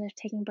extreme version of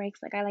taking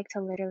breaks. Like I like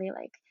to literally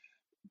like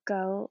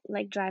go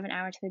like drive an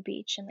hour to the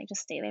beach and like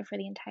just stay there for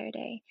the entire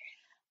day.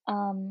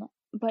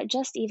 But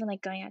just even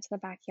like going out to the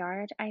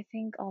backyard, I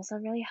think also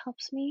really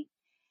helps me.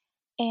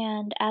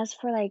 And as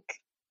for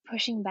like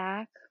pushing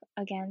back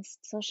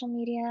against social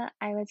media,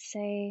 I would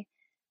say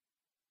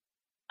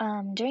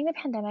during the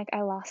pandemic,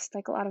 I lost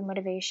like a lot of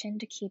motivation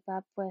to keep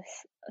up with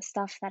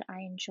stuff that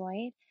I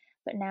enjoyed.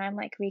 But now I'm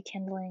like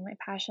rekindling my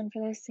passion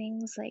for those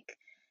things, like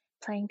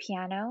playing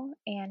piano.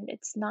 And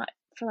it's not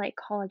for like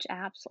college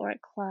apps or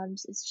at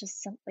clubs. It's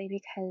just simply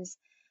because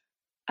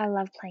I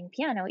love playing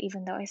piano,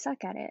 even though I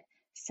suck at it.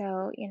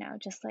 So,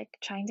 just like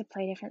trying to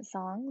play different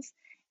songs,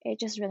 it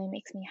just really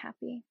makes me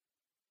happy.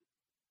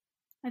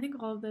 I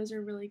think all of those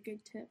are really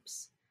good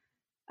tips.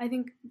 I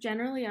think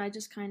generally I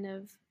just kind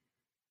of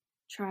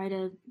try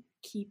to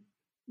keep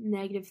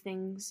negative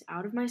things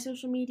out of my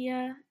social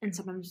media, and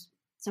sometimes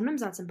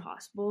that's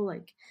impossible.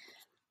 Like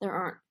there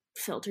aren't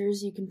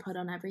filters you can put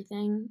on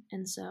everything,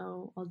 and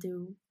so I'll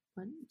do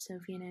what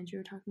Sophie and Andrew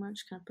were talking about,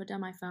 just kind of put down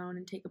my phone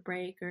and take a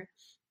break or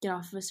get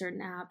off of a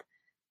certain app.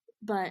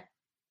 But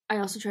I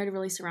also try to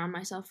really surround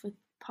myself with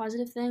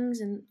positive things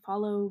and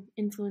follow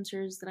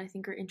influencers that I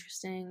think are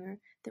interesting or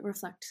that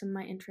reflect some of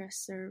my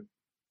interests or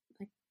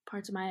like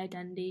parts of my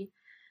identity.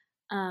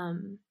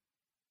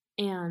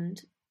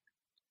 And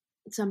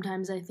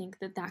sometimes I think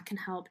that can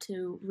help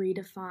to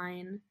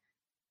redefine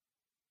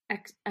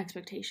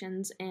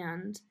expectations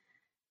and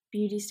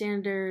beauty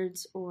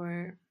standards,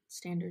 or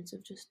standards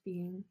of just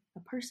being a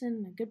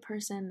person, a good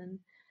person. And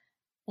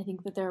I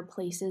think that there are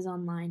places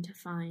online to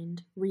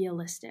find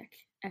realistic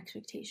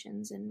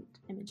expectations and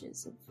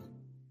images of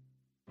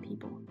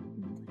people,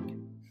 like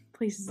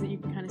places that you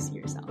can kind of see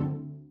yourself.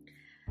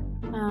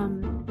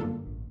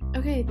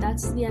 Okay,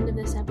 that's the end of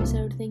this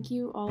episode. Thank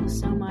you all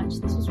so much.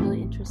 This was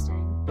really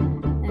interesting.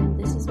 And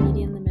this is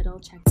Media in the Middle.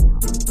 Check it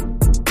out.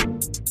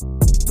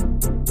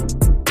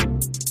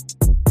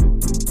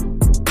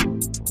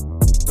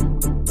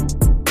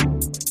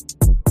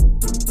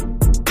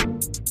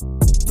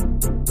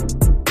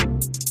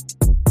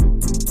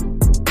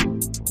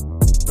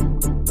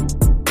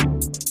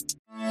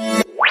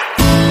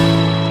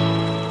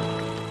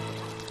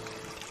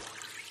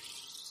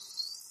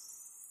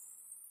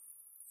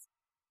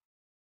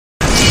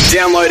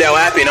 Download our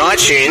app in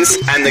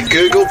iTunes and the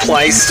Google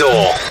Play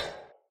Store.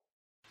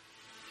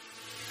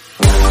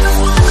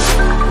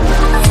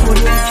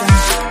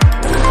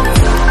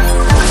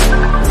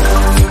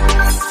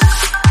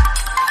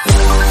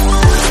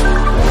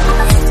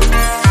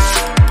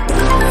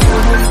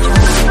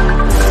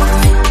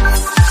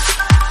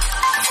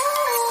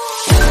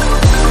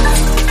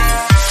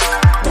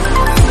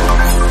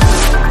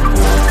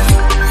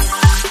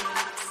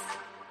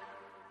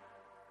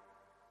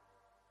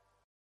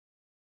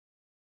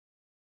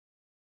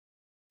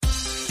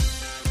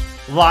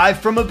 Live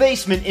from a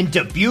basement in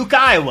Dubuque,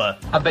 Iowa.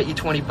 I'll bet you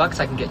 $20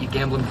 I can get you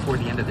gambling before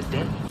the end of the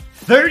day.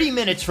 30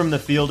 minutes from the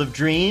Field of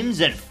Dreams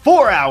and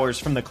 4 hours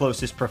from the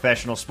closest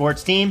professional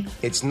sports team.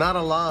 It's not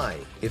a lie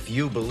if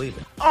you believe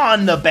it.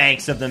 On the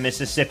banks of the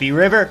Mississippi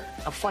River.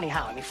 I'm funny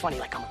how? I mean, funny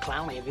like I'm a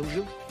clown, I amuse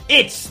you?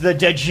 It's the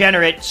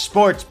Degenerate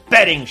Sports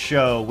Betting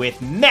Show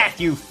with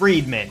Matthew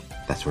Friedman.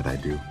 That's what I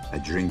do. I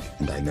drink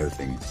and I know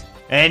things.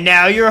 And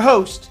now your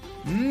host,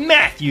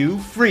 Matthew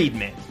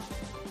Friedman.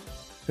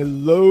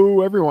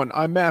 Hello, everyone.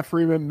 I'm Matt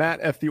Freeman,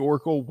 Matt F. the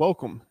Oracle.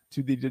 Welcome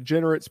to the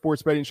Degenerate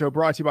Sports Betting Show,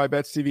 brought to you by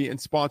Bets TV and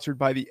sponsored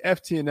by the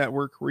FTN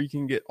Network, where you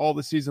can get all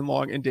the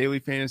season-long and daily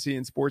fantasy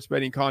and sports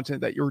betting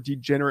content that your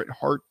degenerate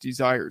heart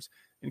desires,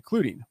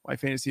 including my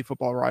fantasy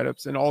football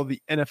write-ups and all of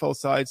the NFL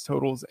sides,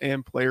 totals,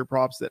 and player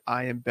props that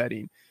I am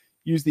betting.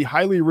 Use the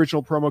highly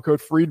original promo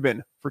code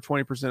Friedman for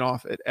 20%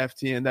 off at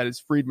FTN. That is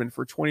Friedman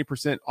for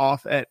 20%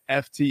 off at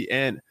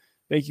FTN.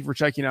 Thank you for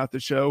checking out the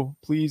show.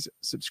 Please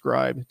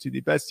subscribe to the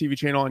Bets TV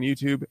channel on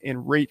YouTube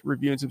and rate,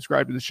 review, and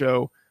subscribe to the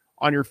show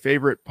on your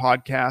favorite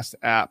podcast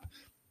app.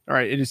 All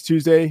right, it is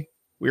Tuesday.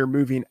 We are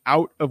moving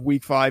out of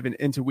week 5 and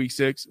into week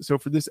 6. So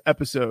for this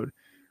episode,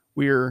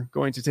 we are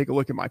going to take a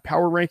look at my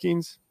power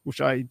rankings, which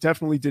I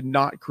definitely did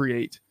not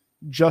create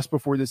just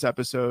before this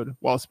episode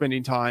while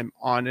spending time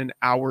on an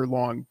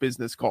hour-long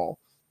business call.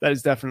 That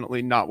is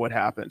definitely not what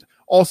happened.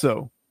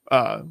 Also,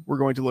 we're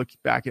going to look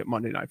back at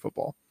Monday Night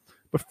Football.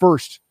 But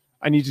first,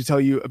 I need to tell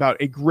you about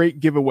a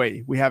great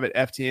giveaway we have at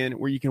FTN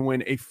where you can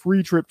win a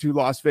free trip to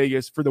Las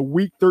Vegas for the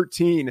Week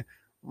 13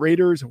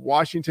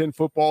 Raiders-Washington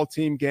football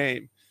team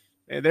game.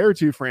 And there are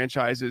two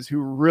franchises who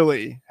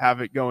really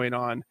have it going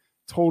on,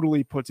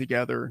 totally put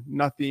together,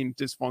 nothing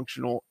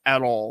dysfunctional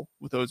at all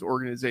with those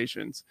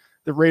organizations.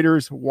 The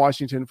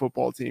Raiders-Washington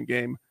football team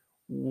game,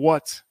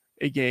 what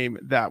a game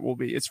that will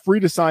be. It's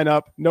free to sign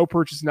up, no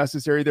purchase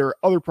necessary. There are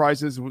other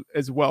prizes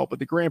as well, but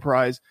the grand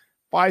prize,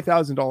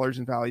 $5,000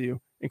 in value,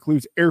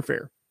 includes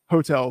airfare,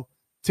 hotel,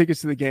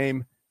 tickets to the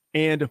game,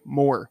 and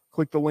more.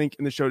 Click the link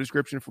in the show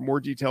description for more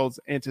details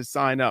and to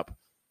sign up.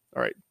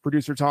 All right,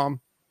 producer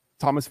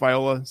Thomas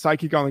Viola,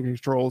 sidekick on the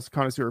controls,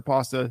 connoisseur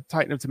pasta,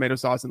 titan of tomato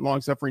sauce, and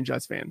long-suffering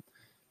Jets fan.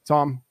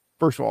 Tom,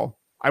 first of all,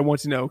 I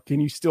want to know,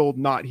 can you still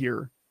not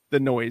hear the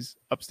noise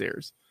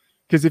upstairs?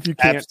 Because if you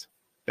can't,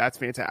 that's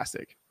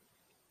fantastic.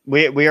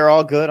 We are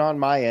all good on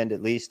my end,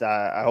 at least.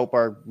 I hope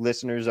our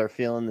listeners are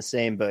feeling the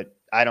same, but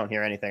I don't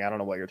hear anything. I don't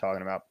know what you're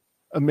talking about.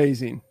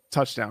 Amazing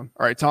touchdown.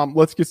 All right, Tom,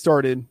 let's get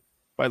started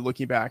by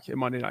looking back at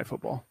Monday Night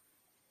Football.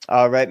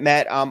 All right,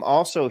 Matt, I'm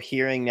also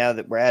hearing now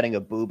that we're adding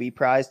a booby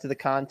prize to the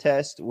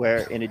contest where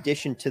in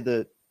addition to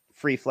the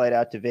free flight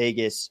out to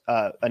Vegas,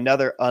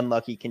 another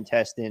unlucky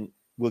contestant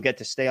will get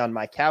to stay on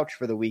my couch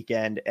for the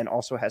weekend and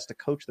also has to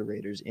coach the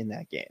Raiders in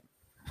that game.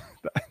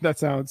 That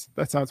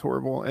sounds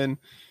horrible. And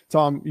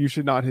Tom, you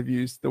should not have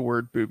used the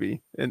word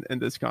booby in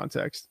this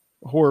context.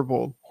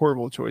 Horrible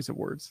choice of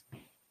words.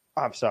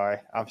 I'm sorry.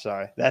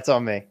 That's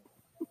on me.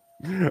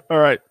 All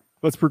right,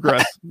 let's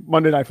progress.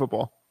 Monday Night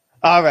Football.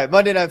 All right,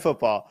 Monday Night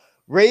Football.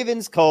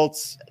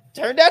 Ravens-Colts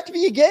turned out to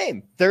be a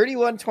game.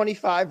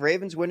 31-25.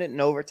 Ravens win it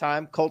in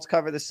overtime. Colts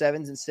cover the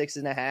 7s and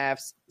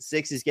 6.5.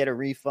 6s get a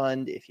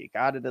refund. If you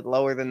got it at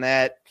lower than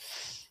that,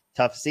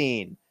 tough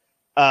scene.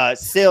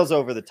 Sails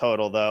over the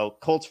total, though.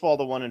 Colts fall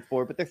to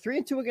 1-4, but they're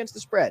 3-2 against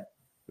the spread.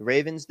 The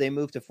Ravens, they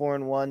move to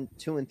 4-1,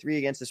 2-3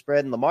 against the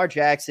spread. And Lamar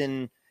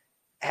Jackson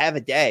have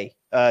a day.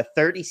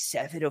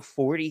 37 of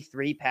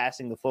 43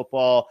 passing the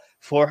football,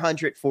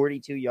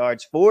 442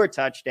 yards, 4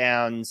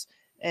 touchdowns,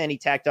 and he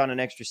tacked on an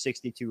extra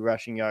 62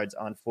 rushing yards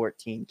on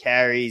 14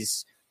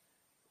 carries.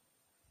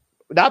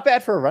 Not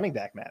bad for a running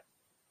back, Matt.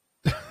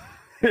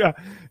 Yeah.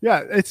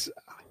 It's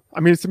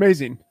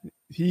amazing.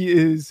 He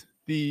is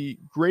the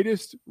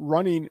greatest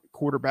running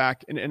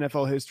quarterback in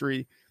NFL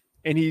history,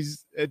 and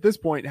he's at this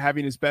point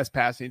having his best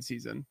passing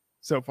season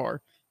so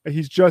far.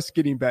 He's just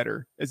getting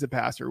better as a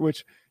passer,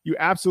 which you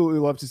absolutely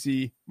love to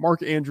see.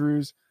 Mark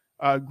Andrews,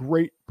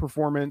 great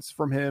performance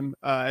from him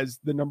as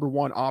the number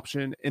one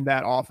option in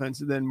that offense.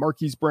 And then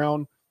Marquise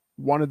Brown,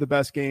 one of the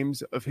best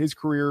games of his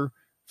career.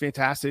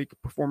 Fantastic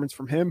performance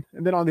from him.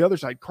 And then on the other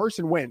side,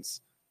 Carson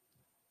Wentz.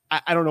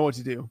 I don't know what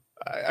to do.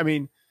 I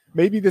mean,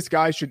 maybe this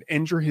guy should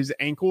injure his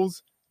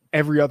ankles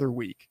every other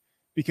week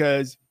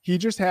because he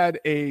just had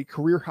a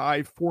career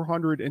high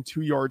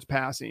 402 yards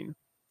passing.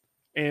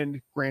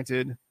 And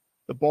granted,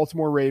 the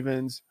Baltimore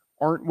Ravens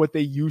aren't what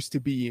they used to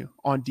be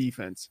on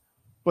defense,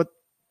 but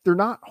they're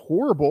not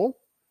horrible.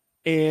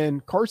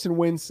 And Carson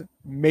Wentz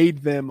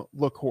made them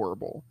look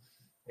horrible.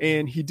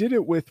 And he did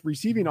it with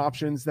receiving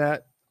options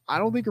that I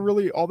don't think are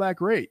really all that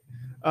great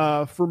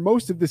for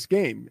most of this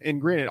game. And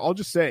granted, I'll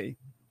just say,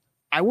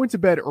 I went to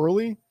bed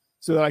early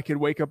so that I could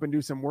wake up and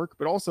do some work,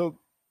 but also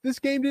this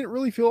game didn't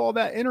really feel all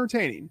that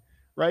entertaining,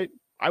 right?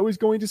 I was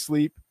going to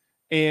sleep,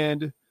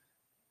 and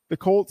the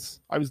Colts,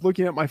 I was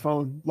looking at my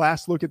phone,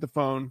 last look at the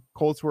phone,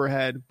 Colts were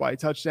ahead by a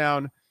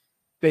touchdown.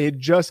 They had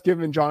just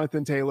given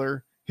Jonathan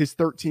Taylor his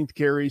 13th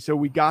carry, so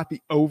we got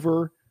the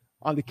over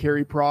on the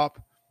carry prop.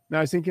 And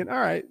I was thinking, all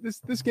right,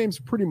 this game's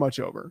pretty much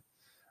over.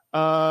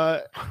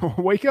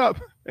 Wake up,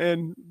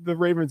 and the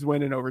Ravens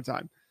win in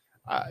overtime.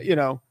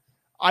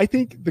 I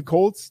think the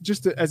Colts,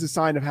 just as a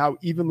sign of how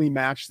evenly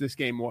matched this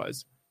game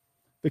was,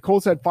 the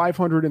Colts had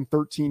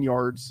 513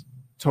 yards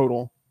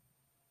total.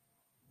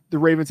 The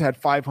Ravens had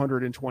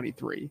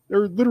 523. There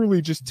were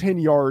literally just 10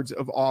 yards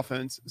of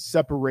offense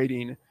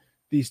separating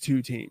these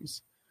two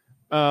teams.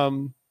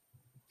 The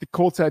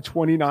Colts had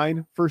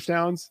 29 first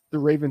downs. The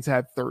Ravens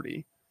had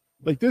 30.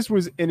 Like, this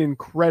was an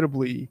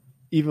incredibly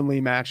evenly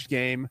matched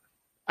game.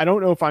 I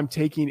don't know if I'm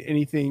taking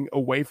anything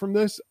away from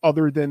this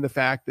other than the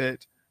fact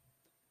that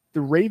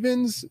the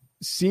Ravens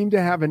seem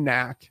to have a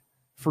knack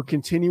for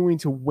continuing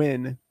to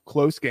win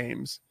close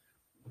games.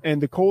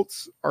 And the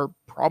Colts are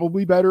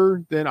probably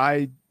better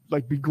than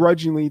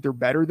begrudgingly, they're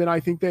better than I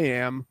think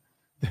they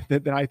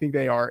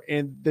are.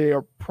 And they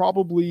are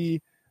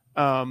probably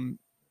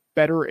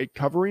better at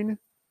covering.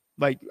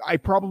 Like, I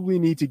probably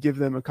need to give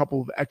them a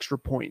couple of extra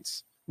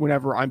points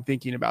whenever I'm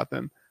thinking about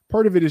them.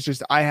 Part of it is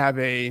just I have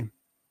a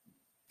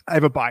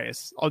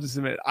bias. I'll just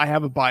admit it. I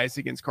have a bias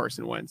against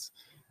Carson Wentz.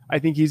 I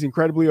think he's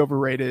incredibly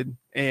overrated.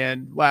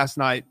 And last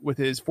night with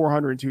his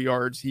 402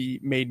 yards, he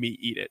made me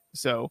eat it.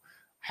 So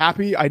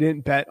happy I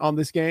didn't bet on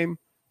this game.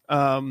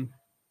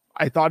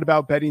 I thought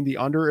about betting the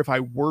under. If I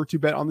were to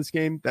bet on this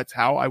game, that's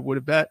how I would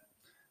have bet.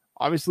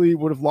 Obviously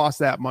would have lost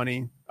that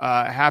money.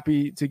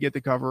 Happy to get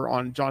the cover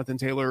on Jonathan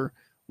Taylor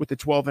with the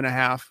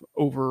 12.5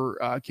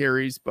 over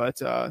carries.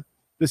 But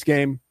this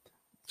game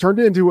turned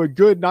into a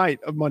good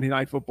night of Monday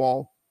Night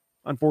Football.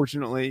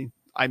 Unfortunately,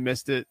 I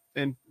missed it.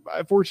 And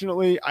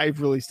unfortunately, I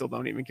really still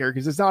don't even care,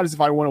 because it's not as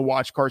if I want to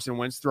watch Carson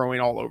Wentz throwing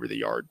all over the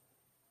yard.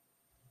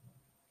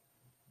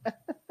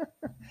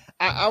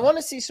 I want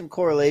to see some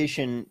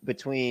correlation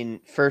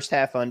between first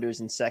half unders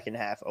and second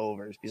half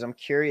overs, because I'm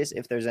curious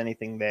if there's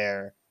anything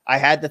there. I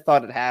had the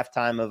thought at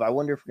halftime of, I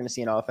wonder if we're going to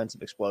see an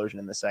offensive explosion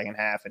in the second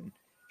half. And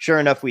sure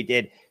enough, we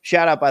did.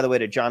 Shout out, by the way,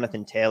 to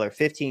Jonathan Taylor,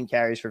 15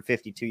 carries for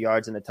 52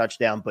 yards and a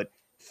touchdown, but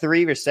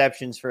 3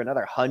 receptions for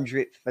another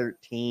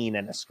 113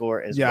 and a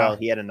score as well.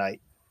 He had a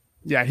night.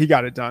 Yeah, he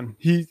got it done.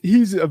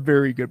 He's a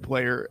very good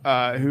player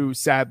who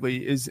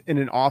sadly is in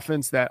an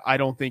offense that I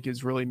don't think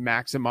is really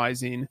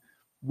maximizing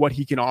what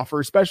he can offer,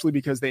 especially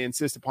because they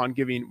insist upon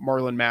giving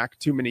Marlon Mack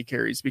too many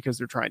carries because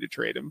they're trying to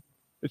trade him.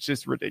 It's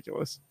just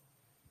ridiculous.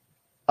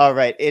 All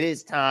right, it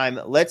is time.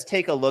 Let's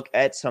take a look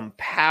at some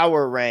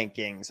power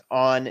rankings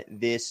on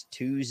this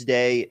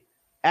Tuesday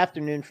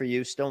afternoon for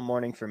you, still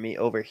morning for me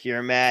over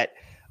here, Matt.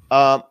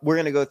 We're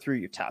going to go through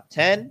your top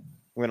 10.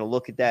 We're going to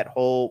look at that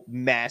whole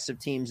massive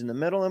teams in the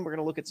middle, and we're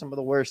going to look at some of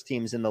the worst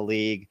teams in the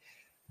league.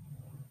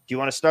 Do you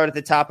want to start at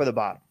the top or the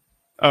bottom?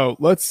 Oh,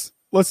 let's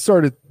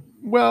start at,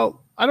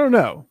 well, I don't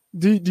know.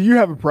 Do you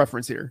have a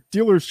preference here?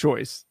 Dealer's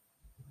choice.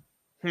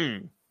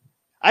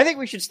 I think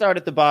we should start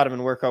at the bottom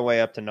and work our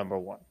way up to number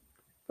 1.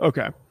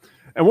 Okay.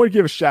 I want to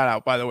give a shout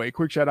out, by the way,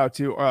 quick shout out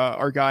to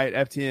our guy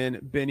at FTN,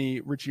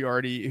 Benny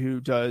Ricciardi, who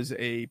does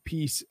a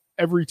piece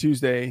every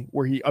Tuesday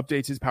where he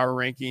updates his power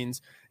rankings.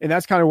 And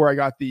that's kind of where I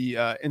got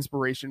the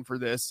inspiration for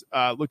this,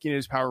 looking at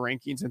his power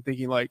rankings and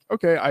thinking like,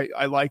 okay,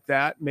 I like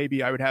that.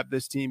 Maybe I would have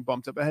this team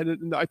bumped up ahead.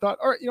 And I thought,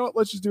 all right, you know what,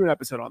 let's just do an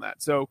episode on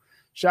that. So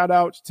shout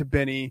out to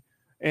Benny.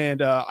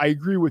 And I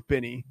agree with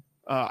Benny,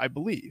 I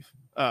believe,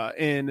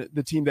 in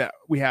the team that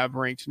we have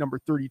ranked number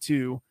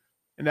 32.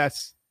 And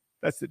that's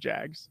the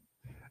Jags.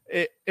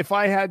 If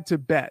I had to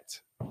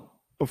bet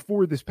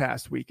before this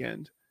past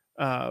weekend,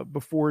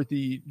 before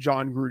the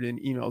John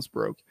Gruden emails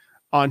broke,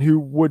 on who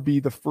would be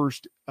the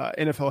first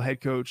NFL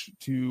head coach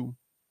to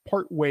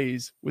part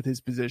ways with his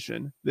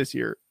position this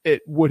year,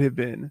 it would have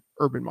been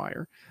Urban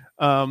Meyer.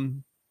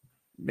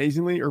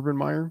 Amazingly, Urban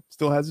Meyer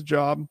still has a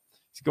job.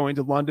 He's going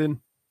to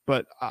London,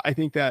 but I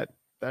think that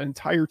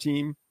entire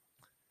team,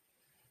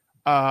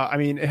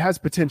 it has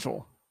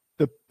potential.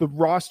 The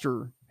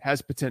roster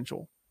has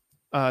potential.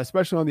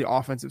 Especially on the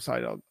offensive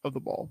side of the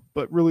ball,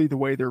 but really the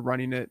way they're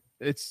running it,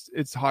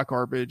 it's hot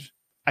garbage.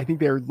 I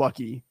think they're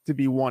lucky to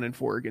be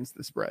 1-4 against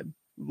the spread.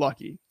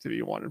 Lucky to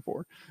be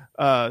 1-4.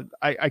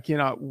 I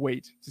cannot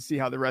wait to see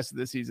how the rest of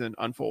the season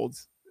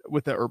unfolds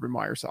with the Urban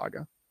Meyer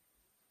saga.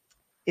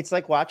 It's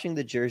like watching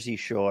the Jersey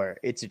Shore.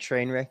 It's a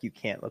train wreck you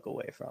can't look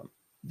away from.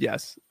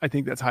 Yes, I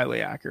think that's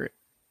highly accurate.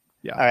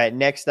 Yeah. All right.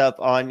 Next up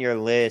on your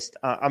list,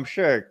 I'm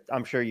sure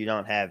you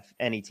don't have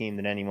any team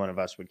that any one of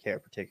us would care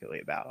particularly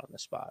about on the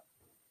spot.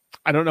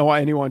 I don't know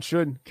why anyone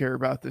should care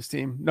about this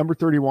team. Number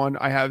 31,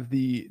 I have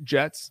the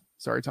Jets.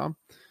 Sorry, Tom.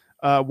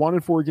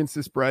 1-4 against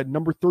the spread.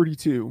 Number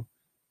 32,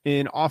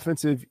 in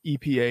offensive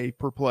EPA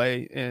per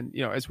play. And,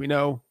 as we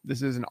know,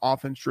 this is an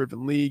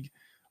offense-driven league.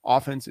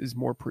 Offense is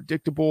more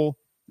predictable.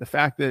 The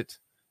fact that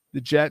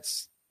the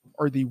Jets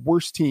are the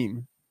worst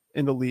team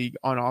in the league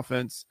on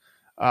offense,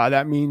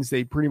 that means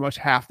they pretty much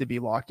have to be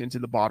locked into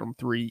the bottom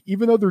 3,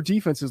 even though their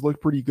defenses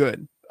look pretty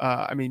good.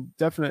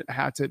 Definite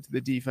hat tip to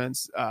the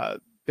defense.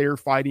 They're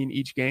fighting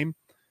each game.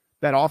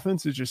 That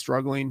offense is just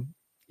struggling.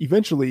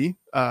 Eventually,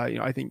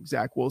 I think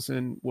Zach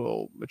Wilson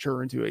will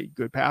mature into a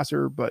good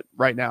passer, but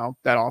right now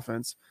that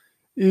offense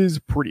is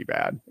pretty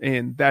bad,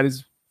 and that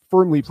is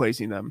firmly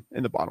placing them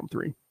in the bottom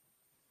 3.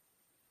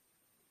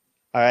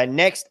 All right,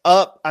 next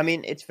up,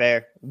 it's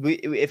fair.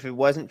 If it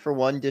wasn't for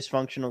one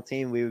dysfunctional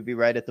team, we would be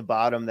right at the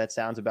bottom. That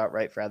sounds about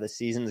right for how the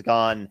season's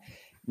gone.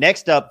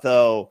 Next up,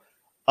 though,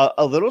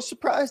 a little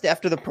surprised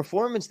after the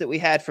performance that we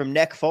had from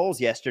Nick Foles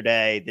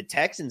yesterday. The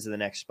Texans are the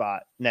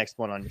next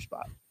one on your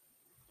spot.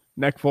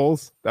 Nick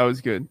Foles, that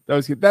was good.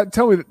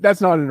 Tell me that's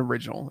not an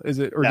original, is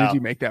it? Or No, did you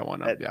make that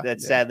one up?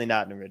 That's sadly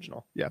not an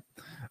original. Yeah.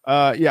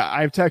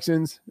 I have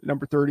Texans,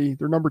 number 30.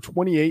 They're number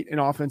 28 in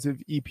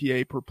offensive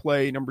EPA per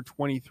play, number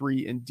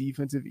 23 in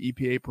defensive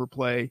EPA per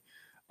play.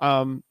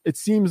 It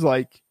seems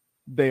like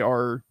they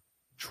are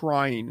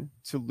trying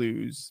to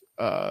lose,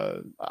 I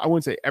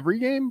wouldn't say every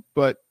game,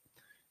 but,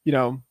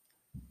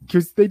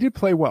 because they did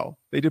play well.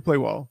 They did play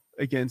well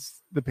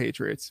against the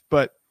Patriots,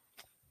 but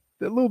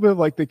a little bit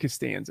like the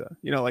Costanza,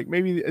 like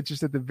maybe it's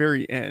just at the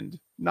very end,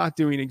 not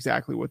doing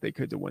exactly what they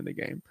could to win the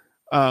game.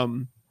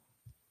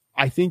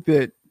 I think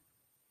that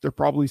they're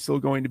probably still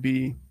going to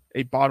be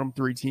a bottom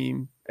 3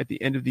 team at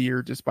the end of the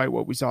year, despite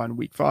what we saw in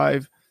week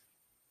 5.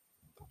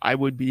 I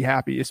would be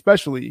happy,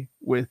 especially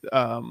with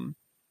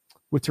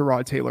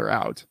Tyrod Taylor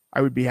out.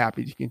 I would be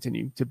happy to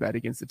continue to bet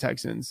against the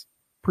Texans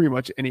pretty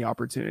much any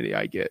opportunity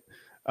I get,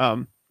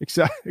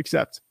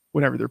 except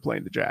whenever they're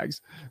playing the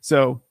Jags.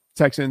 So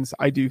Texans,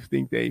 I do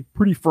think they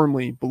pretty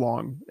firmly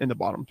belong in the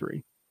bottom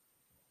 3.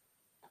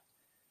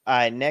 All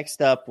right,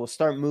 next up, we'll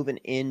start moving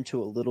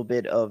into a little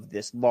bit of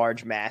this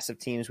large mass of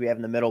teams we have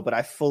in the middle, but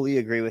I fully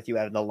agree with you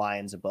having the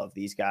Lions above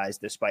these guys,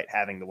 despite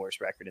having the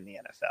worst record in the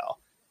NFL.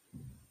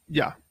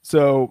 Yeah.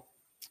 So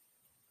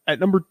at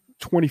number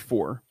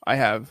 24, I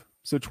have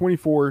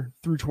 24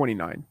 through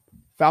 29,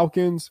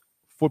 Falcons,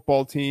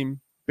 football team,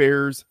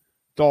 Bears,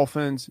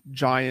 Dolphins,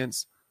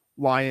 Giants,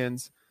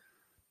 Lions.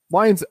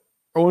 Lions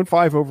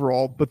 0-5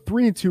 overall, but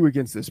 3-2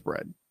 against the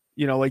spread.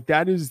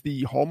 That is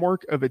the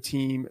hallmark of a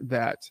team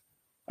that,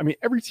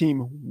 every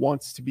team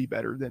wants to be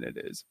better than it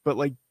is, but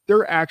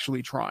they're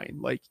actually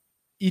trying.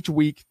 Each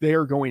week they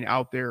are going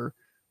out there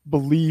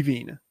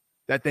believing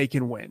that they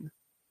can win,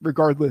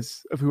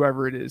 regardless of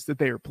whoever it is that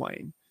they are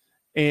playing.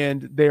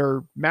 And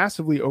they're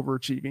massively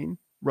overachieving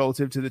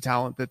relative to the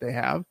talent that they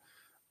have.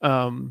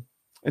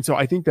 And so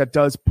I think that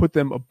does put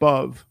them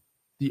above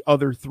the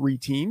other 3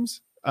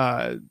 teams,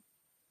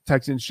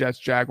 Texans, Jets,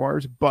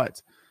 Jaguars.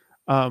 But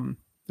in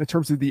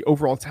terms of the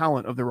overall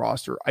talent of the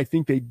roster, I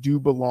think they do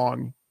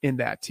belong in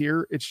that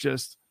tier. It's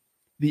just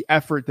the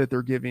effort that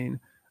they're giving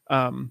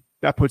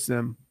that puts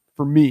them,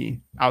 for me,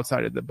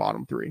 outside of the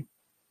bottom 3.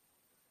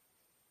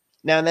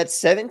 Now, in that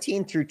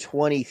 17 through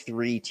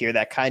 23 tier,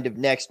 that kind of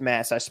next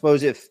mass, I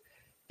suppose if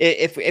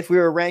we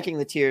were ranking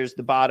the tiers,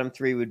 the bottom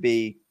 3 would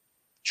be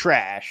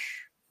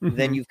trash. Mm-hmm.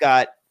 Then you've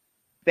got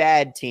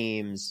bad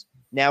teams.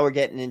 Now we're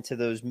getting into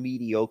those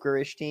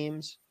mediocre-ish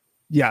teams.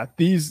 Yeah,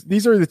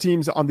 these are the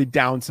teams on the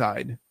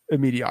downside of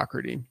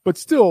mediocrity, but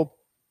still,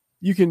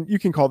 you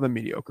can call them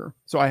mediocre.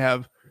 So I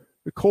have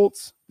the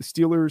Colts, the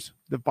Steelers,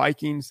 the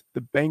Vikings,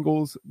 the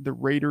Bengals, the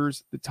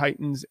Raiders, the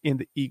Titans, and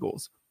the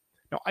Eagles.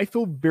 Now, I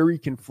feel very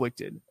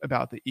conflicted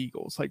about the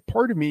Eagles.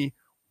 Part of me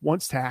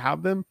wants to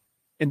have them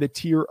in the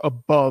tier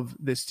above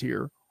this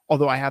tier,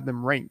 although I have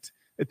them ranked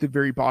at the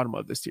very bottom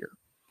of this tier.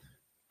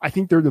 I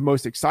think they're the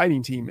most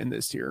exciting team in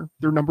this tier.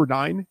 They're number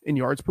 9 in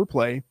yards per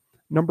play,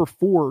 number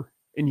 4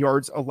 in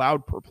yards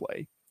allowed per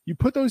play. You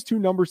put those 2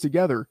 numbers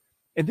together,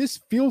 and this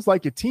feels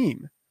like a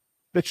team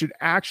that should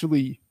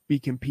actually be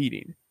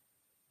competing.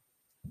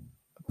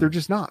 They're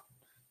just not.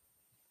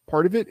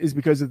 Part of it is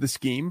because of the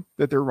scheme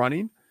that they're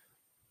running.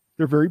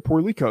 They're very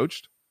poorly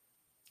coached,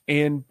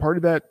 and part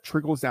of that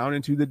trickles down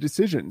into the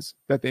decisions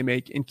that they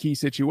make in key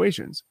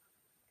situations.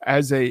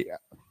 As a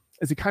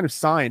kind of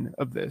sign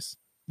of this,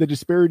 the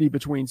disparity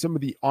between some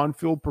of the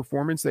on-field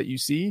performance that you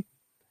see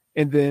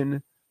and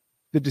then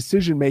the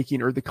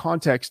decision-making or the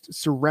context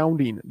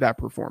surrounding that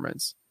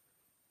performance,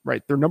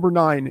 right? They're number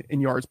 9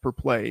 in yards per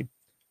play,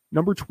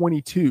 number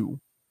 22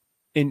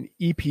 in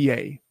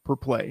EPA per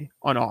play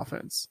on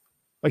offense.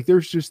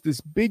 There's just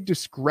this big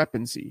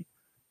discrepancy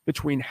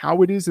between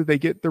how it is that they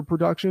get their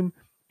production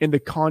and the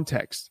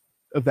context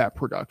of that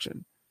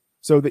production.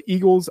 So the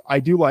Eagles, I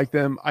do like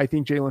them. I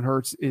think Jalen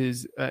Hurts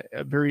is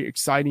a very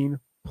exciting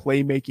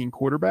playmaking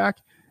quarterback,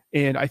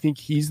 and I think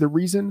he's the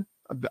reason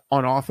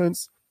on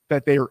offense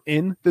that they are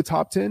in the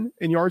top 10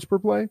 in yards per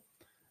play.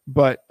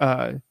 But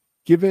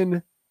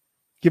given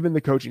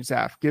the coaching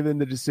staff, given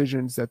the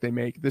decisions that they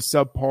make, the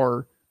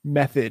subpar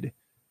method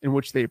in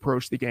which they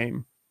approach the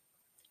game,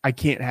 I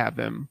can't have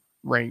them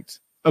ranked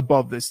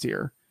above this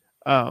tier.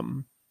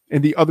 And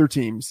the other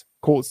teams,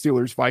 Colts,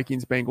 Steelers,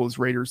 Vikings, Bengals,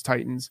 Raiders,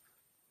 Titans,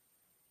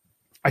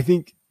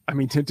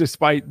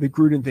 despite the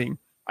Gruden thing,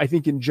 I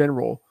think in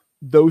general,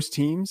 those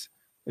teams,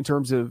 in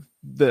terms of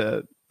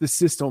the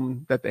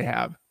system that they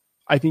have,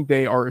 I think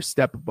they are a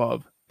step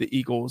above the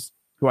Eagles,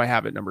 who I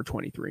have at number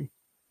 23.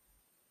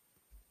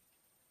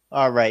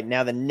 All right.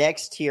 Now the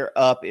next tier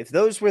up, if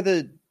those were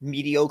the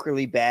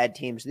mediocrely bad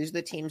teams, these are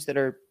the teams that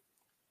are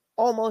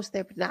almost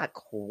there, but not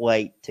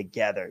quite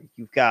together.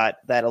 You've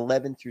got that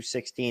 11 through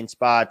 16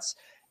 spots.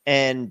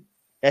 And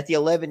at the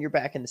 11, you're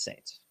back in the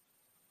Saints.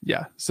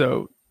 Yeah.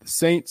 So the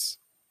Saints,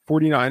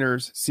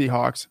 49ers,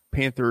 Seahawks,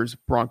 Panthers,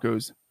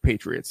 Broncos,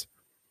 Patriots.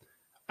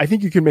 I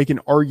think you can make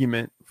an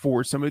argument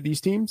for some of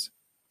these teams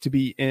to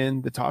be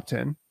in the top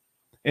 10,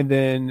 and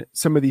then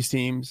some of these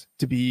teams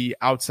to be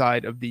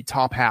outside of the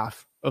top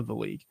half of the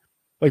league.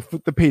 Like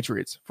the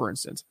Patriots, for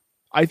instance.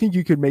 I think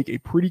you could make a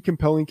pretty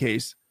compelling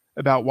case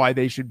about why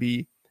they should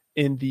be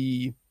in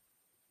the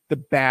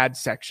bad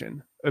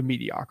section of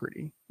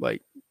mediocrity.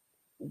 Like,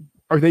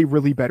 are they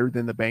really better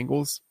than the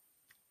Bengals?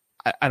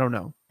 I don't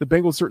know. The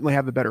Bengals certainly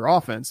have the better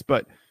offense,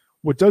 but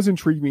what does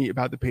intrigue me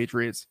about the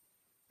Patriots,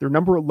 they're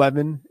number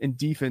 11 in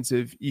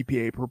defensive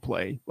EPA per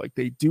play. Like,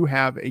 they do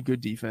have a good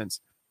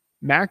defense.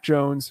 Mac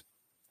Jones,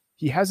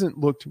 he hasn't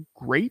looked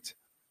great,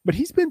 but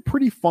he's been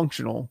pretty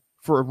functional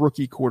for a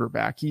rookie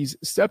quarterback. He's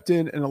stepped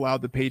in and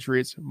allowed the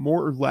Patriots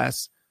more or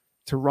less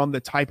to run the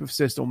type of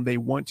system they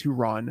want to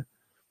run.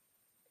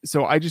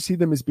 So I just see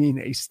them as being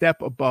a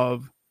step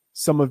above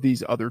some of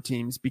these other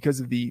teams because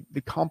of the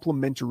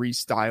complementary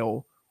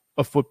style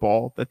of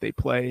football that they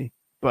play.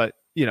 But,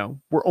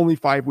 we're only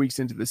 5 weeks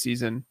into the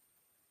season.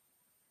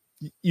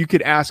 You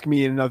could ask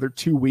me in another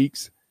 2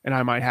 weeks and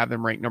I might have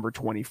them ranked number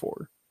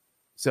 24.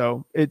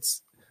 So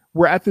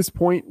we're at this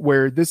point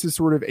where this is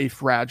sort of a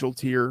fragile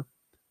tier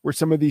where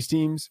some of these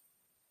teams,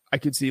 I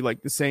could see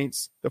like the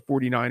Saints, the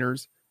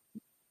 49ers,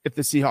 if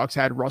the Seahawks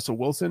had Russell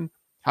Wilson,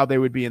 how they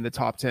would be in the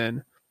top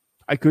 10.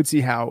 I could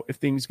see how, if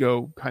things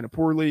go kind of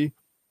poorly,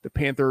 the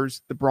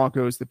Panthers, the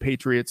Broncos, the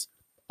Patriots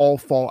all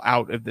fall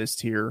out of this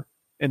tier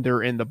and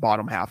they're in the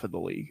bottom half of the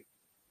league.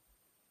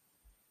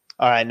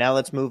 All right, now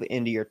let's move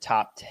into your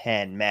top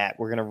 10, Matt.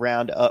 We're going to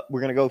round up.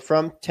 We're going to go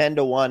from 10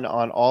 to 1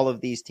 on all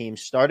of these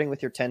teams. Starting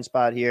with your 10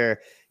 spot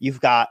here,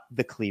 you've got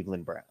the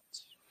Cleveland Browns.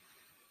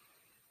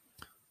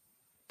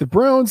 The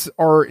Browns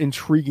are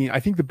intriguing.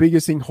 I think the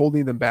biggest thing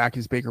holding them back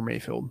is Baker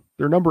Mayfield.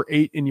 They're number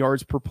 8 in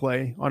yards per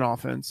play on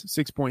offense,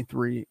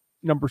 6.3.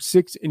 Number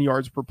 6 in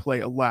yards per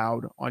play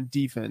allowed on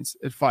defense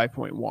at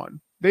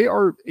 5.1. They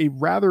are a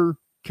rather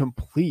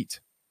complete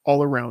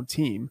all-around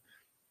team.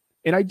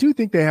 And I do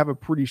think they have a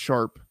pretty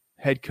sharp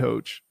head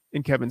coach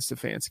in Kevin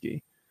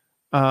Stefanski.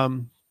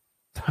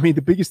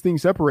 The biggest thing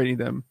separating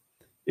them,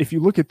 if you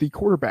look at the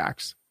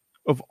quarterbacks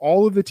of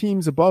all of the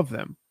teams above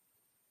them,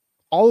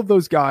 all of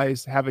those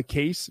guys have a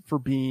case for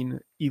being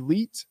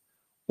elite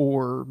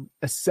or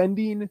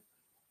ascending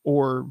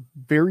or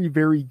very,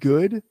 very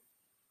good.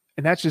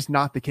 And that's just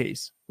not the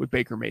case with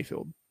Baker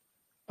Mayfield,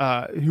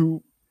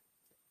 who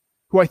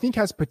I think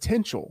has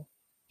potential.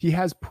 He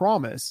has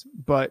promise,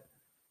 but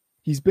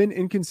he's been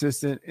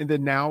inconsistent. And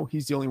then now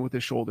he's dealing with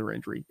a shoulder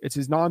injury. It's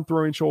his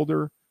non-throwing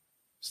shoulder.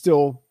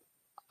 Still,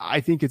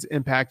 I think it's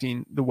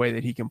impacting the way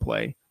that he can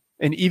play.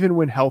 And even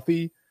when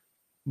healthy,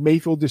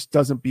 Mayfield just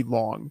doesn't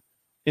belong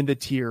in the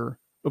tier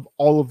of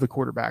all of the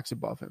quarterbacks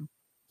above him.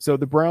 So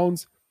the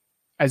Browns,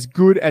 as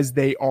good as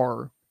they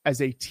are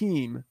as a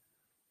team,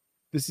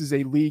 this is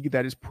a league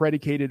that is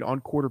predicated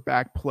on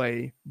quarterback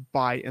play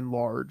by and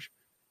large.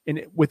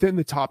 And within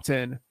the top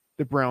 10,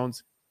 the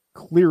Browns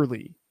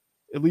clearly,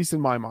 at least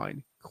in my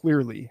mind,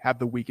 clearly have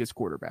the weakest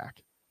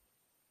quarterback.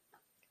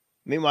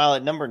 Meanwhile,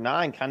 at number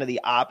 9, kind of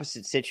the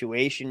opposite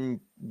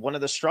situation. One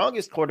of the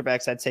strongest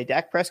quarterbacks, I'd say,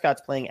 Dak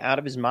Prescott's playing out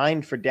of his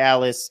mind for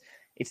Dallas.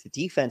 It's the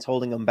defense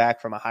holding him back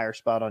from a higher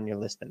spot on your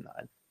list than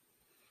 9.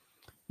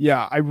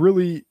 Yeah,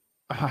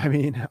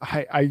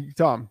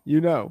 Tom,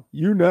 you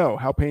know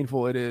how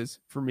painful it is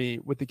for me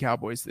with the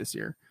Cowboys this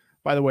year.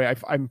 By the way,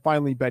 I'm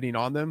finally betting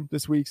on them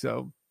this week.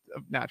 So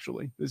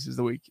naturally, this is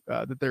the week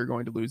that they're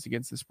going to lose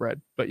against the spread.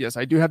 But yes,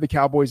 I do have the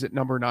Cowboys at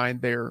number 9.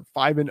 They're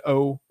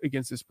 5-0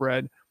 against the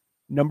spread.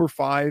 Number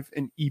 5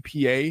 in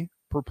EPA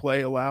per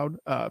play allowed,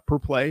 per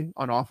play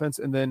on offense.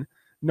 And then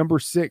number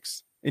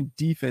 6 in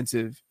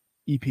defensive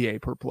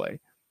EPA per play.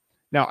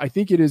 Now, I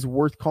think it is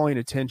worth calling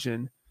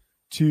attention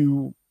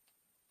to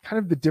kind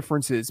of the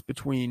differences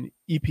between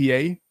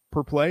EPA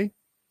per play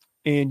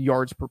and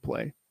yards per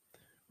play,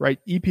 right?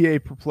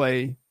 EPA per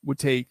play would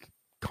take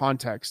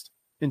context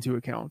into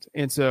account.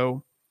 And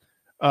so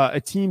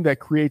a team that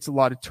creates a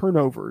lot of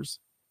turnovers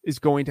is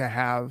going to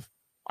have,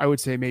 I would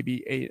say,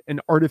 maybe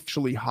an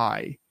artificially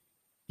high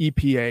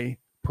EPA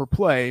per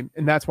play.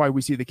 And that's why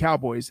we see the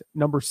Cowboys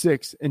number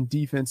 6 in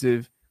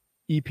defensive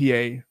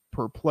EPA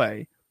per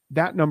play.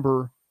 That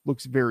number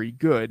looks very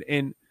good.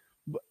 And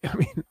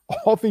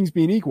all things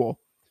being equal,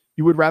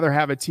 you would rather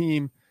have a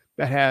team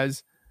that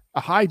has a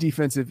high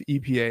defensive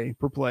EPA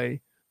per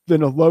play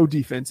than a low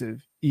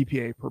defensive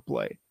EPA per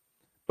play.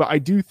 But I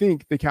do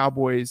think the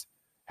Cowboys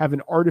have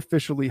an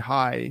artificially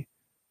high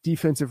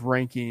defensive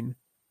ranking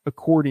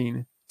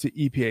according to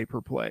EPA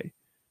per play,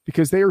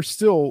 because they are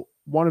still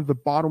one of the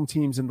bottom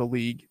teams in the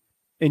league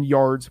in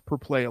yards per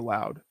play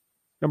allowed.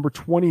 Number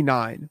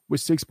 29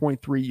 with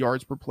 6.3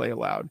 yards per play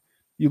allowed.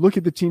 You look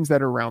at the teams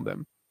that are around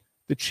them.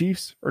 The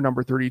Chiefs are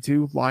number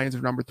 32. Lions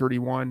are number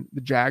 31. The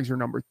Jags are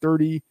number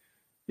 30.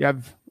 You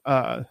have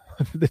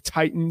the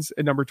Titans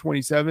at number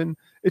 27.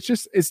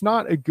 It's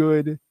not a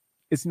good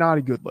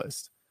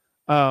list.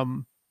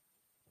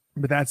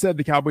 But that said,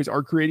 the Cowboys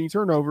are creating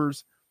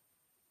turnovers,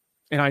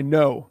 and I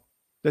know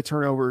that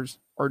turnovers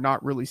are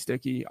not really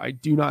sticky. I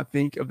do not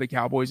think of the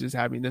Cowboys as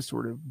having this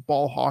sort of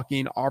ball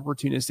hawking,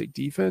 opportunistic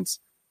defense,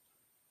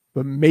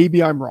 but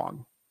maybe I'm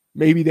wrong.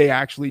 Maybe they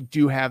actually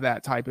do have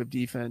that type of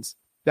defense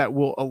that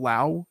will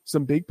allow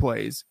some big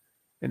plays,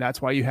 and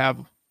that's why you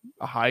have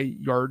a high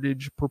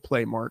yardage per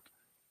play mark.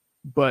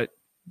 But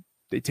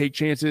they take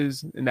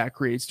chances, and that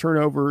creates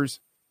turnovers,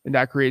 and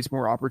that creates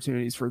more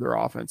opportunities for their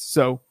offense.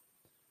 So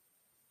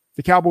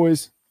the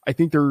Cowboys, I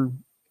think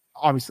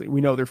obviously, we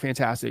know they're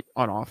fantastic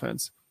on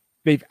offense.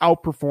 They've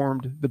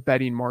outperformed the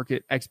betting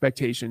market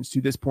expectations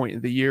to this point in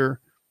the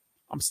year.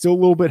 I'm still a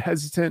little bit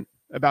hesitant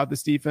about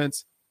this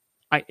defense.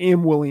 I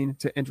am willing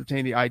to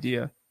entertain the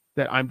idea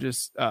that I'm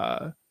just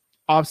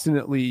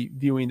obstinately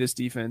viewing this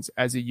defense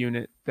as a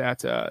unit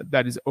that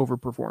is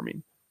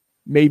overperforming.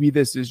 Maybe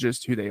this is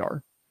just who they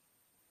are.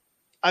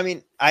 I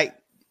mean,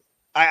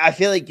 I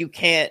feel like you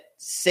can't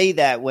say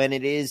that when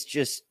it is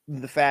just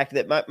the fact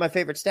that my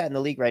favorite stat in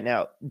the league right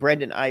now,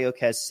 Brendan Ayuk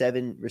has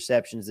 7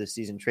 receptions this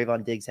season.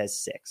 Trayvon Diggs has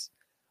 6.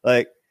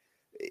 Like,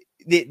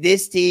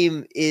 this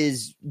team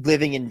is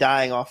living and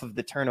dying off of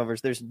the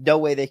turnovers. There's no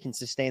way they can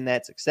sustain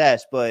that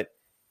success. But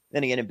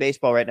then again, in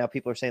baseball right now,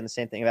 people are saying the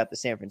same thing about the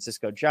San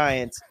Francisco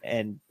Giants,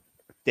 and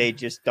they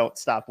just don't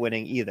stop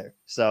winning either.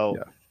 So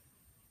yeah.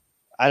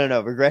 I don't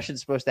know. Regression's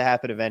supposed to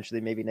happen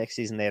eventually. Maybe next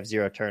season they have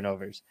 0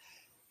 turnovers.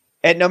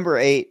 At number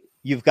 8,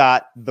 you've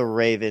got the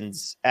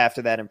Ravens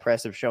after that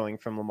impressive showing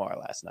from Lamar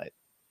last night.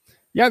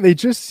 Yeah, they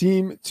just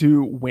seem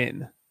to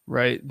win,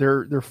 right?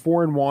 They're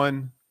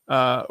 4-1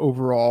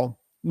 overall.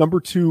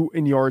 Number 2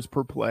 in yards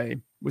per play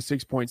with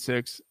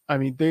 6.6. I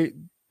mean,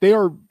 they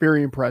are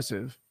very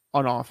impressive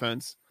on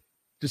offense,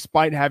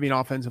 despite having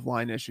offensive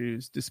line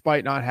issues,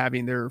 despite not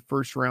having their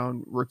first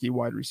round rookie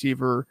wide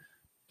receiver,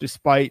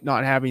 despite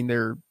not having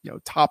their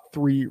top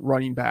 3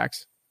 running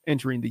backs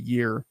entering the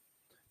year,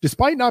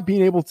 despite not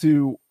being able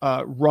to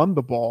run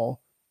the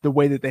ball the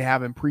way that they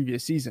have in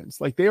previous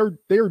seasons. Like they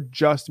are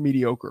just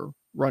mediocre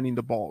running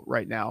the ball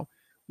right now,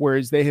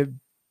 whereas they have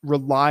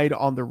relied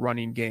on the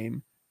running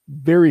game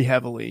very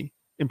heavily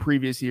in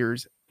previous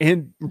years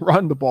and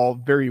run the ball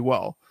very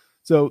well.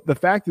 So the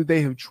fact that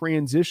they have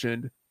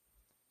transitioned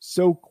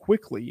so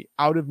quickly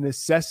out of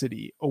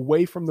necessity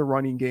away from the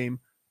running game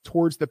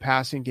towards the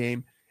passing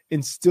game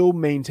and still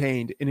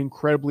maintained an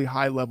incredibly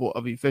high level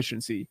of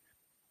efficiency,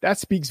 that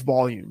speaks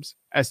volumes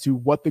as to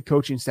what the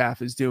coaching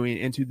staff is doing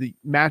and to the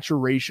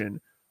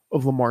maturation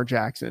of Lamar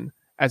Jackson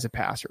as a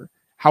passer.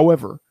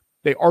 However,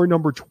 they are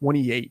number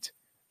 28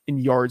 in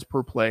yards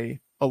per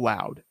play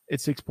allowed at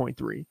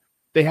 6.3.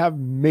 They have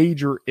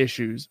major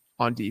issues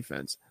on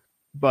defense,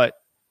 but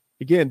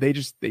again,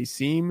 they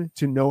seem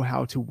to know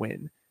how to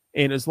win.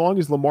 And as long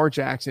as Lamar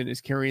Jackson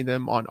is carrying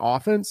them on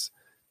offense,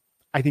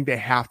 I think they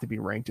have to be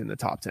ranked in the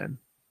top 10.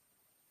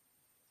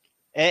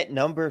 At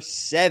number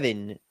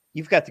 7,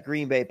 you've got the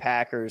Green Bay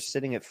Packers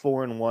sitting at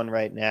 4-1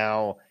 right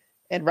now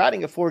and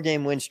riding a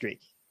 4-game win streak.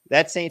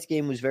 That Saints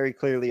game was very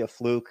clearly a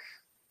fluke.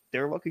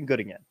 They're looking good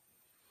again.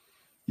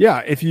 Yeah,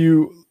 if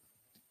you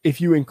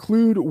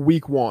include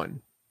week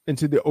 1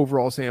 into the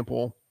overall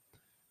sample,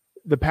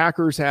 the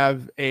Packers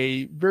have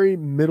a very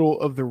middle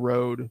of the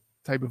road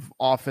type of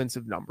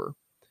offensive number.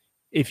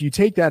 If you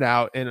take that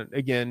out, and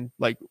again,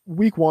 like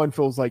week 1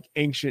 feels like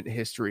ancient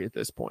history at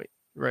this point,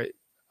 right?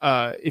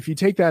 If you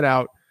take that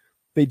out,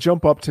 they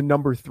jump up to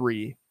number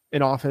 3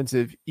 in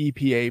offensive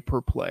EPA per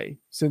play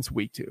since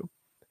week 2.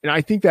 And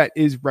I think that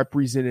is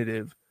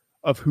representative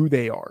of who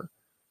they are.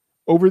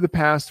 Over the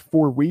past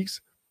 4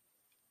 weeks,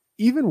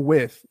 even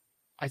with,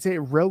 I'd say,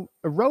 a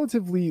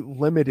relatively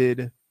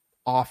limited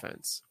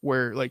offense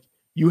where like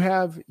you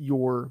have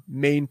your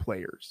main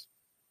players.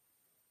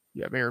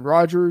 You have Aaron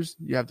Rodgers,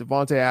 you have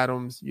Devontae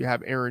Adams, you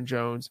have Aaron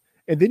Jones,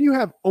 and then you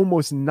have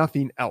almost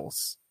nothing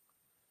else.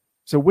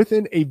 So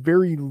within a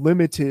very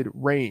limited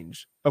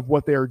range of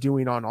what they are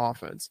doing on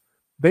offense,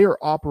 they are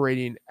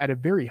operating at a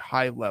very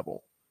high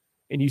level.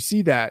 And you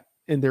see that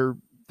in their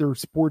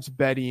sports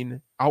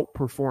betting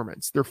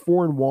outperformance. They're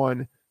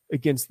 4-1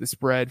 against the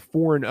spread,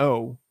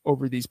 4-0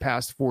 over these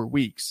past 4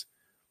 weeks.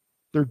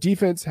 Their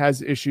defense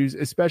has issues,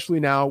 especially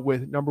now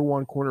with number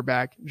 1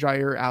 cornerback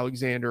Jair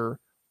Alexander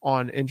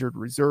on injured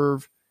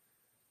reserve.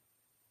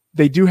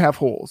 They do have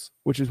holes,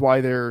 which is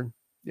why they're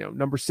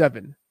number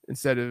 7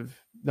 instead of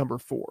number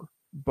 4.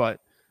 But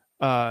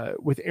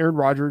with Aaron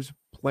Rodgers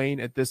playing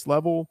at this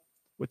level,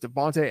 with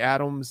Devontae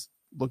Adams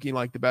looking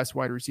like the best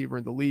wide receiver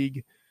in the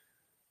league,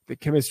 the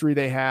chemistry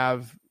they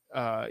have,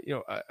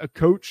 a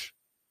coach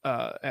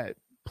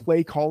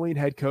play calling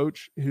head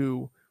coach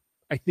who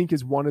I think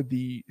is one of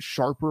the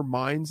sharper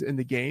minds in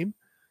the game.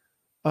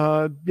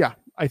 Yeah,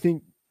 I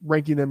think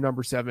ranking them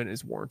number 7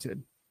 is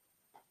warranted.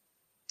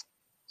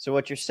 So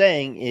what you're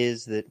saying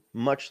is that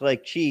much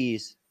like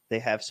cheese, they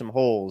have some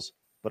holes,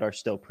 but are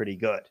still pretty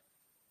good.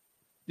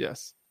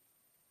 Yes.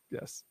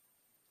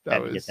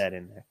 Had to get that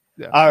in there.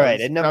 Yeah, all right,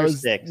 at number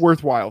 6.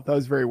 Worthwhile. That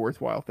was very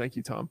worthwhile. Thank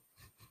you, Tom.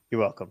 You're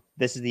welcome.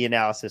 This is the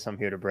analysis I'm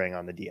here to bring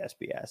on the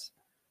DSBS.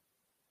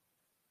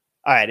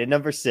 All right, at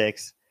number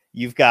 6,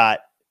 you've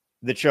got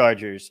the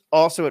Chargers,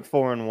 also at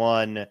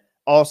 4-1,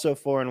 also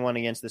 4-1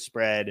 against the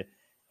spread.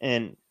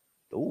 And,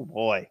 oh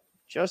boy,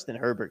 Justin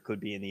Herbert could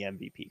be in the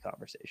MVP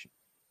conversation.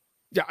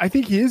 Yeah, I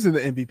think he is in the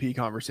MVP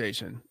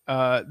conversation.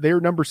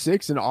 They're number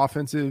 6 in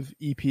offensive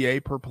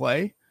EPA per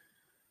play.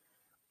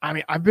 I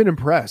mean, I've been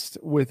impressed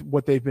with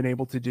what they've been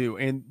able to do.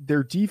 And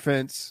their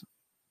defense,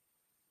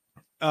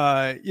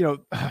 I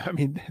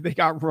mean, they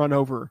got run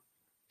over,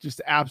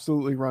 just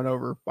absolutely run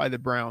over by the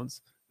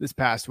Browns this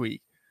past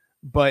week.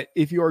 But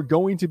if you are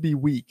going to be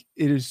weak,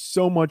 it is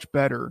so much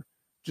better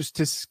just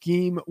to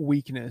scheme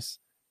weakness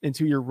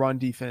into your run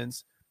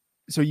defense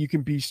so you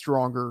can be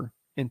stronger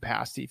in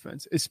pass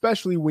defense,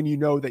 especially when you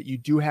know that you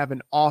do have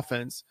an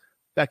offense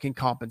that can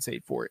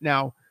compensate for it.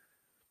 Now,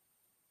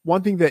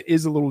 one thing that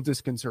is a little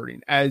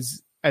disconcerting,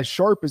 as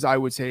sharp as I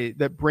would say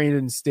that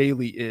Brandon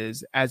Staley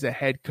is as a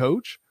head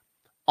coach,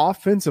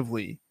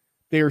 offensively,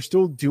 they are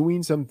still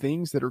doing some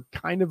things that are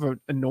kind of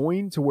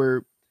annoying to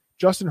where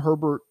Justin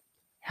Herbert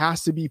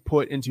has to be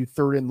put into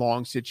 3rd and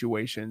long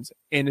situations.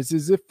 And it's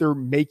as if they're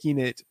making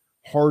it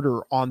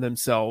harder on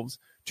themselves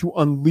to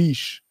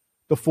unleash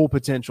the full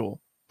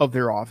potential of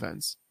their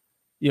offense.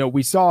 You know,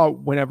 we saw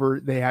whenever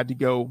they had to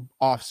go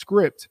off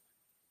script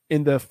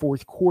in the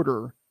 4th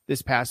quarter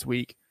this past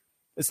week,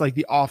 it's like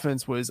the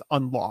offense was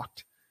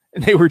unlocked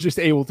and they were just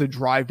able to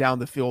drive down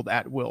the field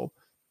at will.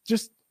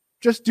 Just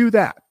do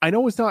that. I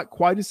know it's not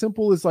quite as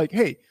simple as like,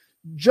 hey,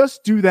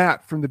 just do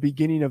that from the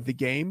beginning of the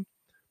game.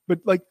 But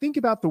like, think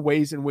about the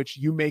ways in which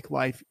you make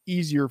life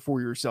easier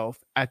for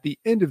yourself at the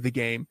end of the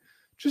game.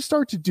 Just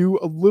start to do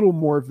a little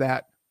more of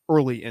that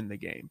early in the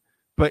game.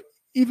 But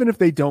even if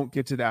they don't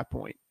get to that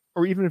point,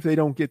 or even if they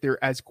don't get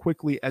there as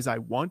quickly as I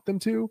want them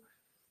to,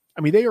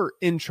 I mean, they are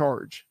in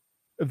charge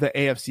of the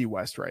AFC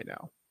West right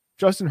now.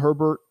 Justin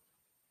Herbert,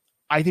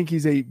 I think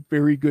he's a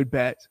very good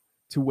bet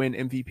to win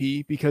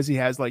MVP because he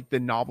has like the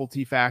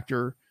novelty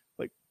factor.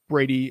 Like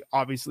Brady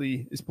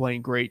obviously is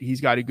playing great.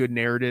 He's got a good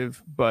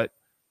narrative, but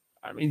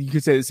I mean, you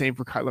could say the same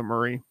for Kyler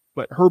Murray,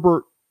 but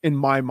Herbert, in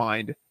my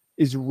mind,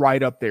 is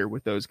right up there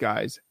with those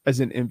guys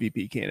as an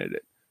MVP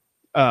candidate.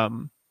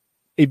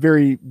 A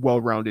very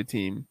well-rounded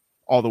team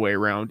all the way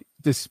around,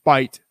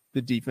 despite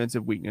the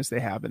defensive weakness they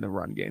have in the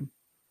run game.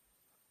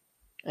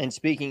 And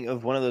speaking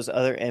of one of those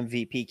other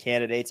MVP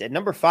candidates, at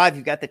number 5,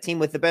 you've got the team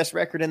with the best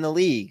record in the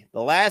league.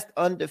 The last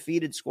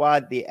undefeated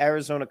squad, the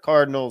Arizona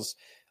Cardinals.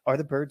 Are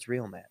the Birds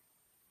real, Matt?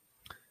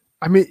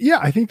 I mean, yeah,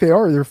 I think they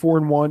are. They're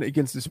 4-1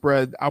 against the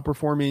spread,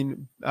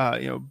 outperforming,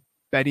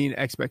 betting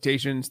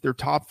expectations. They're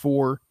top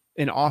 4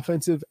 in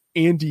offensive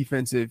and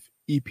defensive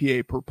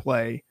EPA per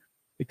play.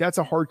 Like, that's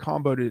a hard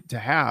combo to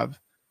have.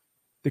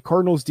 The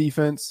Cardinals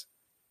defense,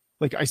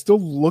 like, I still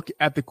look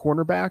at the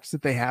cornerbacks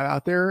that they have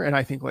out there and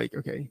I think like,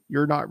 okay,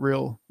 you're not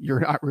real,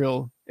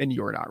 and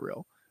you're not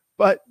real.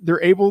 But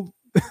they're able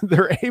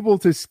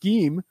to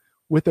scheme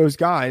with those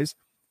guys,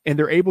 and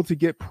they're able to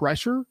get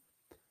pressure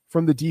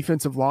from the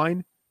defensive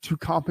line to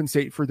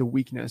compensate for the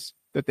weakness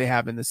that they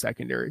have in the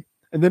secondary.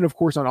 And then, of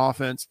course, on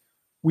offense,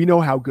 we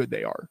know how good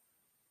they are.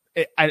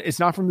 It's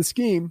not from the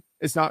scheme.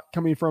 It's not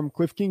coming from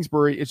Cliff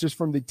Kingsbury. It's just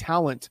from the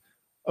talent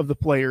of the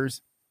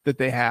players that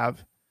they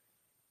have.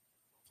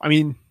 I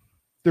mean,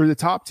 they're the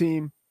top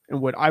team in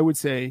what I would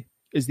say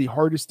is the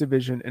hardest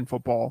division in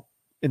football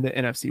in the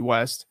NFC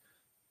West.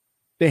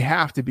 They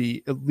have to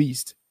be at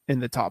least in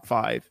the top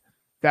 5.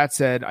 That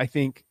said, I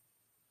think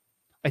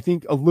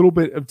a little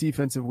bit of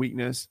defensive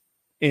weakness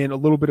and a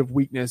little bit of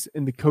weakness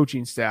in the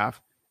coaching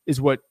staff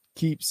is what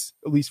keeps,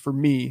 at least for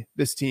me,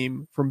 this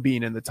team from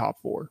being in the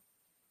top 4.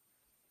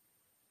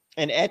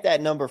 And at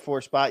that number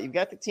 4 spot, you've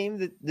got the team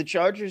that the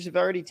Chargers have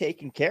already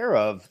taken care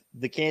of,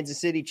 the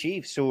Kansas City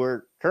Chiefs, who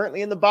are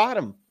currently in the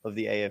bottom of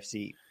the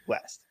AFC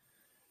West.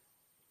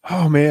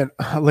 Oh, man.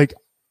 Like,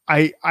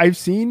 I've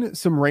seen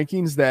some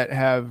rankings that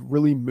have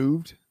really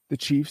moved the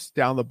Chiefs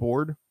down the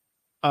board.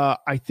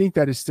 I think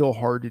that is still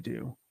hard to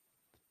do.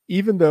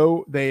 Even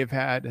though they have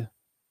had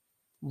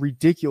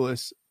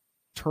ridiculous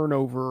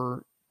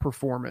turnover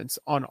performance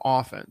on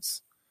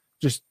offense,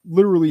 just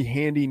literally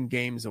handing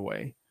games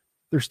away,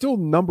 they're still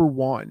number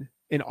 1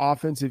 in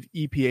offensive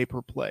EPA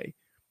per play.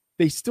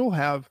 They still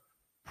have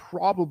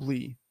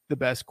probably the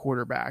best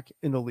quarterback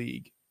in the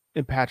league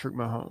in Patrick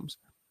Mahomes.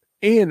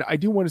 And I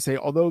do want to say,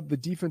 although the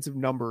defensive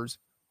numbers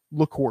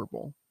look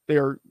horrible, they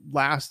are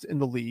last in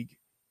the league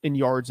in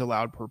yards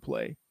allowed per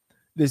play.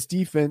 This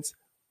defense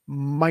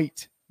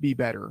might be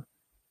better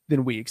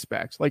than we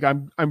expect. Like,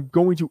 I'm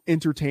going to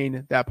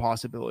entertain that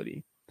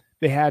possibility.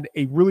 They had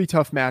a really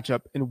tough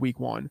matchup in week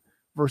 1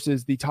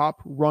 versus the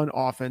top run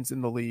offense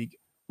in the league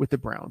with the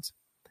Browns.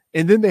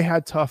 And then they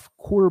had tough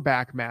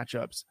quarterback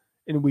matchups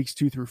in weeks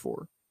 2 through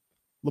 4.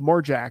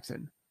 Lamar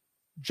Jackson,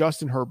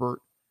 Justin Herbert,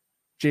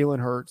 Jalen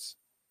Hurts,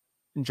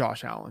 and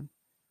Josh Allen.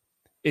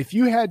 If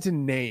you had to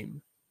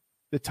name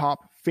the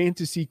top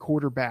fantasy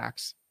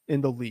quarterbacks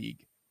in the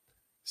league,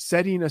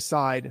 setting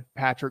aside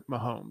Patrick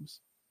Mahomes,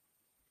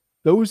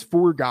 those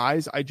 4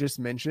 guys I just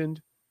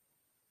mentioned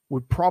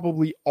would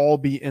probably all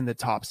be in the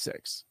top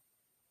 6.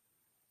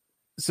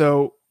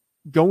 So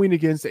going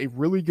against a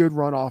really good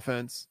run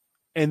offense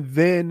and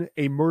then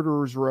a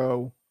murderer's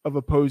row of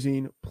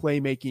opposing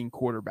playmaking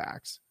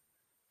quarterbacks,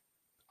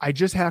 I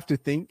just have to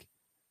think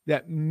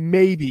that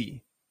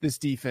maybe this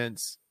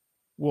defense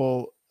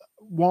will,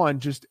 one,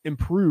 just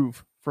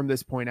improve from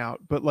this point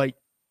out, but like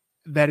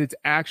that it's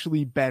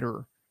actually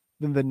better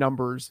than the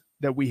numbers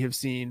that we have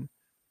seen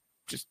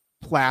just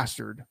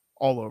plastered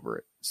all over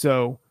it.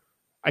 So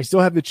I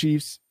still have the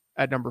Chiefs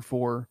at number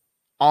 4.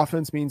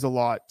 Offense means a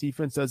lot.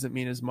 Defense doesn't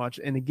mean as much.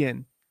 And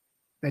again,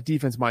 that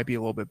defense might be a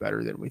little bit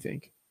better than we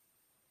think.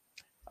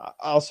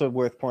 Also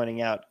worth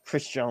pointing out,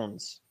 Chris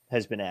Jones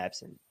has been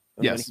absent.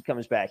 When he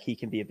comes back, he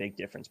can be a big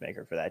difference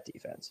maker for that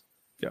defense.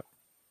 Yeah.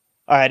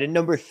 All right. At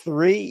number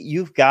 3,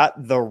 you've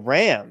got the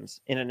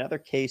Rams in another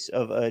case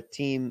of a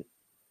team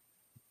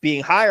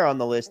being higher on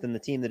the list than the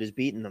team that has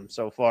beaten them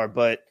so far.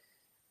 But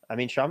I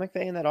mean, Sean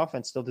McVay and that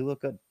offense still do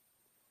look good.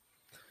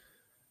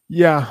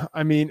 Yeah.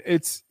 I mean,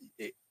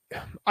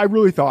 I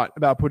really thought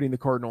about putting the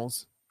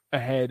Cardinals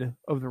ahead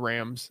of the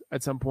Rams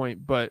at some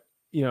point, but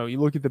you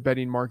look at the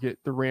betting market,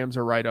 the Rams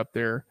are right up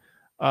there.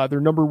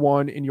 They're number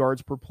 1 in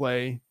yards per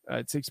play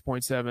at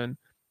 6.7.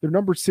 They're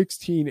number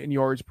 16 in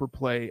yards per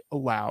play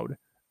allowed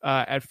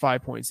at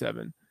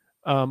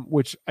 5.7,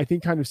 which I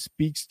think kind of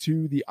speaks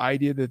to the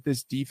idea that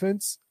this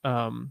defense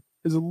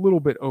is a little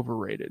bit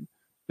overrated.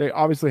 They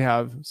obviously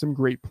have some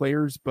great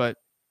players, but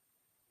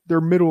they're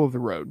middle of the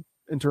road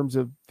in terms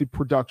of the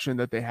production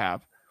that they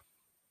have.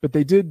 But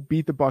they did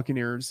beat the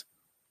Buccaneers,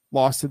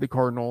 lost to the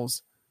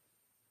Cardinals.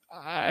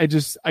 I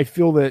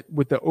feel that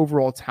with the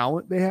overall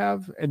talent they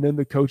have and then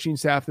the coaching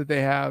staff that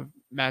they have,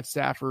 Matt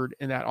Stafford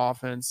in that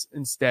offense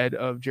instead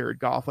of Jared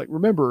Goff. Like,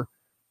 remember,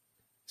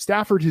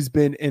 Stafford has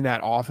been in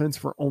that offense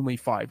for only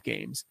 5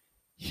 games.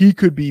 He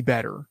could be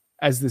better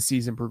as the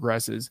season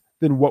progresses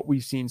than what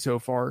we've seen so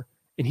far.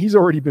 And he's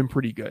already been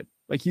pretty good.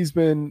 Like, he's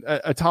been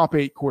a top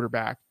 8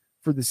 quarterback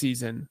for the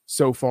season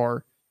so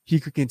far. He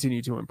could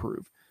continue to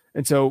improve.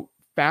 And so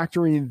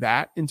factoring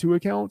that into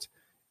account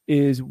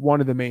is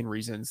one of the main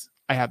reasons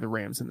I have the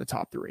Rams in the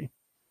top 3.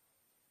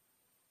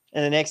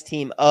 And the next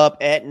team up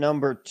at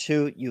number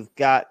 2, you've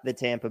got the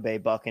Tampa Bay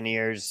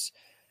Buccaneers.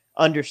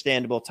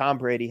 Understandable. Tom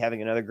Brady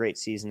having another great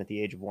season at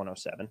the age of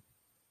 107.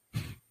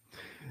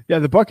 Yeah,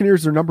 the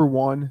Buccaneers are number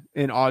 1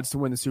 in odds to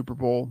win the Super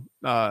Bowl,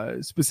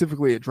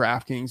 specifically at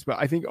DraftKings. But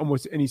I think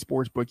almost any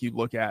sports book you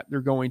look at,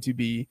 they're going to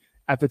be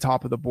at the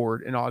top of the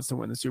board in odds to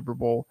win the Super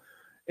Bowl.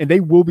 And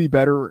they will be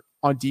better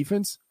on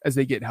defense as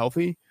they get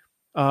healthy.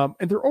 And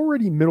they're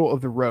already middle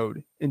of the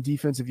road in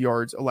defensive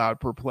yards allowed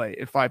per play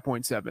at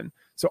 5.7.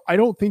 So I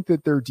don't think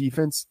that their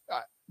defense,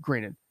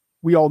 granted,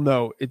 we all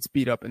know it's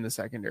beat up in the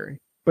secondary,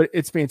 but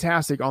it's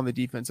fantastic on the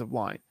defensive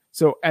line.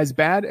 So as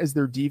bad as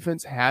their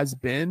defense has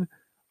been,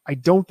 I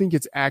don't think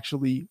it's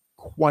actually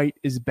quite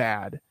as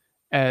bad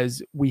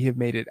as we have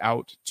made it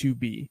out to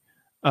be.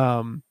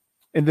 And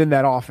then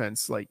that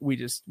offense, like we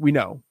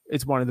know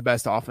it's one of the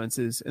best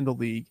offenses in the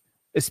league,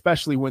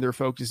 especially when they're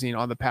focusing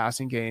on the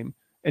passing game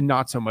and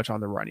not so much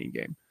on the running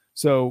game.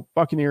 So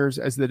Buccaneers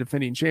as the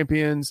defending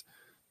champions,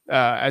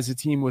 as a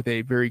team with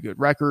a very good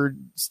record,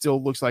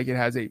 still looks like it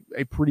has a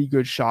pretty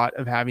good shot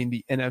of having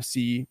the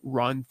NFC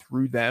run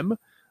through them.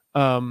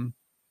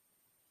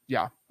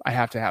 Yeah, I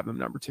have to have them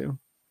number 2.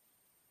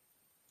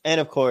 And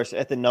of course,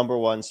 at the number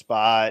 1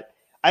 spot,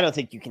 I don't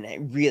think you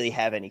can really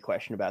have any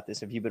question about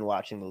this if you've been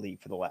watching the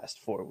league for the last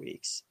 4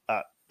 weeks.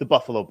 The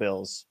Buffalo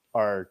Bills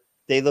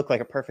they look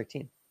like a perfect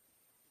team.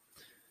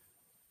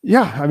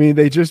 Yeah, I mean,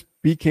 they just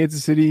beat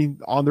Kansas City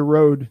on the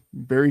road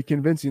very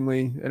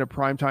convincingly in a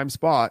primetime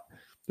spot.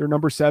 They're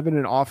number 7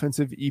 in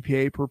offensive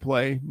EPA per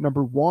play,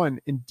 number 1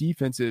 in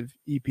defensive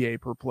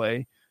EPA per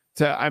play.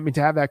 To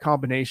have that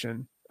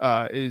combination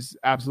is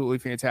absolutely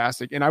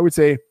fantastic. And I would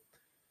say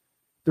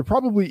they're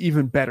probably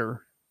even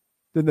better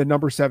than the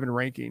number 7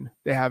 ranking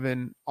they have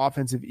in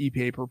offensive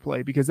EPA per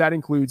play, because that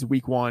includes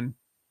week 1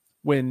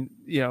 when,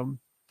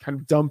 kind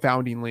of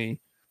dumbfoundingly,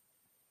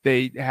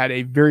 they had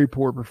a very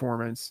poor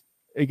performance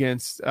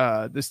against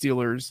the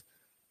Steelers.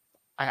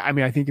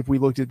 I think if we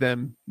looked at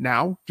them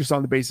now, just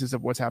on the basis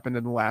of what's happened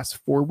in the last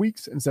 4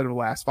 weeks instead of the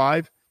last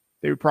 5,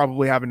 they would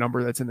probably have a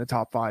number that's in the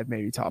top 5,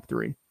 maybe top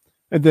 3.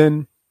 And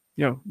then,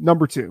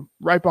 number 2,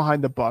 right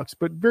behind the Bucs,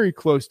 but very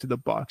close to the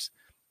Bucs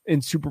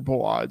in Super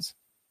Bowl odds.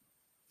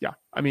 Yeah,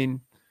 I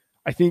mean,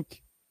 I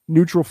think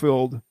neutral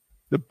field,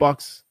 the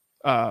Bucs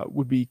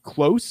would be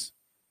close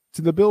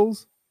to the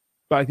Bills,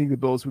 but I think the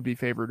Bills would be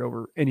favored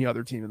over any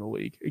other team in the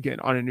league, again,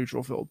 on a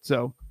neutral field.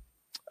 So,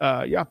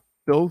 yeah,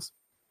 Bills,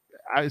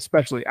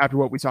 especially after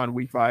what we saw in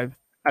week 5,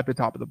 at the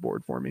top of the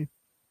board for me.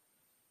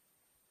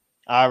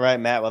 All right,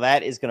 Matt. Well,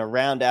 that is going to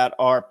round out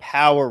our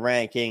power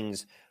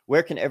rankings.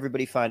 Where can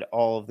everybody find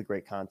all of the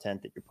great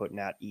content that you're putting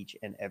out each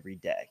and every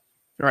day?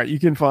 All right, you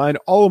can find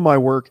all of my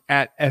work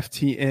at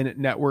FTN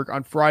Network.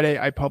 On Friday,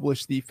 I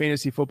publish the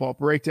Fantasy Football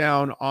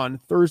Breakdown. On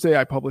Thursday,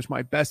 I publish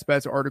my Best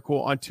Bets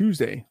article. On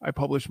Tuesday, I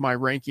publish my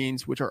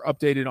rankings, which are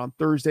updated on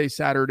Thursday,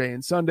 Saturday,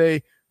 and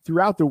Sunday.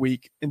 Throughout the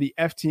week, in the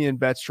FTN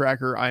Bets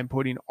Tracker, I am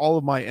putting all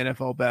of my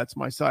NFL bets,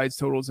 my sides,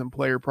 totals, and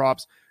player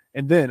props.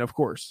 And then, of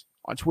course,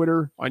 on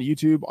Twitter, on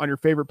YouTube, on your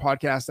favorite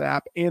podcast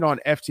app, and on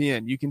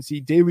FTN, you can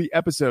see daily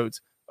episodes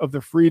of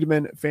the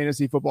Friedman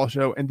Fantasy Football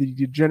Show and the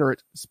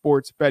Degenerate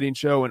Sports Betting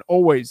Show. And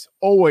always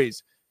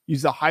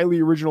use the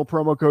highly original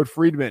promo code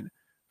Friedman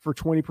for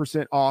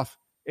 20% off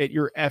at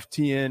your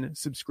FTN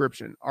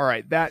subscription. All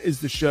right, that is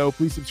the show.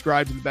 Please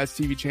subscribe to the Best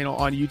TV channel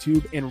on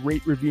YouTube and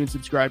rate, review, and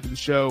subscribe to the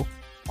show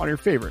on your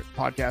favorite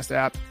podcast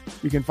app.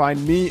 You can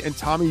find me and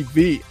Tommy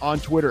V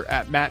on Twitter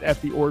at Matt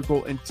F. The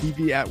Oracle and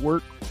TV at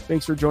Work.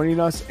 Thanks for joining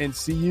us, and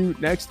see you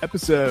next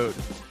episode.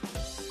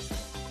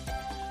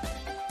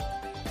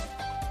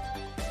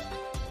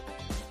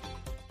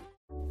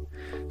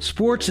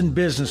 Sports and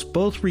business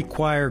both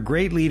require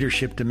great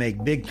leadership to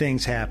make big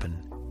things happen.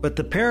 But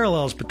the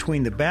parallels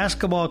between the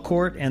basketball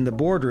court and the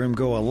boardroom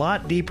go a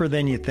lot deeper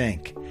than you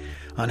think.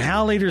 On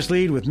How Leaders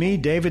Lead with me,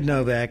 David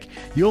Novak,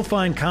 you'll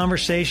find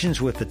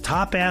conversations with the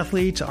top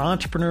athletes,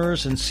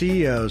 entrepreneurs, and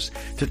CEOs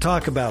to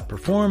talk about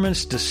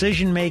performance,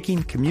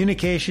 decision-making,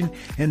 communication,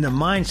 and the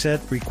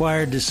mindset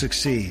required to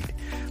succeed.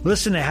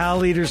 Listen to How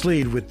Leaders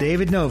Lead with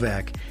David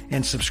Novak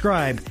and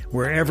subscribe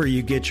wherever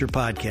you get your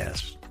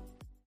podcasts.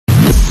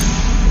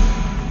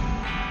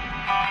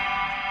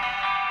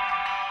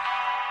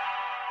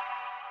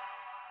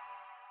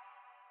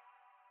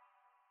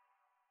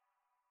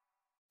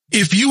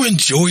 If you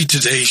enjoyed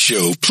today's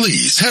show,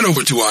 please head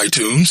over to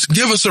iTunes,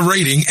 give us a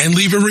rating, and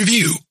leave a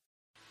review.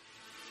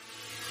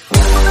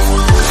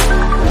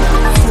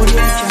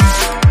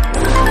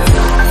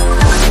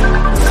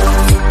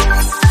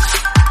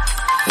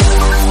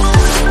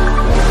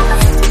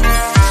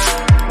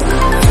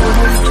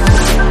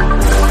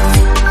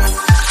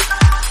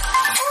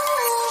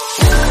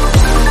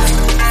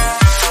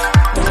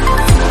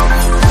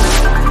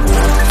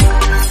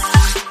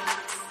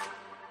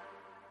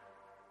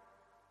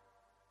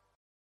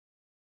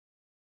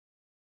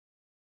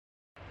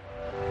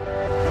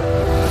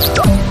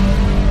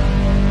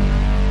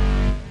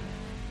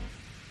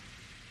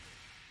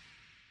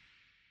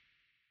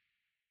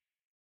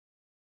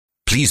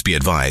 Please be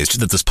advised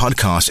that this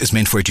podcast is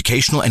meant for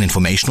educational and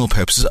informational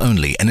purposes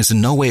only and is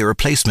in no way a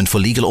replacement for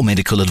legal or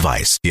medical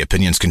advice. The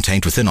opinions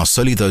contained within are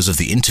solely those of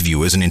the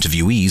interviewers and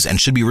interviewees and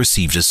should be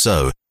received as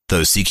so.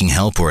 Those seeking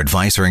help or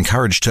advice are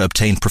encouraged to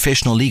obtain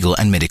professional legal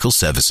and medical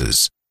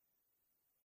services.